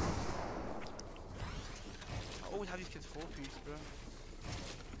 I'm healing. I always have these kids full piece, bro.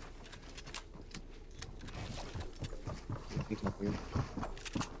 He's not weird.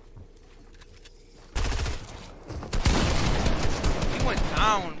 He went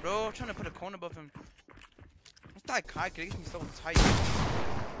down, bro. I'm trying to put a cone above him. This guy Kai gets me so tight.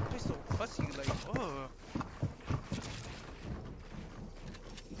 He's so fussy, like, oh.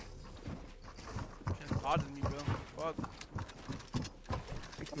 Just bothers me, bro. Fuck.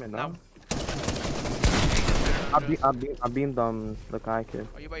 He coming No. down. I beamed the guy kid.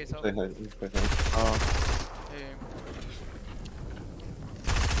 Are you by yourself? Play high, play high. Hey.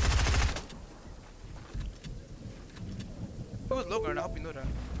 Who was low ground? I hope you know that.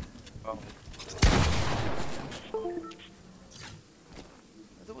 Oh.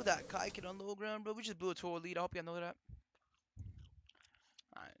 What's up with that Kai kid on low ground, bro? We just blew a tour lead. I hope you know that.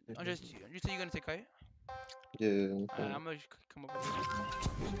 Alright. I'm just. You say you're gonna take Kai? Yeah, Alright, I'm gonna just come up with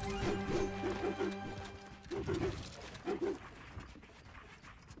it.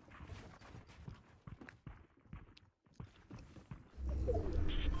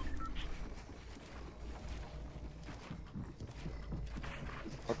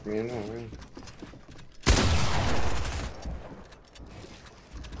 fuck me, no, man.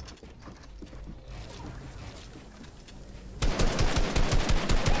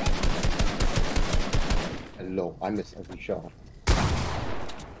 Hello, I miss every shot.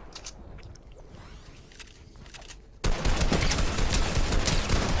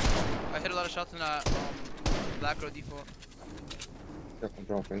 I hit a lot of shots in that black row default. Careful,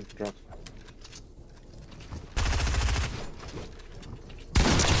 dropping, drop.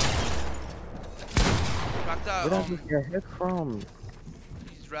 Cracked that. Where does he get hit from?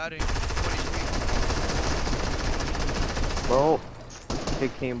 He's ratting. Bro, he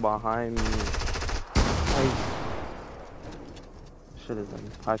came behind me. Like, shit is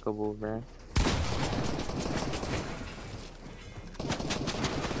impeccable, man.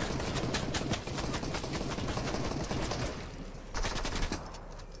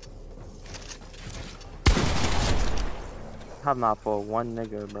 Have not for one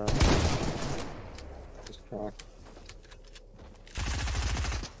nigga, bro. Just crack.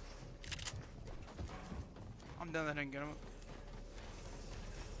 I'm done. I didn't get him.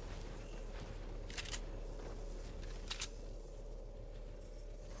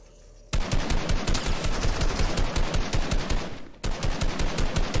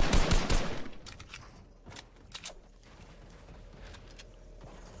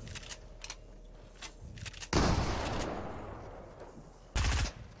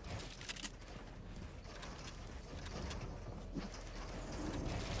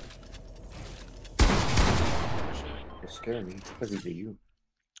 Scare me because he's a you.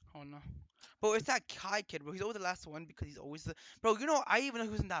 Oh no. Bro, it's that Kai kid, bro. He's always the last one because he's always the. Bro, you know, I even know he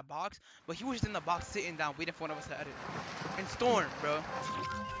was in that box, but he was just in the box sitting down waiting for one of us to edit. And Storm, bro.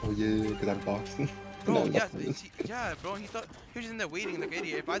 Oh yeah, because I'm boxing. Bro, yes, yeah, bro. He thought he was just in there waiting like an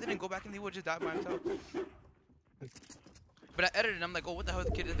idiot. If I didn't go back in, he would just die by himself. But I edited and I'm like, oh, what the hell is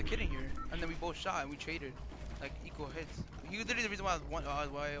the kid in here? And then we both shot and we traded like equal hits. He was literally the reason why I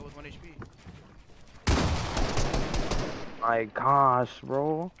was 1 HP. My gosh,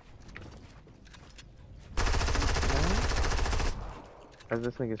 bro. As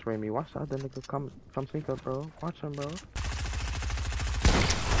this nigga spray me, watch that other nigga come sneak up, bro. Watch him, bro.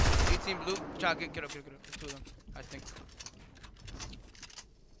 18 blue. Child, get up. There's two of them, I think.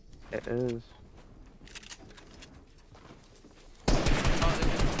 It is. Oh,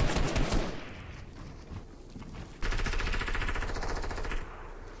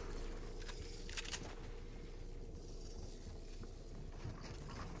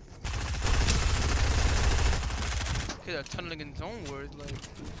 they are tunneling in his own words, like,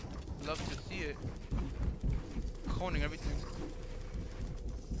 love to see it. Coning everything.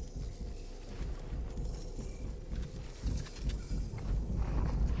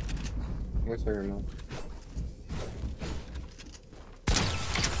 Where's her now?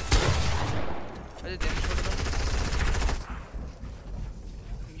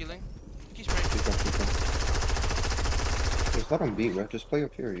 Let them beat, right? Just play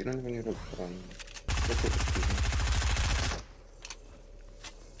up here. You don't even need to look at the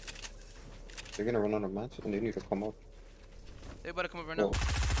They're gonna run out of mats and they need to come up. They better come up right now.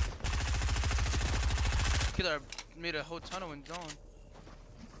 Killer made a whole tunnel in zone.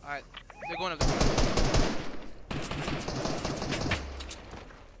 Alright, they're going up the tunnel.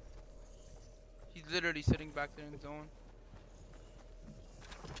 He's literally sitting back there in zone.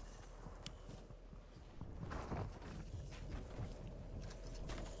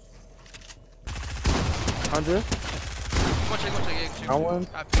 Hundred. Go check. I won.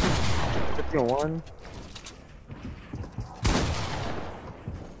 51.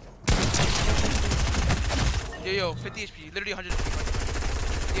 Yo, 50 HP, literally 100 HP.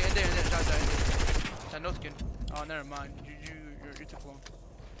 Yeah, in there, shot, no skin. Oh, never mind. You're too clone.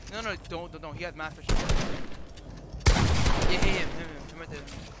 No, don't. He has math for sure. Yeah, him right there.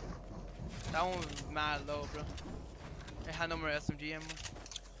 That one was mad low, bro. It had no more SMG ammo.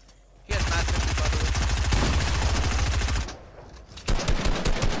 He has math for by the way.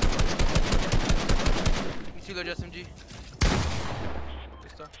 You see, good SMG.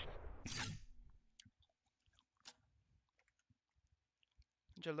 Good stuff.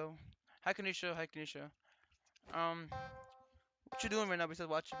 Jello. Hi Kanisha. What you doing right now besides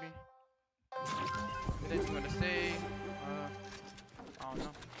watching me? Anything you wanna say? I don't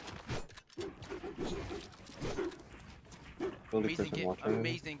know.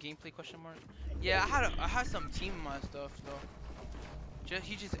 Amazing gameplay question mark. Yeah, I had some team in my stuff though.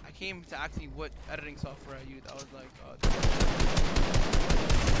 I came to ask me what editing software I used. I was like,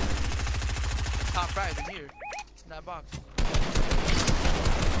 top right in here, in that box.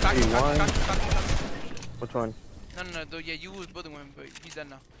 Crack. Which one? No, though, yeah, you was building one, but he's dead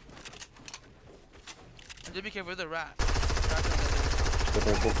now. And just be careful with the rat.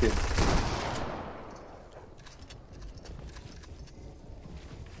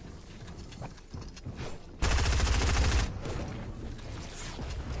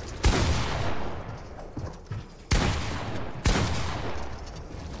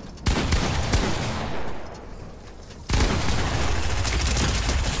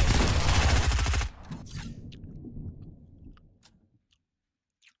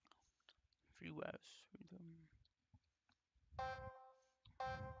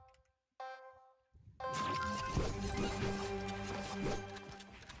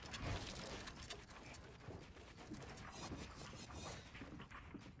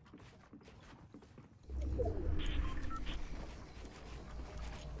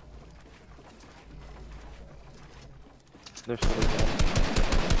 They're still again.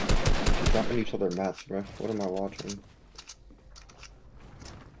 Dropping each other mats, bro. What am I watching?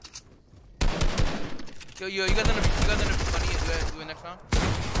 Yo, you guys gonna be funny as well next round?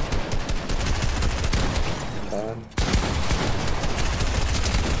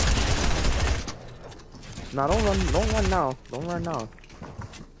 Nah, don't run now. Don't run now.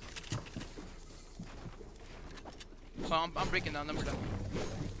 So I'm breaking down number 7.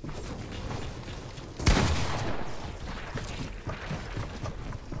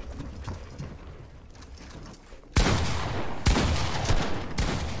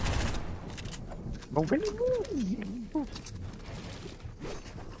 Bro, really move.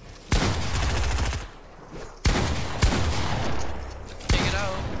 Take it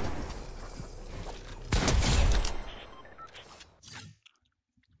out.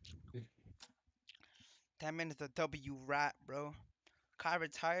 That man is a W rat, bro. Kai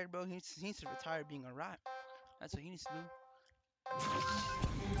retired, bro. He needs to retire being a rat. That's what he needs to do.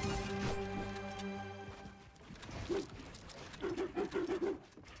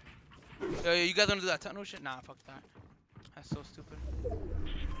 Yo, you guys wanna do that tunnel shit? Nah, fuck that. That's so stupid.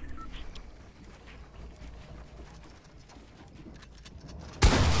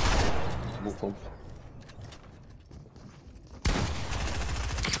 Move on.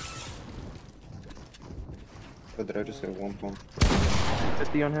 But did I just hit 1 pump?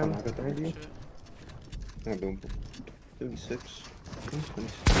 50 on him. I got the Maybe. I'm doing 36.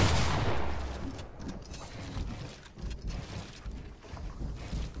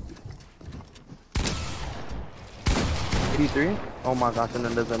 83. Oh my gosh, and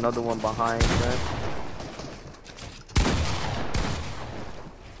then there's another one behind that.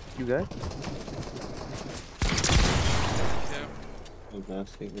 You good? Yeah. Oh,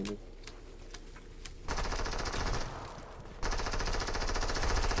 nasty, really.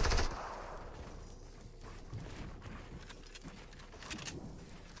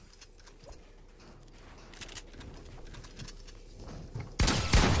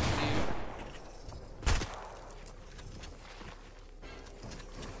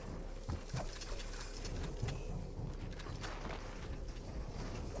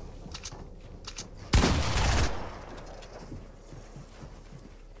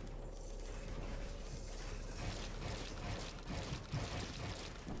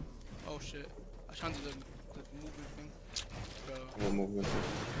 Oh shit. I was trying to do the movement thing. Bro, What movement?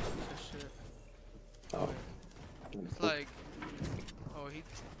 this shit. Oh. Okay. It's like, oh, he.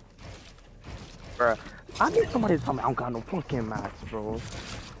 Bruh, I need somebody to tell me I don't got no fucking mats, bro.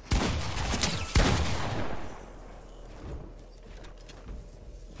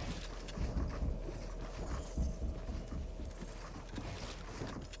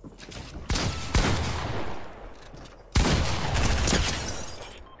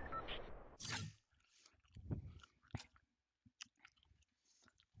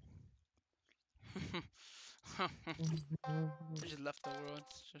 I just left the world.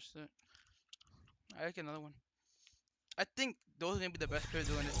 It's just it. I like another one. I think those are gonna be the best players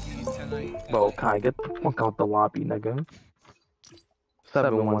doing this season tonight. Bro, Kai, get the fuck out the lobby, nigga.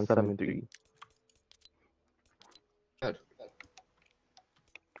 7173. Good.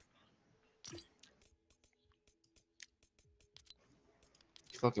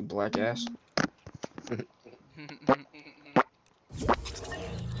 You fucking black ass.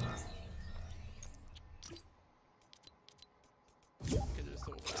 Because they're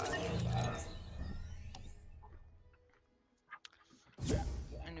so bad.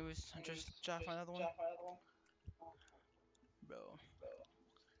 Anyways, I just try to find another one. Bro.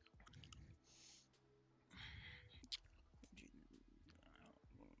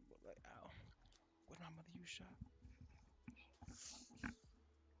 Like, ow. What my mother use shot?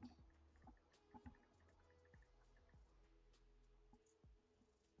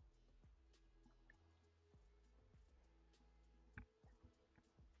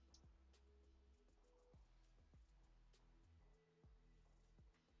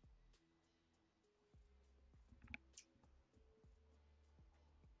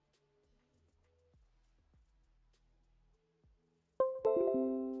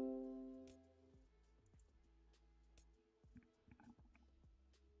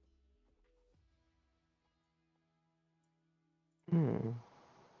 Hmm.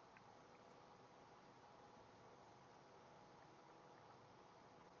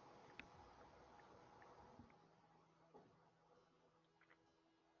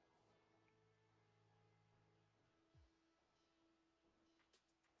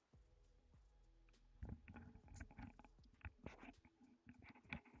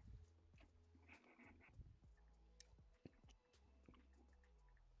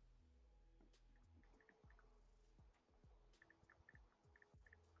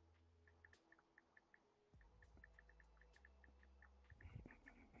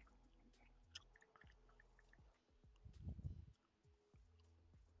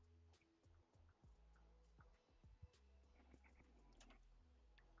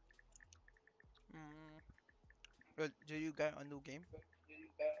 Do you get a new game?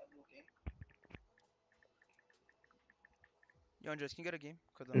 Yo, Andres, can you get a game?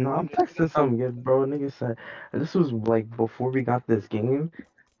 Cause No, I'm texting some kid, bro. Nigga said this was like before we got this game.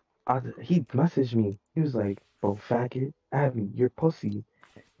 He messaged me. He was like, "Bro, faggot, Abby, you're pussy."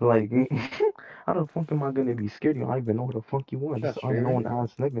 Like, how the fuck am I gonna be scared? You don't even know who the fuck you want. Shot This streaming? unknown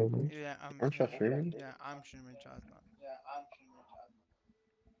ass nigga, man. yeah, Aren't you streaming? yeah, I'm streaming Chaz now.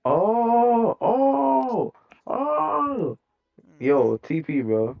 Oh, oh, oh. Yo, TP,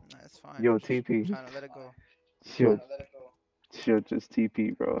 bro. Nah, it's fine. Yo, I'm just TP. trying to let it go. Chill, chill, just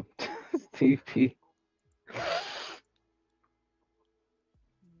TP, bro. Just TP.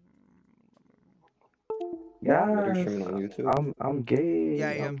 What are you Yes, streaming on YouTube? I'm gay.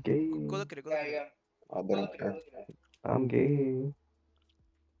 Yeah, yeah. I'm Go gay. look at it. Go look at it. Oh, they don't care. I'm gay.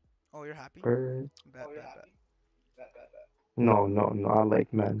 Oh, you're happy? Bird. Bet. No, no, no. I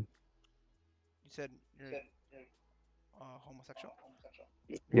like men. You said you're homosexual?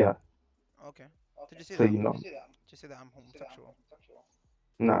 Yeah. Okay. Did you say So that? you know. Did you say that I'm homosexual?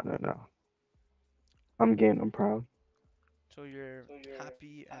 No, no, no. I'm gay and I'm proud. So you're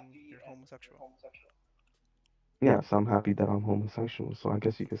happy and you're homosexual. Yes, I'm happy that I'm homosexual. So I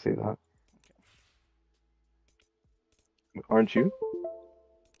guess you could say that. Okay. Aren't you?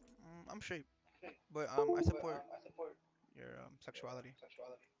 I'm straight, but I support your sexuality.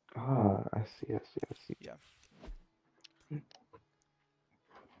 Ah, I see, I see, I see. Yeah.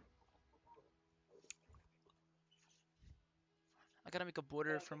 I gotta make a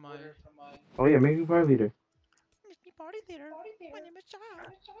border for my. Oh yeah, maybe bar leader. Miss me party leader. My name is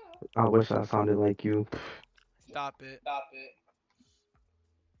Child. I wish I sounded like you. Stop it.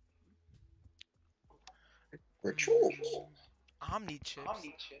 Rituals. Omni chips.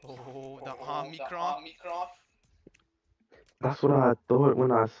 Oh, the Omicron. That's what I thought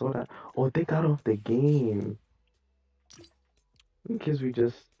when I saw that. Oh, they got off the game. In case we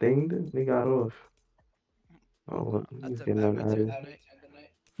just thinged, they got off. Oh, That's he's a getting bad them way to end added. the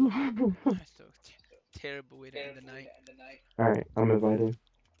night. That's so terrible way to end the night. Alright, I'm invited.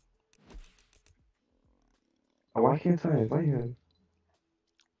 Oh, why can't I invite him?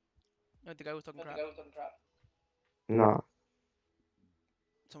 The guy was talking crap. Nah.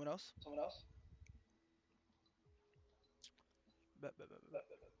 Someone else? Bet.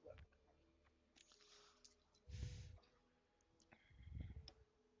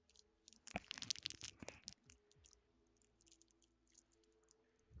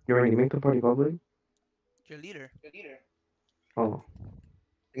 You ready to make the party public? Your leader. Oh.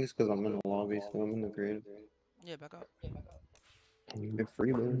 I think it's because I'm in the lobby, so I'm in the creative. Yeah, back up. Can you Get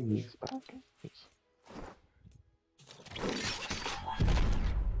free please birds. back?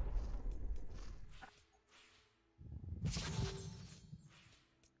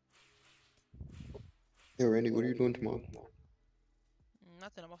 Yo, Randy, what are you doing tomorrow?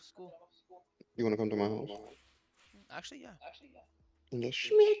 Nothing, I'm off school. You want to come to my house? Actually, yeah. And get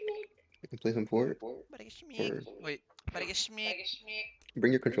schmick. We can play some Fort. Better get schmeek. Or Wait, better get schmeek.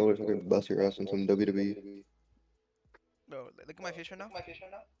 bring your controller so I can bust your ass in some WWE. Bro, look at my face right now.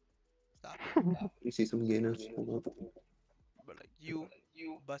 Stop it. You see some gayness? Hold up. Bro, like, you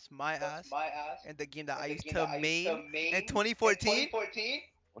bust my ass in the game that I used to main in 2014.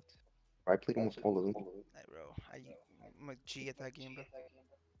 What? I played almost all of them. Like, bro, I'm a G at that game, bro.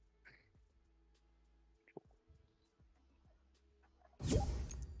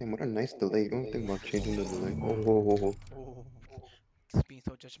 Damn, what a nice delay. You don't think about changing the delay. Oh. Oh, it's being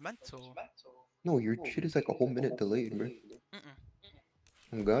so judgmental. No, your shit is like a whole minute delayed, bro. Mm-mm.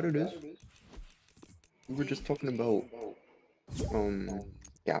 I'm glad it is. We were just talking about,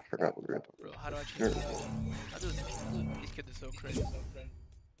 yeah, I forgot what we were talking Bro, how do I change this? These kids are so crazy.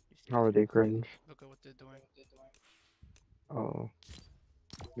 How are they cringe? Look at what they're doing. Oh.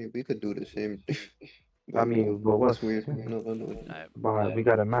 I mean, we could do the same. I mean, but what's That's weird. No. But we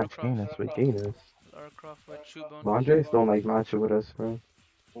gotta match Lara Gainus with Gainus. Croft with Chubone. But Andres don't like match it with us, bro.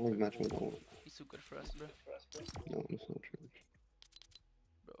 I only match with all. He's too good for us, bro. No, that's not true.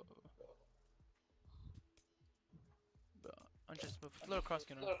 Bro, I'm just put Lara Croft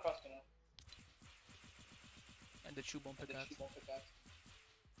skin on. And the Chubone pickaxe.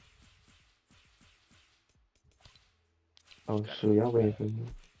 Oh shoot, y'all waiting for me.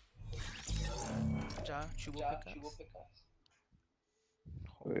 Chubone pickaxe.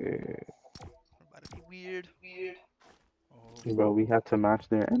 Wait. About to be weird. Oh, Bro, we had to match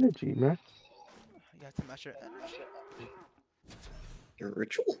their energy, man. you have to match your energy. You're a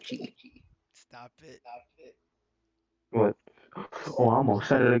ritual G. Stop it. What? Oh, I almost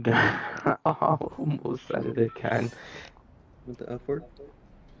said it again. I almost said it again. With the F word?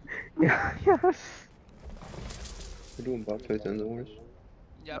 Yeah, yes. We're doing box fights and zone wars?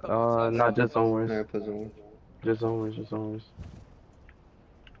 Yeah, I Not just zone wars. No, I put zone wars. Just zone wars, just zone wars.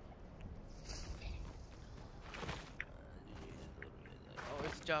 Oh,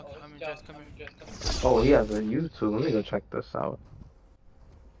 it's Jock. I mean, just come here. Oh, he has a YouTube. Let me go check this out.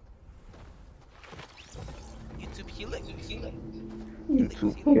 YouTube Helix.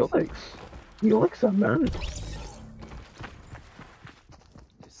 YouTube Helix. Helix, man.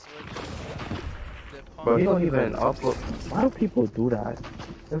 Bro, he don't even upload. Why do people do that?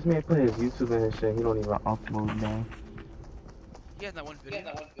 This man put his YouTube in his shit. He don't even upload, man. He has that one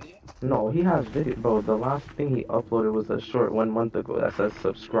video. No, he has video. Bro, the last thing he uploaded was a short 1 month ago that says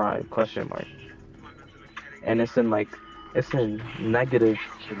subscribe, question mark. And it's in negative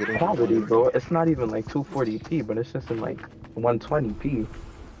quality, bro. It's not even like 240p, but it's just in like 120p.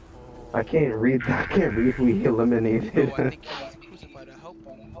 I can't read who he eliminated. No, I think he's crucified to help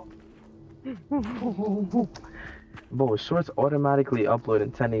him. Bro, shorts automatically upload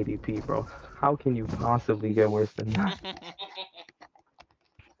in 1080p, bro. How can you possibly get worse than that?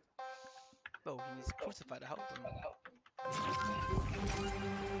 Bro, he's crucified to help him.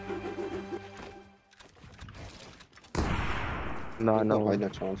 No. Hide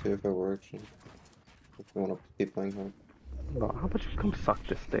that chance, see if it works. If you want to keep playing hard. Bro, how about you come suck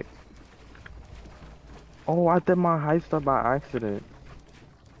this dick? Oh, I did my high stuff by accident.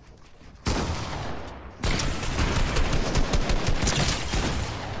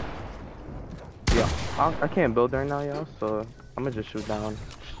 Yeah, I can't build right now, y'all, so I'm gonna just shoot down.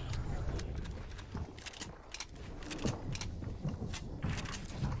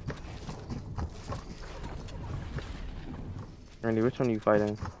 Randy, which one are you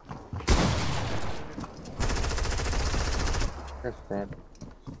fighting? That's bad.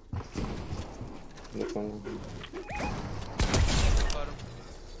 This one.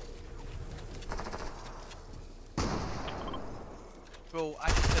 Bro, I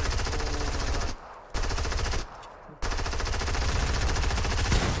just said it. Oh my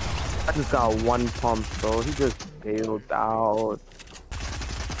god. I just got one pump, bro. He just bailed out.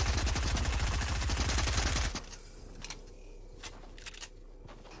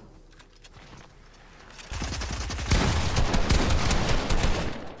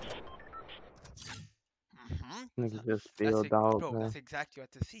 Nigga just That's bailed it, out, bro. That's man. exactly what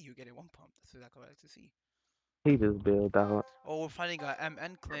I like to see. You getting one pump. That's exactly what I like to see. He just bailed out. Oh, we're fighting a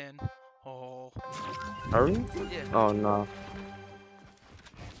MN clan. Oh, Hurry? yeah. Oh no.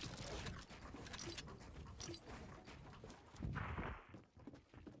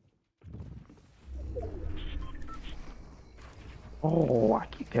 Oh, I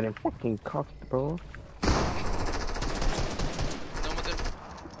keep getting fucking cuffed, bro. No one's gonna.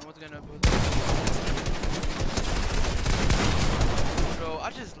 No one's gonna. Bro,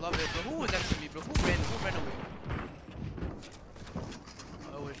 I just love it, bro. Who was next to me, bro? Who ran? Who ran away?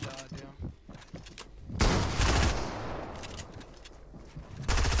 Oh, it was damn.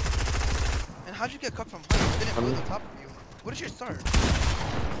 And how'd you get cut from height? I didn't build on top of you. What is your start?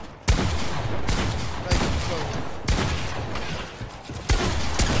 Like,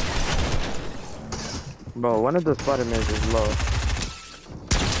 Bro, one of the Spider-Mans is low.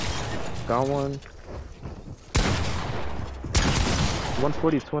 Got one.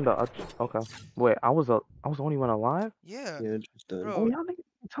 142 in the okay. Wait, I was the only one alive? yeah, Yeah, just done. Oh bro. y'all niggas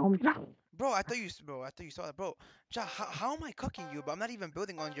tell me that. Bro, I thought you saw that, bro. Ja, how am I cucking you? But I'm not even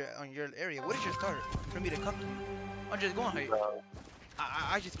building on your area. What is your start for me to cuck you? I'm just going height.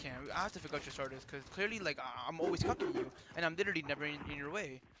 I just can't. I have to figure out your starters because clearly, like, I'm always cucking you, and I'm literally never in your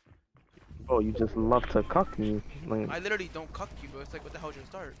way. Bro, you just love to cuck me. Like, I literally don't cuck you, bro. It's like, what the hell's your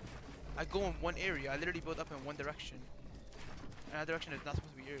start? I go in one area. I literally build up in one direction, and that direction is not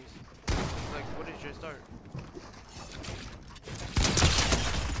supposed to be yours. It's like, what is your start?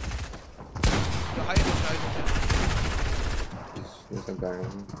 Yo, how you doing, There's a guy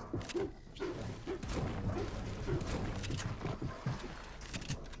around.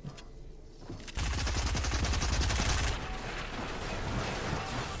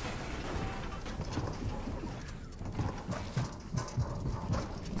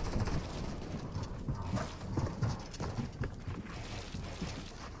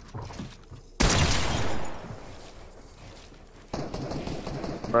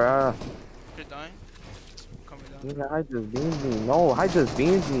 bruh. You're dying? Coming down. Nigga, I just beamed me. No, I just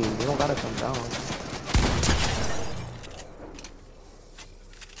beamed me. You don't gotta come down.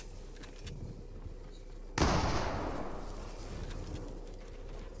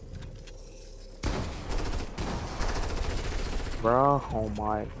 Bruh, oh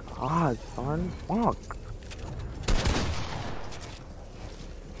my god, son. Fuck.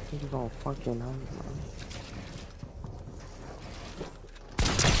 Niggas don't fucking know, man.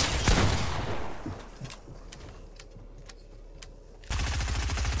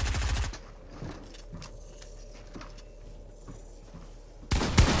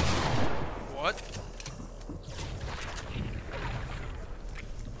 What?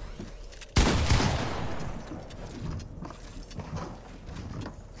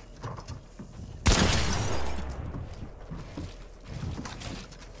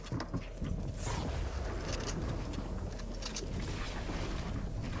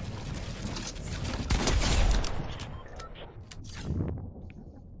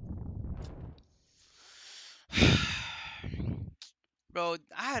 Bro,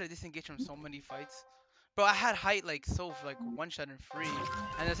 I had to disengage from so many fights. Bro, I had height like so like one shot and free.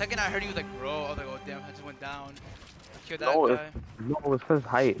 And the second I heard he was like, bro, I was like, oh damn, I just went down. Killed that No, guy. it's cause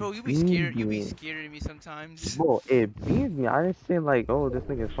height Bro, you be beamed scared. You be me. scaring me sometimes. Bro, it beamed me. I didn't say like, oh, this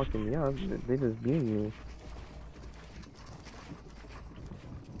nigga's fucking me up. They just beamed me.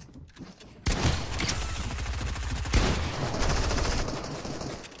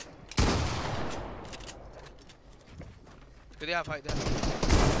 Do they have height there?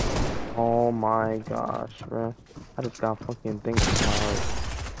 Oh my gosh, bro. I just got fucking things in my heart.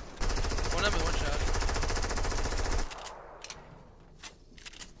 One of them is one shot.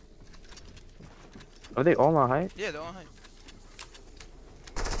 Are they all on height? Yeah, they're on height.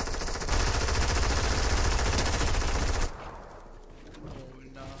 Oh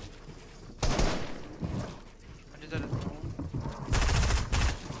no. I just had a drone.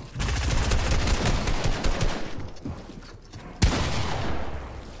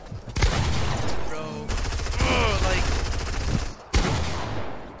 Bro. Ugh, like.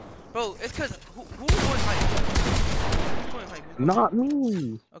 Bro, it's cause who's going height? Who's going height? Who's going Not height?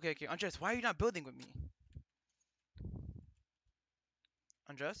 me. Okay, Andres, why are you not building with me?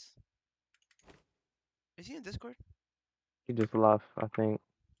 Andres? Is he in Discord? He just left, I think.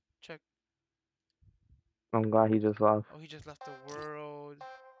 Check. I'm glad he just left. Oh, he just left the world.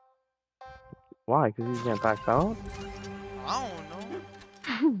 Why? Because he's getting packed out? I don't know.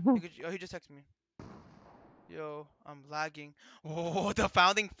 Oh, he just texted me. Yo, I'm lagging. Oh, the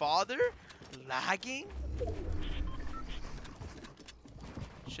founding father? Lagging?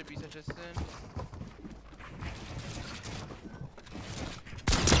 Should be such a sin.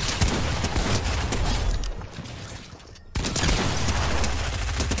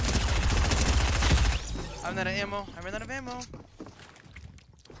 I'm out of ammo. I ran out of ammo.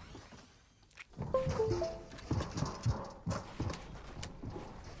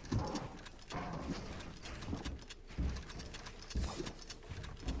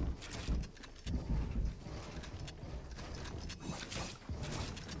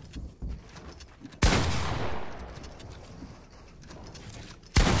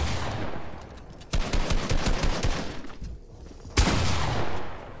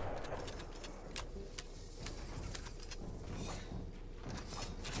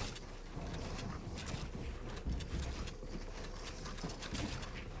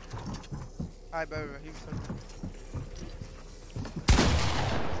 Alright, bro. He was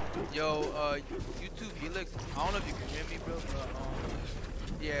Yo, YouTube Helix. I don't know if you can hear me, bro, but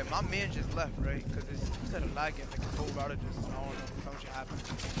yeah, my man just left, right? Cause instead of lagging, like his whole router just, I don't know, some shit happened.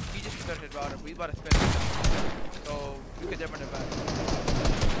 He just restarted his router, but he's about to spin it down. So we could never run it back.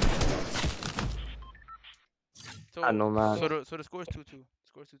 I know, man. So the score is 2-2.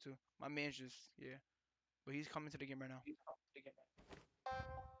 Score is 2-2. My man's just, yeah, but he's coming to the game right now.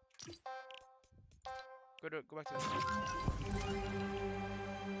 Go back to.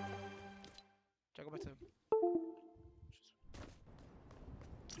 Jack, go back to.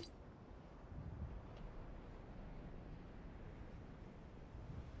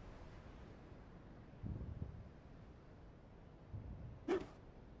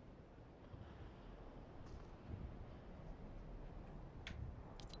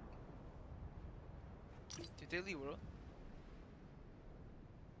 Did they leave, bro?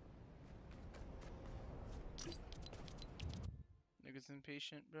 Niggas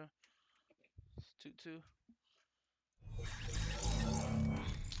impatient, bro. It's 2-2.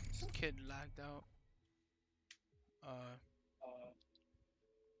 This kid lagged out.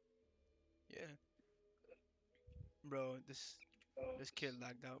 Yeah, bro. This kid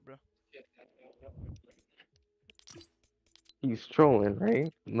lagged out, bro. He's trolling,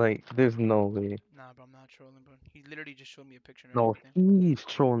 right? Like, there's no way. Nah, bro. I'm not trolling, bro. He literally just showed me a picture and No, everything. he's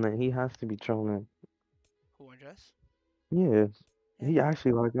trolling. He has to be trolling. Who, Andres? Yeah. Yeah, He no.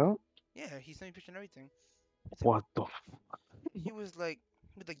 actually like out? Yeah, he sent me a picture and everything. He said, What "What?" the He was like,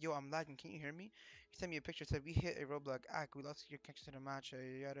 "Yo, I'm lagging. Can you hear me?" He sent me a picture. Said, "We hit a roadblock. Act. We lost your connection to the match. Yada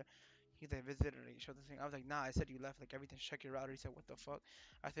yada." He's like, "Visited." He showed this thing. I was like, "Nah." I said, "You left. Like everything. Check your router." He said, "What the fuck?"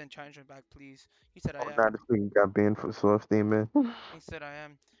 I said, "Try and join back, please." He said, "I Oh, am." that thing got banned for self-statement. He said, "I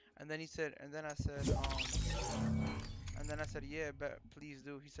am." And then he said, and then I said, "Yeah, bet. Please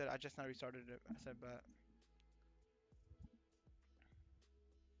do." He said, "I just now restarted it." I said, "Bet."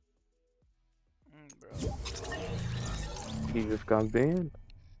 Bro. He just got banned.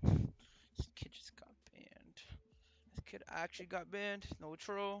 This kid just got banned. This kid actually got banned. No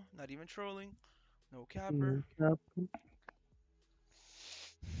troll. Not even trolling. No capper. Captain.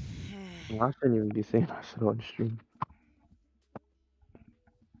 I shouldn't even be saying that shit on the stream.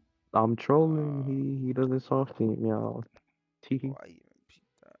 I'm trolling. uh, He doesn't soft team, y'all. Tee. why even peep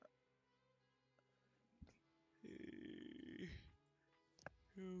that?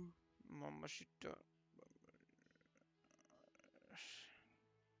 Hey, Mama Shita.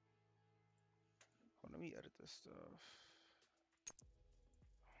 Hold on, let me edit this stuff.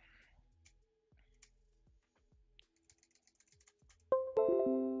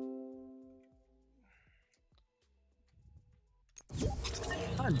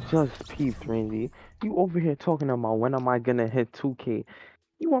 I just peeped, Randy. You over here talking about when am I gonna hit 2K?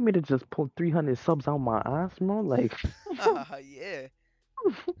 You want me to just pull 300 subs out my ass, bro? Like, Yeah.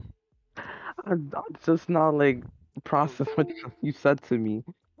 I just not like Yo, process what you said to me.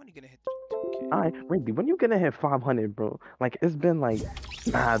 when are you gonna hit 2K? Alright, Randy, when you gonna hit 500, bro? Like, it's been like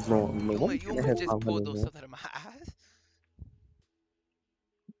mad long. Like, when you You gonna almost hit just pulled 500, those bro? stuff out of my ass.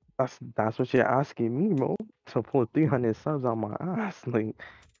 That's what you're asking me, bro. To pull 300 subs out my ass, like.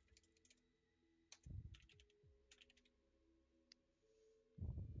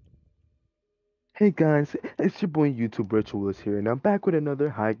 Hey guys, it's your boy YouTube Rituals here, and I'm back with another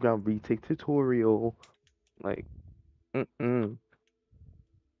high ground retake tutorial. Like,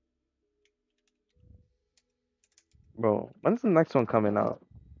 bro, when's the next one coming out?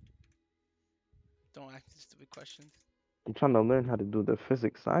 Don't ask these stupid questions. I'm trying to learn how to do the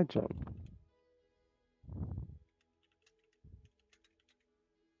physics side jump.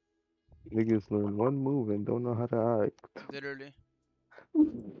 Niggas learn one move and don't know how to act. Literally.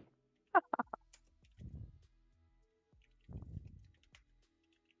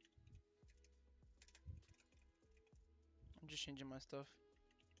 I'm just changing my stuff.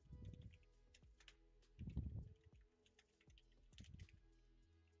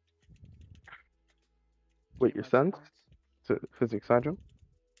 Wait, Change your my sense? fonts. Physics Sandra?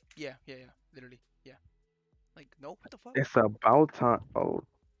 Yeah, yeah, yeah. Literally. Yeah. Like, no, what the fuck? It's about time. Oh,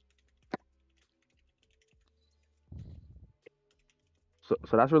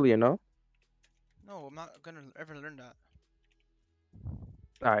 so that's really enough? No, I'm not gonna ever learn that.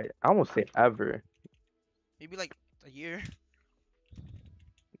 Alright, I won't say ever. Maybe like a year.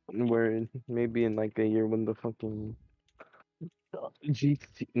 Where maybe in like a year when the fucking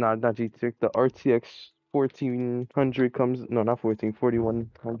GT, nah, not GT, the RTX 1400 comes, no, not 14,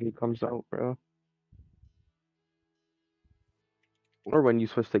 4100 comes out, bro. Or when you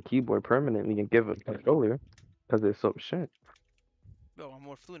switch the keyboard permanently and give it a controller, because it's so shit. Bro, I'm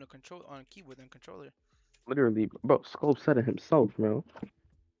more fluent on keyboard than controller. Literally, bro, Scope said it himself, bro.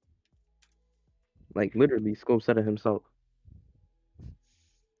 Like, literally, Scope said it himself.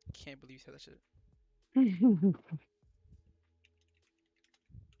 Can't believe you said that shit.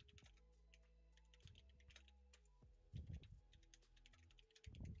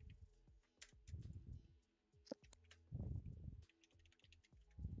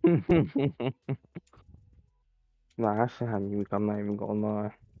 Nah, that shit had me weak, I'm not even gonna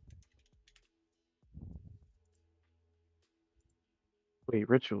lie. Wait,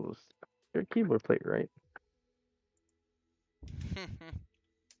 Rituals. Your keyboard player, right?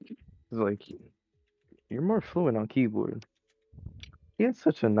 It's like, you're more fluent on keyboard. He has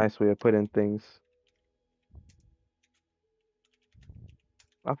such a nice way of putting things.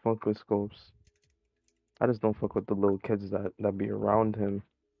 I fuck with Scopes. I just don't fuck with the little kids that be around him.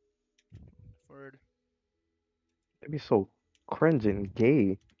 Word. They be so cringe and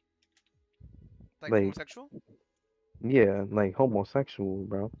gay. Like Like, homosexual? yeah, like homosexual,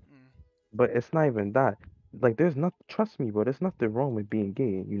 bro. Mm. But it's not even that. Like, there's not, trust me, bro, there's nothing wrong with being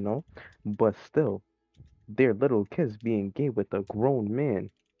gay, you know? But still, they're little kids being gay with a grown man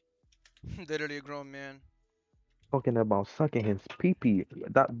Literally a grown man. talking about sucking his pee pee.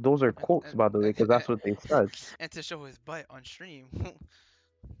 Those are And, quotes, and, by the way, because and, that's what they said. and to show his butt on stream.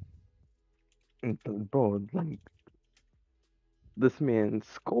 Bro, like, this man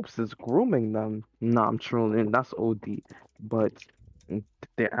Scopes is grooming them. Nah, I'm trolling. That's OD. But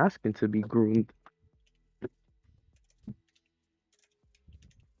they're asking to be groomed.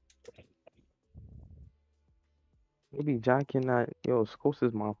 Maybe jacking that, yo, Scopes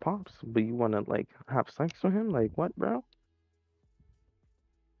is my pops, but you wanna like have sex with him? Like what, bro?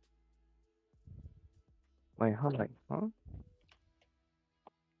 Like how, like, huh?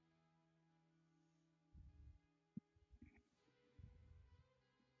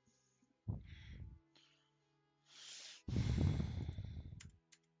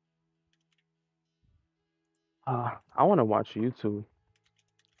 I wanna watch YouTube.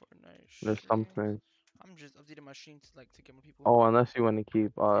 Fortnite There's streams. something. I'm just updating my stream to like to get more people. Oh, unless you wanna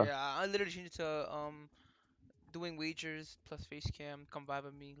keep Yeah, I literally changed it to doing wagers plus face cam. Come vibe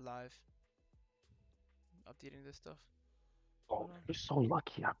with me live. Updating this stuff. oh, Hold you're so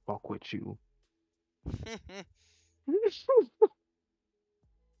lucky I fuck with you. on.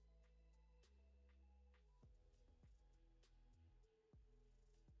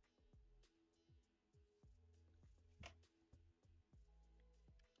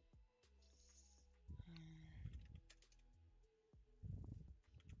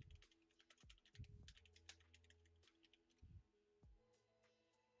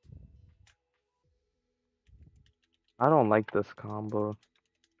 I don't like this combo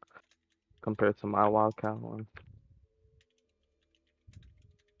compared to my Wildcat one.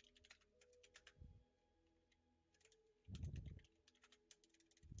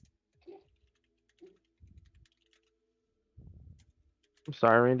 I'm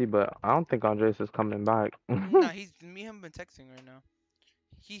sorry, Randy, but I don't think Andres is coming back. Nah, he's me and him been texting right now.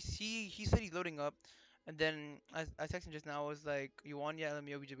 He said he's loading up, and then I texted him just now. I was like, "You on yet? Let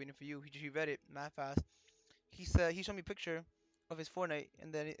me know. We just waiting for you." He read it mad fast. He said he showed me a picture of his Fortnite,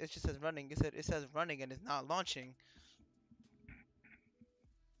 and then it just says running. It says running and it's not launching.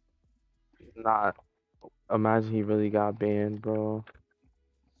 Nah, imagine he really got banned, bro.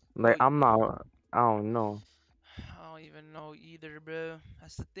 Bro, Like, I'm not, I don't know. I don't even know either, bro.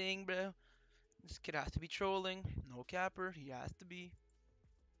 That's the thing, bro. This kid has to be trolling. No capper. He has to be.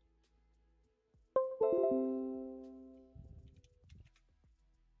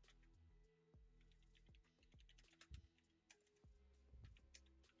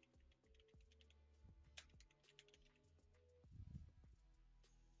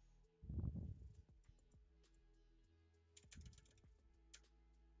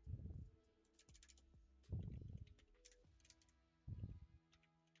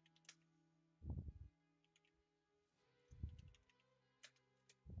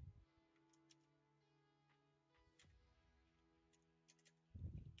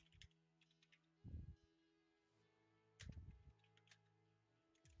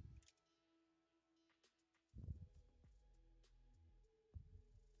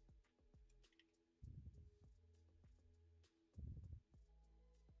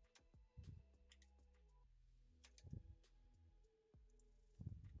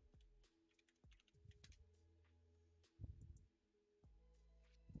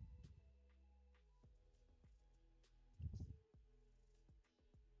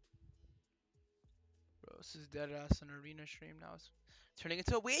 this is dead ass an arena stream now. It's turning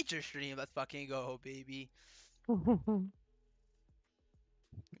into a wager stream. Let's fucking go, baby.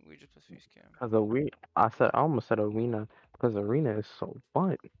 Wager plus face cam. Cause I almost said arena because arena is so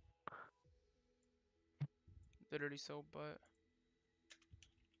fun. Literally so, but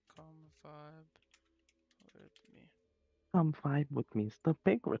come vibe with me. Come vibe with me. It's the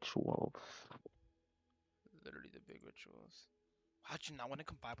big rituals. Literally the big rituals. How'd you not want to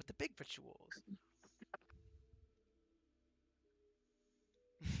combine with the big rituals?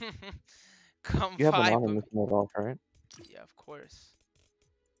 Come You have vibe with anonymous me. mode off, right? Yeah, of course.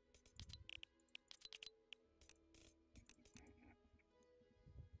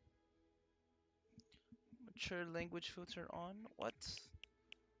 Mature language filter on. What?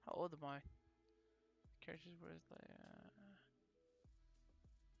 How old am I? Characters words like.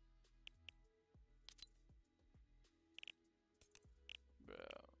 Bro,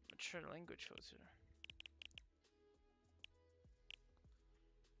 mature language filter.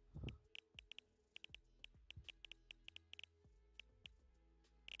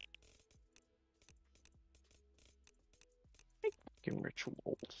 Fucking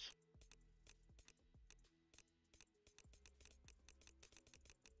rituals.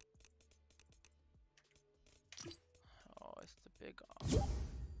 Oh, it's the big.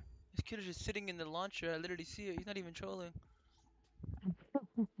 This kid is just sitting in the launcher. I literally see it. He's not even trolling.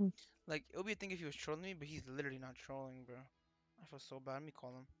 Like, it would be a thing if he was trolling me, but he's literally not trolling, bro. I feel so bad. Let me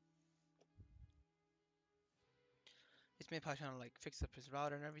call him. He's maybe probably trying to like fix up his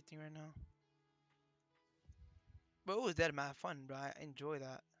router and everything right now. But it was dead mad fun, bro. I enjoy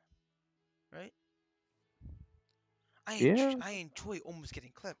that, right? Yeah, I enjoy almost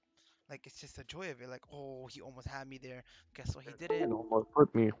getting clipped. Like it's just the joy of it. Like, oh, he almost had me there. Guess what? He it didn't. almost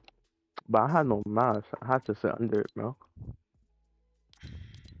put me, but I had no mask. I had to sit under it, bro.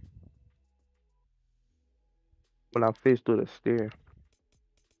 When I faced through the stair.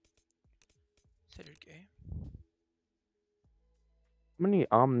 Said you're gay. How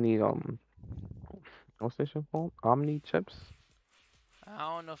many what's this shit called? Omni chips? I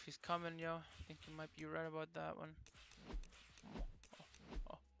don't know if he's coming, yo. I think you might be right about that one.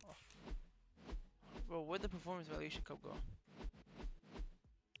 Oh, oh. Bro, where'd the performance evaluation cup go?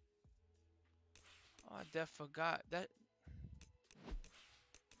 Oh, I def forgot that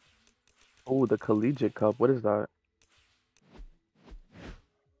Oh, the collegiate cup. What is that?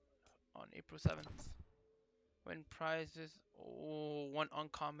 on April 7th. Win prizes. Oh, one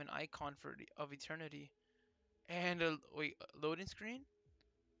uncommon icon of eternity. And a wait, a loading screen?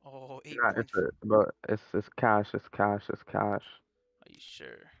 Oh, 8 Yeah, points. but it's cash. It's cash. It's cash. Are you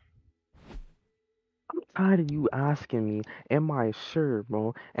sure? I'm tired of you asking me, am I sure,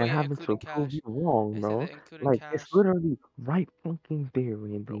 bro? Oh And yeah, having to including prove you cash. wrong, It says bro. it including Like it's cash. literally right fucking there,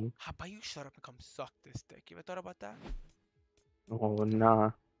 Bro, Randy. how about you shut up and come suck this dick? You ever thought about that? Oh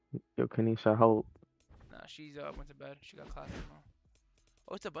nah, yo, Kanisha, help. Nah, she's went to bed. She got class tomorrow.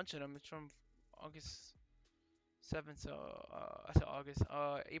 Oh, it's a bunch of them. It's from August 7th to I said August.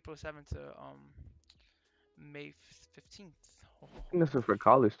 April 7th to May 15th. Oh, I think this is for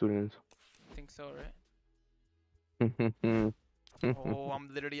college students. I think so, right? How Oh,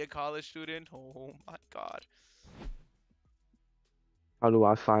 I'm literally a college student. Oh my god. do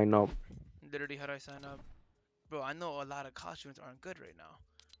I sign up? Literally, how do I sign up? Bro, I know a lot of college students aren't good right now.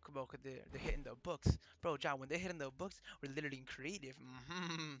 Bro, cause they're hitting the books. Bro, John, when they're hitting the books, we're literally creative.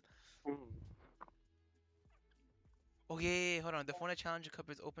 Oh yeah, hold on. The Fortnite Challenger Cup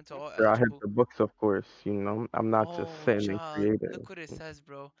is open to all Sure, I hit eligible. the books, of course. I'm not just Oh, sitting and John, creating. look what it says,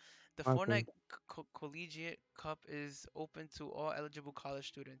 bro. The Okay. Fortnite Collegiate Cup is open to all eligible college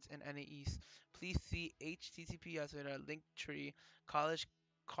students in NA East. Please see https with a link tree college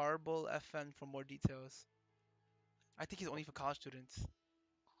Carbol FM for more details. I think it's only for college students.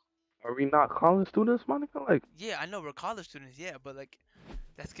 Are we not college students, Monica? Like, Yeah, I know we're college students, yeah, but like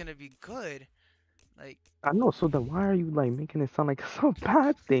that's gonna be good. Like, I know. So then, why are you like making it sound like it's a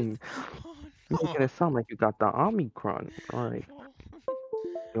bad thing? oh You're making no, it sound like you got the Omicron. All right, oh.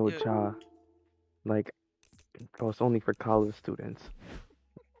 yo, Yeah, Ja. Like, oh, it's only for college students.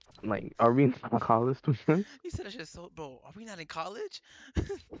 Like, are we not college students? you said it's just so, bro. Are we not in college?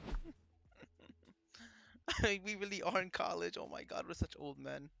 Like, we really are in college. Oh my God, we're such old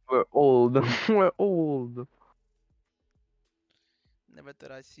men. We're old. We're old. Never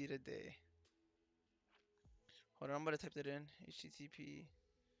thought I'd see the day. Hold on, I'm gonna type that in. HTTP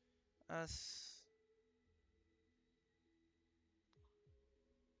s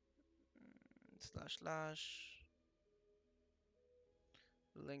slash slash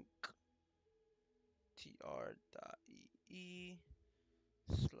link tr.ee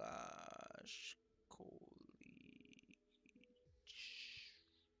slash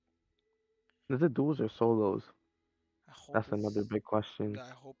Is it duos or solos? I hope That's another it's. big question.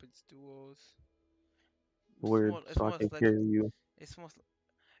 I hope it's duos. It's Word, more. It's so I most can likely. hear you. It's most.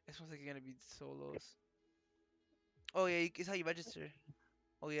 It's most likely gonna be solos. Oh yeah, it's how you register.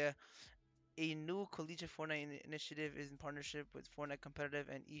 Oh yeah, a new collegiate Fortnite initiative is in partnership with Fortnite Competitive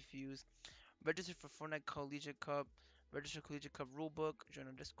and eFuse. Register for Fortnite Collegiate Cup. Register Collegiate Cup rulebook. Join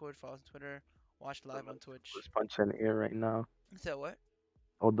our Discord. Follow us on Twitter. Watch The live on middle Twitch. schoolers punching air right now. Is that what?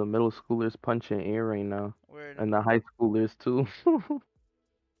 Oh, the middle schoolers punching air right now. Word. And the high schoolers too.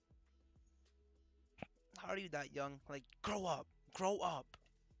 How are you that young? Like, grow up. Grow up.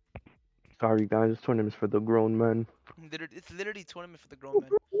 Sorry guys, this tournament's for the grown men. It's literally tournament for the grown men.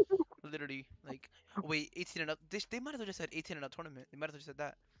 Literally, like, wait, 18 and up. They might as well just said 18 and up tournament. They might as well just said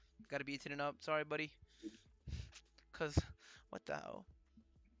that. Gotta be 18 and up. Sorry, buddy. Cause, what the hell?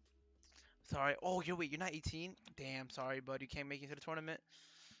 Sorry. Oh, you wait, you're not 18? Damn, sorry, bud. You can't make it to the tournament.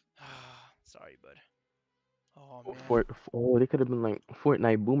 Sorry, bud. Oh man. Oh, they could have been like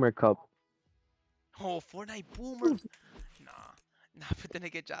Fortnite Boomer Cup. Oh, Fortnite boomer. Nah, nah. But then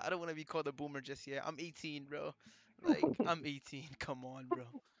again, I don't want to be called a boomer just yet. I'm 18, bro. Like, I'm 18. Come on, bro.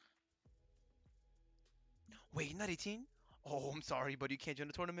 Wait, you're not 18? Oh, I'm sorry, bud. You can't join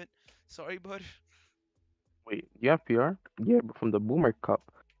the tournament. Sorry, bud. Wait, you have PR? Yeah, but from the Boomer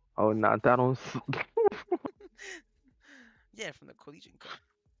Cup. Oh, nah, that don't. Yeah, from the Collegiate Cup.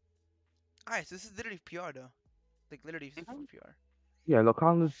 Alright, so this is literally PR though. Like literally for PR. Yeah, the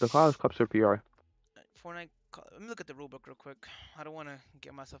college cups are PR. Fortnite. Let me look at the rulebook real quick. I don't want to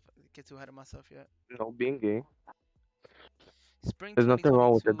get too ahead of myself yet. No, being gay. Spring There's nothing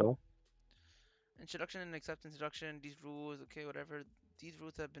wrong with it 2022. though. Introduction and accept introduction. These rules, okay, whatever. These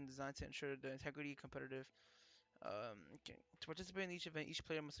rules have been designed to ensure the integrity competitive. Okay. To participate in each event, each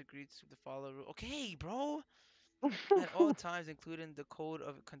player must agree to the following rule. Okay, bro. At all times, including the code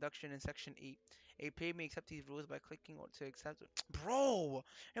of conduction in section 8. A player may accept these rules by clicking or to accept. Bro,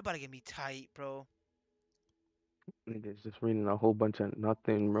 you're about to get me tight, bro. Niggas just reading a whole bunch of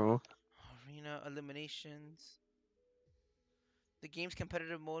nothing, bro. Arena eliminations. The game's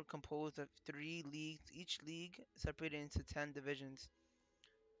competitive mode composed of 3 leagues, each league separated into 10 divisions.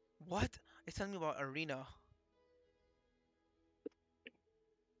 What? It's telling me about arena.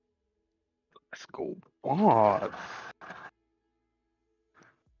 Let's go, boss.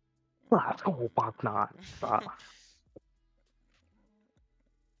 Let's go, boss. Nah.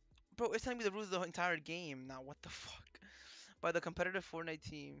 Bro, it's telling me the rules of the entire game. Now, what the fuck? By the competitive Fortnite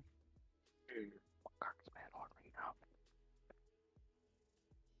team.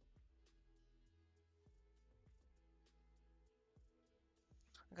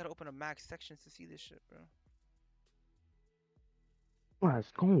 I gotta open a max sections to see this shit, bro.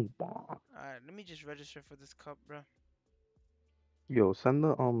 Let's go, boss. Alright, let me just register for this cup, bro. Yo, send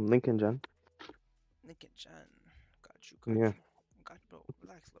the Lincoln Gen. Nick and Jen. Got you, got Yeah, you. Got you, bro.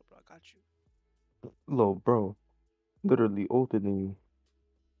 Relax, little bro. I got you. low, bro. Literally older than you.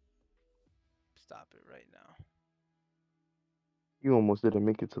 Stop it right now. You almost didn't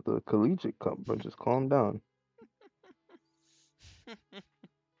make it to the collegiate cup, bro. Just calm down.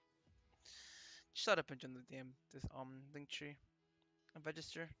 Shut up and join the damn this link tree. And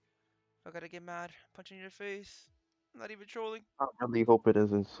register. If I gotta get mad, punching your face. I'm not even trolling. I really hope it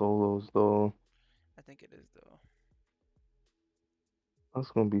isn't solos though. I think it is though.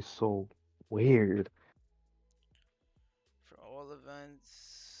 That's gonna be so weird. For all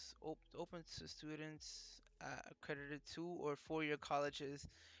events, open to students accredited 2 or 4 year colleges.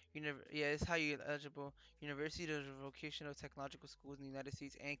 Yeah, it's how you eligible. Universities or vocational technological schools in the United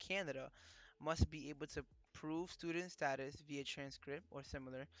States and Canada must be able to prove student status via transcript or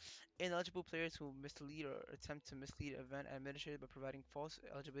similar. Ineligible players who mislead or attempt to mislead event administrators by providing false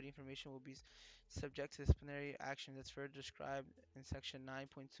eligibility information will be subject to disciplinary action that's further described in section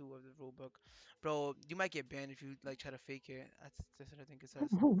 9.2 of the rulebook. Bro, you might get banned if you like try to fake it. That's what I think it says.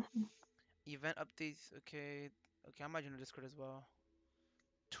 Event updates. Okay, okay. I might join the Discord as well.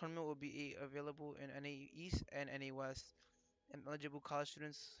 Tournament will be available in NA East and NA West. And eligible college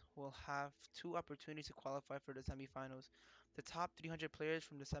students will have 2 opportunities to qualify for the semifinals. The top 300 players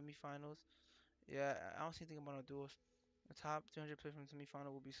from the semifinals. Yeah, I don't see anything about no duels. The top 300 players from the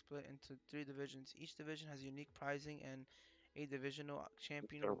semifinal will be split into 3 divisions. Each division has unique prizing, and a divisional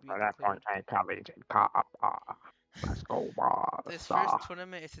champion will be declared. Collegiate cup. Let's go, This boss. first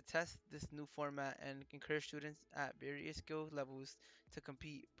tournament is to test this new format and encourage students at various skill levels to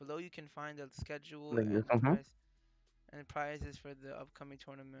compete. Below you can find the schedule Niggas, and the prize and prizes for the upcoming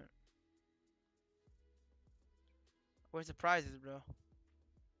tournament. Where's the prizes, bro?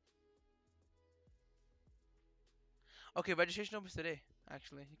 Okay, registration opens today.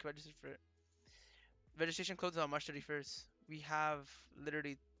 Actually, you can register for it. Registration closes on March 31st. We have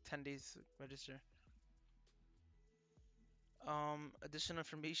literally 10 days to register. Additional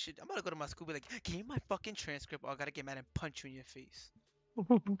information. I'm about to go to my school, be like, give me my fucking transcript, or I gotta get mad and punch you in your face.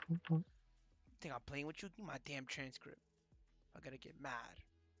 Think I'm playing with you? Give me my damn transcript. I gotta get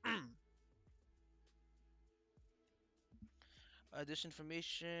mad. Additional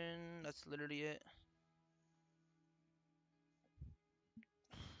information. That's literally it.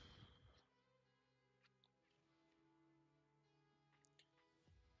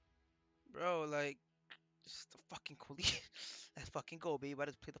 Bro, like, just the fucking collision. Let's fucking go, baby. Let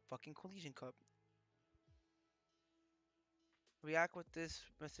us play the fucking collision cup. React with this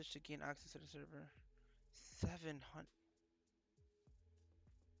message to gain access to the server. 700.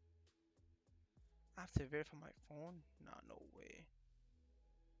 I have to verify my phone? Nah, no way.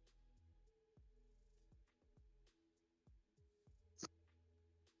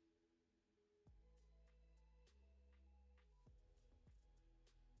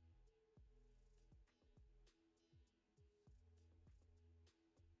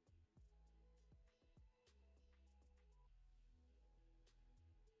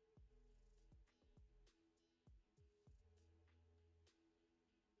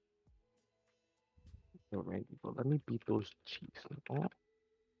 Alright, but let me beat those Chiefs. Oh,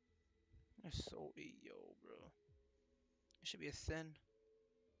 It's so yo, bro. It should be a sin.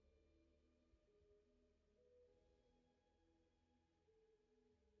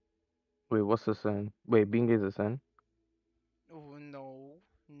 wait, what's the sin? Wait, being is a sin? Oh no,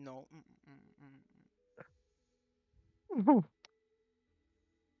 no. Mm.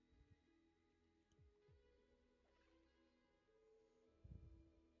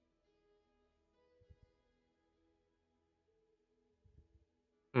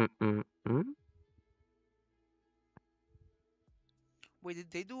 Mm-mm-mm. Wait,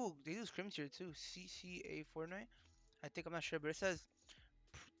 did they do scrims here too? CCA Fortnite? I think I'm not sure, but it says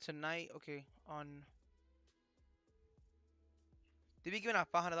tonight. Okay, on they be giving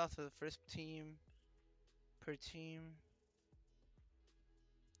out $500 to the first team per team.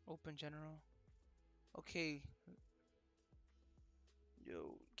 Open general. Okay,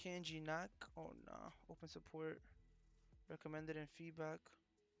 yo, Kanji knock. Oh nah. Open support. Recommended and feedback.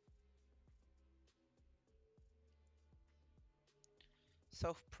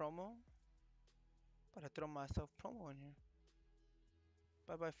 Self promo. But I throw my self promo in here.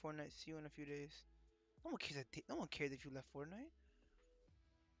 Bye bye Fortnite. See you in a few days. No one cares. No one cares if you left Fortnite.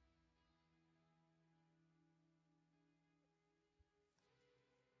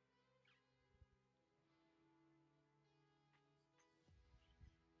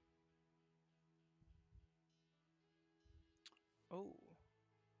 Oh.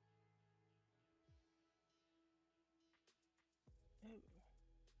 Ew.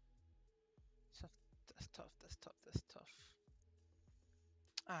 Tough. That's tough. That's tough. That's tough.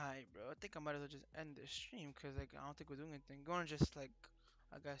 Alright, bro. I think I might as well just end this stream because like I don't think we're doing anything. Going to just like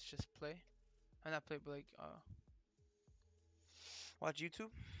I guess just play. And not play, but like watch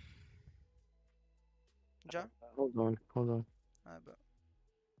YouTube. John. Hold on. Alright, but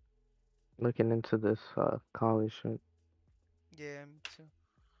Looking into this college shit. yeah, me too.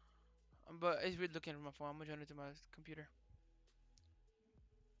 But it's weird looking at my phone. I'm gonna join it to my computer.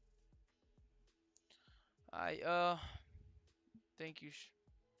 I thank you.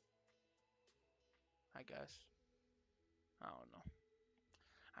 I guess. I don't know.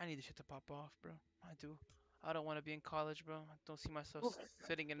 I need this shit to pop off, bro. I do. I don't want to be in college, bro. I don't see myself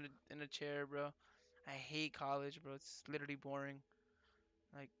sitting in a chair, bro. I hate college, bro. It's literally boring.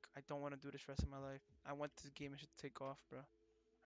 Like I don't want to do this rest of my life. I want this game shit to take off, bro.